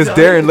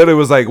Darren literally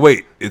was like,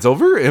 wait, it's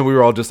over, and we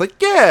were all just like,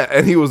 yeah,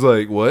 and he was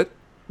like, what?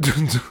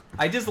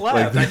 I just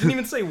laughed. I didn't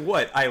even say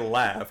what. I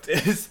laughed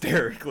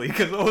hysterically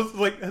because I was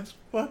like, that's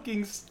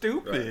fucking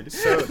stupid. Right.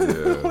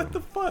 So what the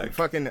fuck?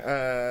 Fucking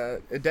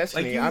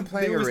Destiny. I'm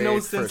playing a raid. There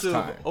was no sense of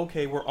time.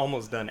 Okay, we're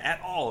almost done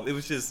at all. It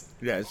was just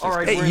it's all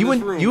right. Hey,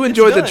 you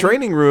enjoyed the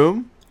training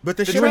room, but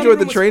you enjoyed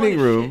the training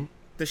room.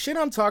 The shit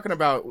I'm talking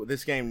about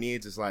this game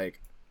needs is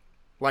like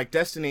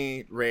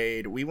Destiny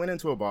raid. We went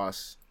into a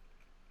boss,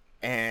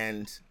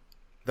 and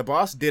the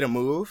boss did a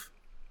move,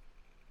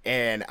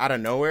 and out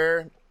of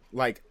nowhere,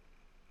 like,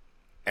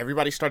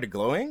 everybody started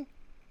glowing,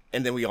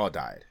 and then we all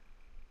died.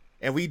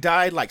 And we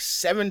died like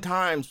 7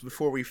 times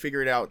before we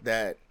figured out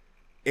that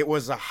it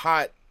was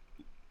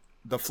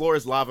the floor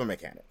is lava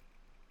mechanic.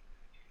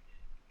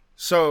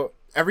 So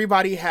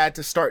everybody had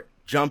to start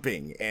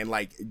jumping and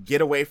like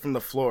get away from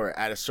the floor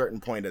at a certain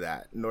point of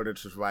that in order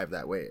to survive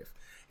that wave.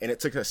 And it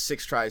took us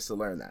 6 tries to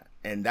learn that.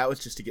 And that was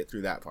just to get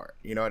through that part.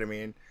 You know what I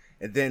mean?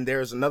 And then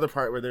there's another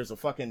part where there's a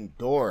fucking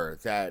door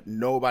that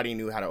nobody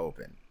knew how to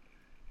open.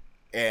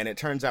 And it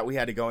turns out we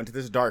had to go into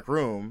this dark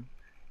room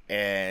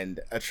and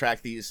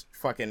attract these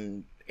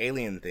fucking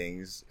alien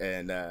things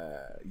and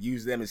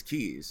use them as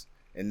keys.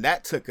 And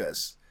that took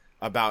us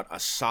about a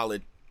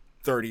solid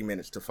 30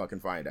 minutes to fucking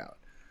find out.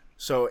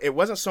 So it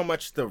wasn't so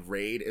much the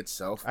raid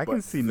itself. I but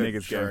can see the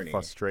niggas journey. getting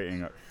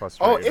frustrated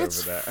Oh, over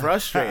it's that.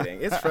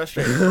 frustrating. It's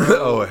frustrating. Bro.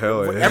 Oh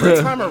hell yeah! Every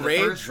time a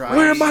raid drops,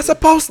 Where am I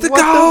supposed to What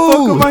the go?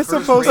 fuck am I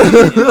supposed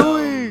to be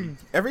doing?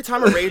 every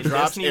time a raid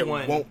drops, Destiny it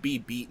 1. won't be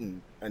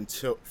beaten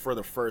until for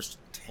the first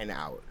 10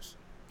 hours.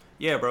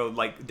 Yeah, bro.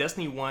 Like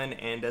Destiny 1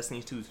 and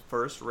Destiny 2's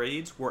first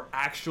raids were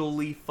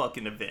actually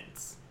fucking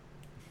events.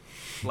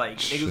 Like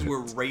niggas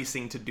were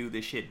racing to do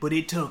this shit, but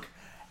it took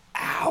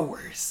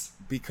hours.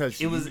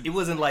 Because It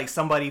wasn't like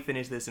somebody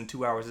finished this in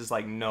 2 hours. It's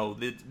like no,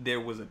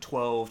 there was a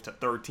 12 to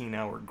 13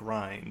 hour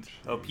grind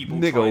of people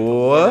Nigga, trying to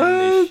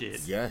learn what?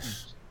 this shit.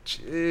 Yes.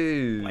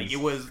 Jeez. Like it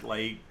was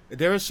like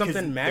There was 'cause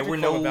something there magical were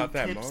no about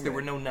that tips, moment. there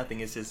were no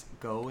nothing. It's just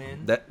go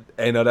in.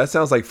 Hey, no, that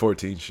sounds like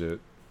 14 shit.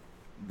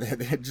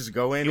 Just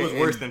go in. It was and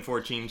worse than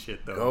 14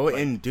 shit though. go Like,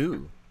 and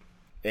do,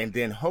 and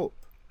then hope,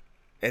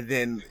 and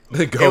then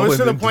Go it was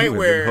to in the and do point it and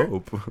where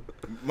hope.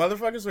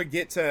 motherfuckers would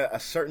get to a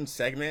certain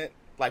segment.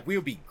 Like we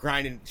would be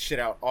grinding shit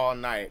out all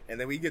night, and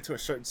then we get to a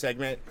certain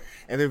segment,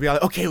 and they'd be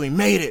like, "Okay, we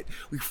made it.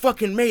 We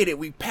fucking made it.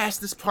 We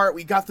passed this part.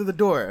 We got through the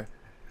door.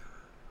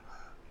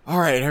 All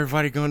right,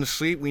 everybody going to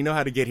sleep. We know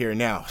how to get here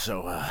now.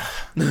 So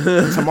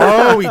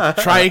tomorrow we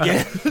try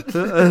again." That's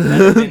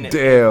been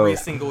Damn. every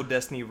single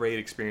Destiny raid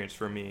experience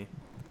for me.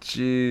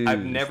 Jeez.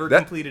 I've never That-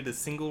 completed a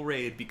single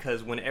raid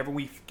because whenever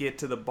we get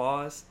to the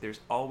boss,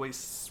 there's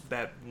always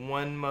that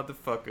one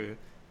motherfucker.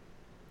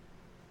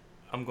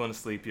 I'm going to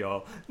sleep,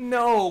 y'all.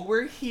 No,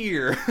 we're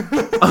here.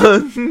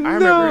 I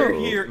remember We're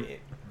here.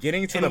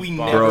 getting to And the we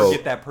boss. never Bro.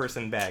 get that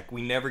person back.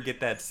 We never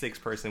get that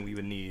sixth person we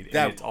would need.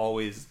 That- And it's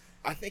always...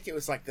 I think it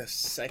was like the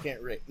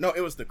second raid. No,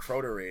 it was the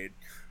Crota raid,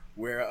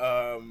 where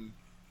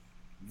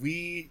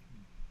we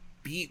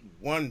beat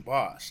one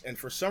boss, and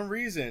for some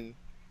reason,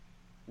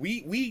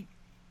 we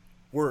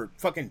were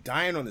fucking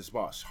dying on this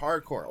boss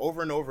hardcore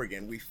over and over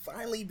again. We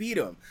finally beat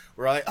him.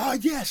 We're like, oh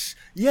yes,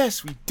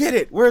 we did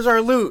it. Where's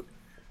our loot?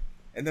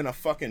 And then a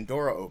fucking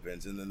door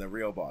opens, and then the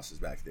real boss is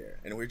back there,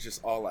 and we're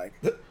just all like,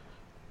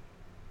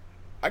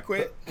 I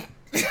quit.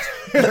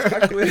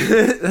 I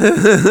quit.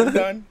 I'm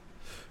done.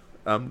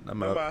 I'm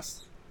No out.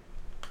 boss.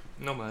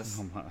 No mas.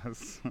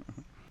 Almost.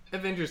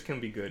 Avengers can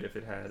be good if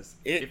it has...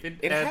 It- if it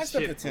it adds has the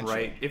shit potential.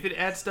 right. If it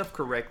adds stuff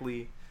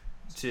correctly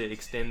to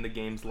extend the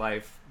game's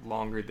life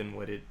longer than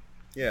what it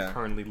Yeah.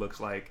 currently looks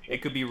like,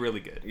 it could be really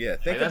good. Yeah,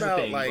 think that's about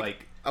the thing.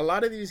 like a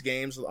lot of these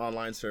games with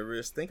online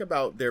servers. Think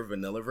about their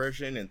vanilla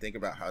version and think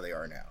about how they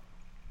are now.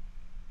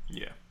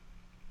 Yeah.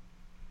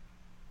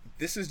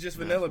 This is just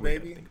That's vanilla, what we gotta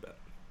baby. think about.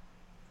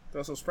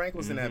 Throw some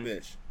sprinkles in that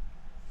bitch.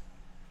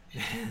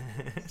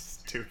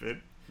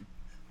 Stupid.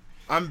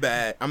 I'm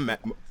bad.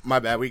 My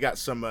bad. We got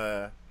some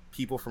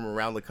people from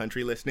around the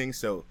country listening,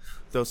 so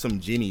throw some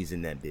jimmies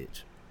in that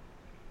bitch.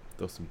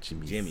 Throw some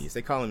jimmies. Jimmies.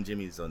 They call them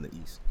jimmies on the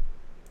east.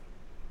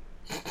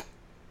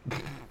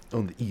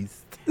 On the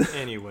east.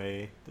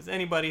 Anyway, does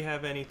anybody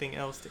have anything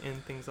else to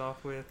end things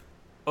off with?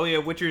 Oh yeah,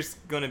 Witcher's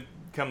gonna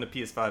come to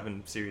PS5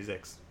 and Series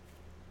X.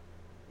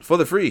 For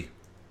the free.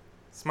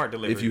 Smart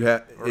delivery. If you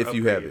have or if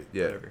you have upgrade, it.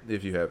 Yeah. whatever.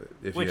 If you have it.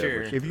 If Witcher. you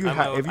have it. If you I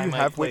might- if I you might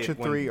have play Witcher it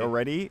one 3 day.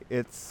 already,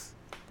 it's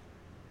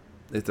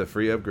It's a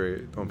free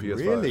upgrade on PS5.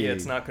 Really? Yeah,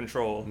 it's not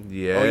Control.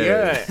 Yes. Oh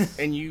yeah,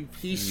 and you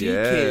PC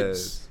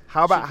kids.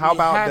 how about should be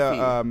happy.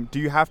 the do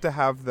you have to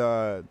have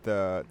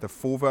the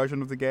full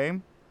version of the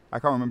game? I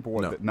can't remember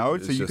what No, no,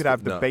 it's so you just could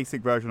have the no.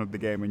 basic version of the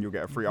game and you'll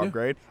get a free Yeah.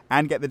 upgrade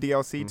and get the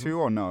DLC too,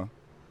 or no?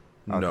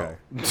 No. Okay.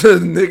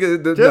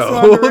 Nigga, Just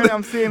no. wondering,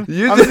 I'm seeing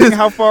You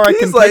how far I can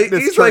he's like, take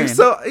this he's train.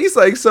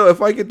 like, so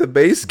if I get the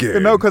base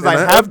game. No, because and I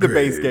have the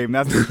upgrade- base game.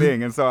 That's the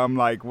thing, and so I'm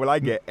like, will I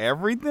get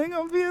everything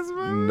on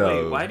PS5? No.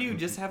 Wait, why do you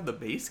just have the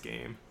base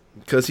game?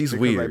 Because he's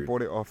Because I weird.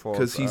 bought it off of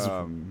 'Cause he's-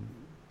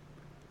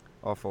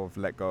 off of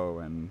Let Go,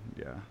 and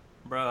yeah.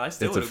 Bro, I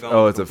still It's would a- have gone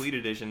oh, with it's a- complete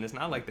edition. It's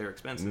not like they're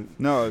expensive.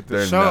 No,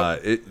 They're So, not.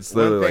 It's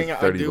One literally thing like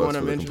I 30 do bucks want to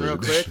for the mention real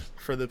complete quick edition.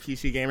 for the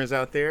PC gamers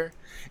out there,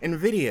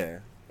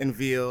 Nvidia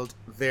unveiled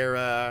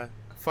their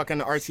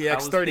fucking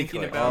RTX 30 thinking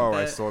clip. about- oh,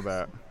 I that- saw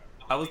that.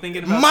 I was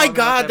thinking about My talking about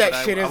God, that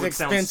but shit I is would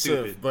sound expensive.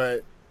 stupid.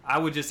 But I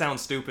would just sound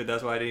stupid.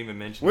 That's why I didn't even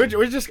mention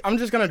it. I'm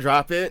just gonna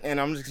drop it, and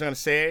I'm just gonna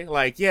say,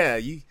 like, yeah,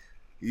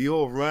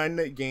 you'll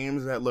run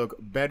games that look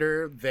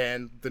better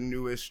than the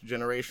newest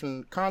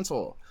generation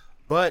console,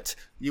 but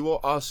you will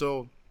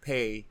also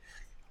pay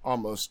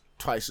almost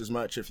twice as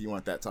much if you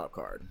want that top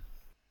card.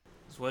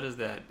 So what is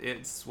that?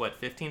 It's what,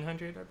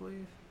 1,500, I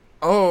believe.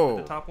 Oh,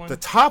 The top one? The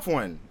top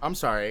one. I'm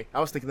sorry, I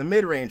was thinking the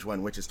mid-range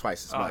one, which is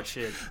twice as Oh much.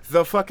 shit.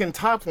 The fucking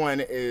top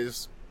one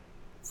is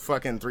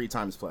fucking 3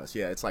 times plus.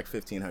 Yeah, it's like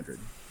 1,500.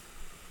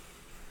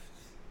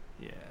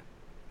 Yeah.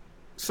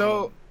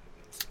 So,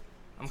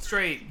 I'm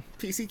straight.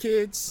 PC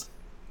kids,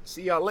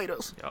 see y'all later.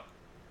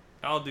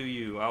 I'll do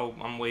you.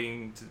 I'm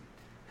waiting to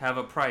have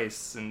a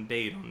price and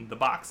date on the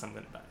box I'm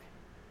gonna buy.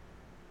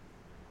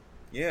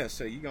 Yeah,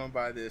 so you gonna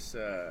buy this?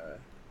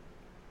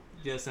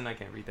 Justin, I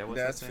can't read that. What's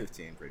That's that say?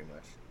 15, pretty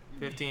much.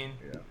 15.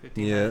 Yeah.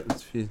 15. Yeah,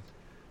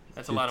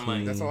 That's a lot of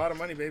money. That's a lot of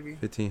money, baby.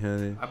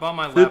 1,500. I bought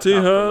my laptop for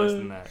less 1,500.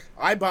 than that.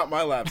 I bought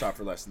my laptop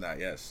for less than that,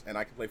 yes, and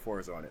I can play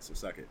Forza on it, so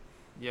suck it.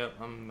 Yep,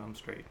 I'm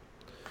straight.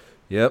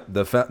 Yep,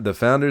 the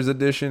Founders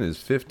Edition is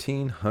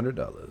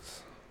 $1,500.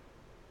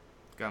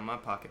 Got my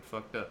pocket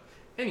fucked up.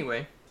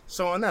 Anyway.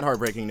 So on that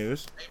heartbreaking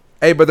news.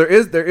 Hey, but there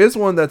is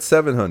one that's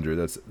 $700.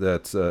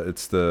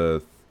 It's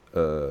the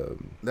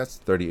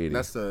 3080.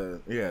 That's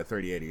the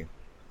 3080.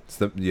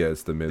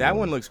 It's the mid. That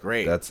one looks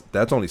great. That's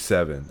only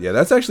 $7. Yeah,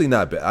 that's actually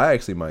not bad. I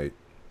actually might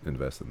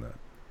invest in that.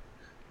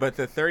 But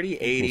the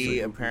 3080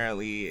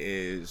 apparently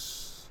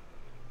is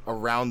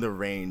around the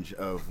range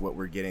of what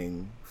we're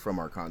getting from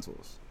our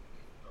consoles.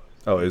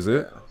 Oh, is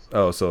it?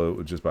 Oh,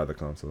 so just buy the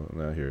console.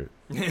 Now I hear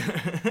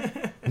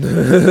it.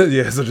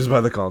 Yeah, so just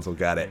buy the console.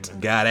 Got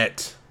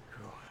it.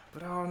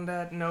 But on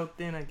that note,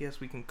 then I guess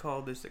we can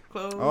call this a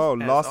close. Oh,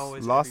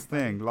 As last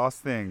thing.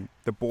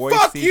 The Boys.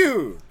 Fuck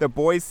you! The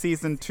Boys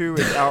season 2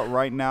 is out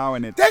right now,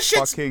 and it's That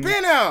shit's fucking.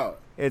 been out.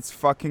 It's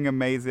fucking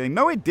amazing.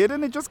 No, it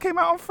didn't. It just came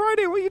out on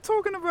Friday. What are you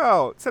talking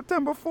about?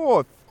 September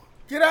 4th.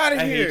 Get out of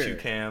I here. hate you,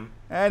 Cam.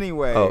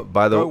 Anyway. Oh,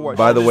 by the it. way,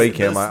 This-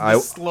 Cam, this I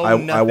slow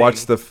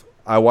watched nothing.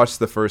 I watched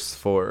the first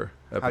 4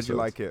 episodes. How'd you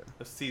like it?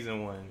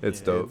 Season 1.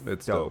 It's yeah. dope.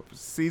 It's dope.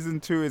 Season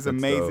 2 is It's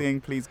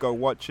amazing. Please go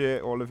watch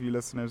it. All of you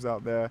listeners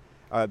out there.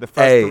 The first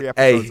Hey, 3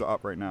 episodes hey. are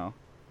up right now.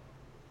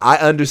 I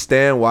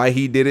understand why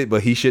he did it,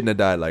 but he shouldn't have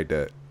died like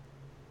that.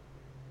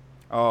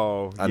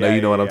 Oh, I know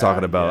you know what I'm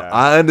talking about. Yeah.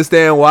 I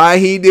understand why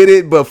he did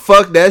it, but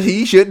fuck that.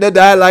 He shouldn't have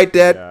died like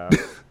that. Yeah.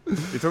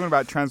 You're talking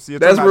about That's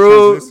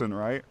translucent, rude.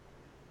 right?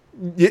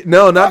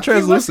 No, not Fuck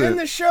you, what's in translucent.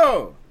 the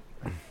show?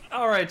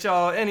 All right,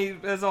 y'all.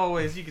 As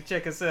always, you can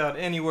check us out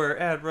anywhere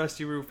at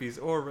Rusty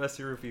Roofies or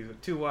Rusty Roofies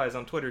with 2 Y's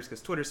on Twitter,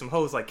 because Twitter's some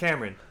hoes like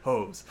Cameron.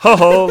 Hoes. Ho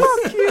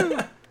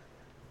ho.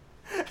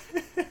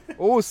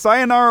 Oh,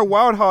 Sayonara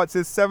Wild Hearts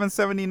is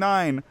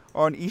 $7.79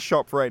 on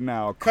eShop right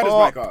now. Cut his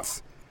mic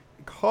off.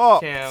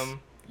 Cops. Cam,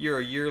 you're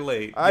a year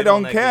late. I Get on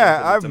don't that care.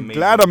 game 'cause it's I'm amazing.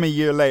 glad I'm a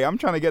year late. I'm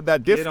trying to get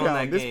that Get on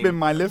discount. that This game. been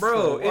my list Bro,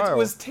 for a while. it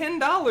was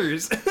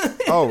 $10.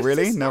 Oh, It's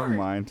really? a Never start.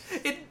 mind.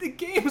 The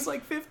game was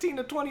like 15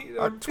 to 20.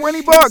 Or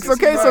 20 bucks. Jesus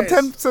Okay,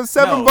 Christ. so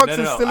 $7 No, is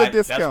no, still a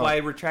That's why I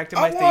discount. retracted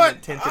my I statement.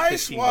 want 10 to ice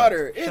 15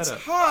 water. bucks. It's Shut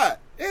up. hot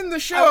in the I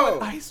show.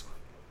 want ice.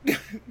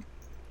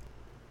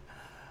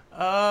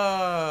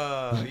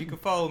 You can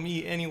follow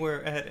me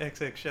anywhere at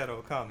XX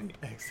Shadow Kami.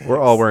 XX. We're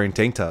all wearing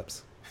tank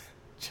tops.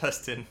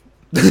 Justin.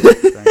 Thanks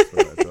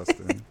for that,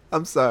 Justin.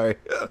 I'm sorry.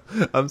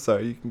 I'm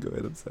sorry. You can go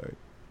ahead. I'm sorry.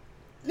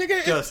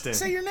 Nigga, Justin.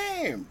 say your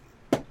name.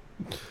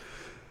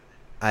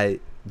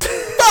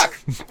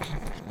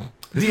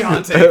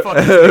 Deontay. Fuck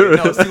you.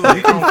 No, it's too late.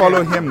 You can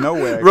follow him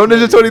nowhere. Ro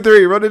Ninja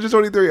 23. Ro Ninja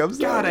 23. I'm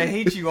sorry. God, I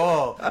hate you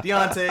all.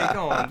 Deontay,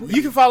 come on.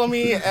 You can follow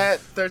me at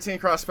 13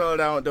 Cross Spell It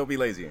Out. Don't be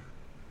lazy.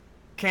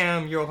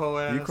 Cam, your whole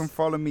ass. You can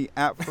follow me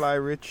at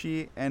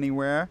FlyRichie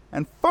anywhere.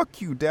 And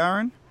fuck you,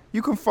 Darren.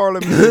 You can follow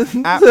me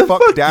at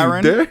fuck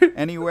Darren Darren.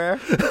 anywhere.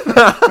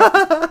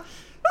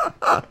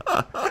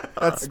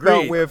 That's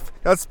Agreed.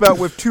 spelled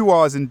with 2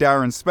 R's in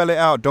Darren. Spell it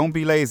out. Don't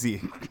be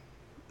lazy.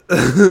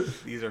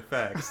 These are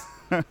facts.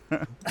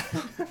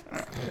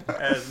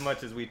 As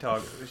much as we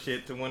talk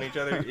shit to one each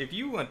other, if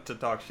you want to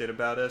talk shit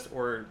about us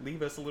or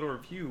leave us a little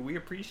review, we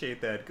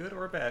appreciate that, good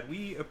or bad.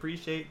 We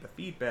appreciate the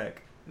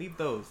feedback. Leave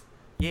those.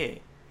 Yeah.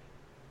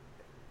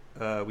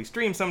 We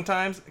stream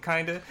sometimes,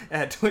 kinda,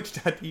 at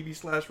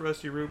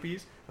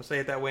twitch.tv/RustyRupees. I'll say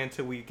it that way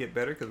until we get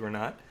better, because we're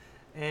not.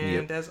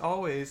 And as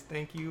always,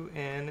 thank you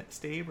and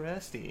stay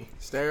rusty.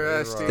 Stay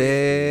rusty.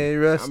 Stay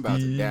rusty. I'm about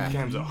to die.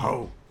 Cam's a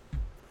hoe.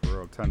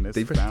 Bro, turn this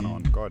Stay fan rusty.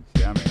 on. God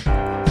damn it. Stay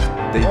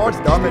God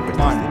rusty, damn it, stay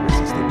man.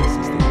 rusty, stay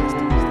rusty, stay rusty.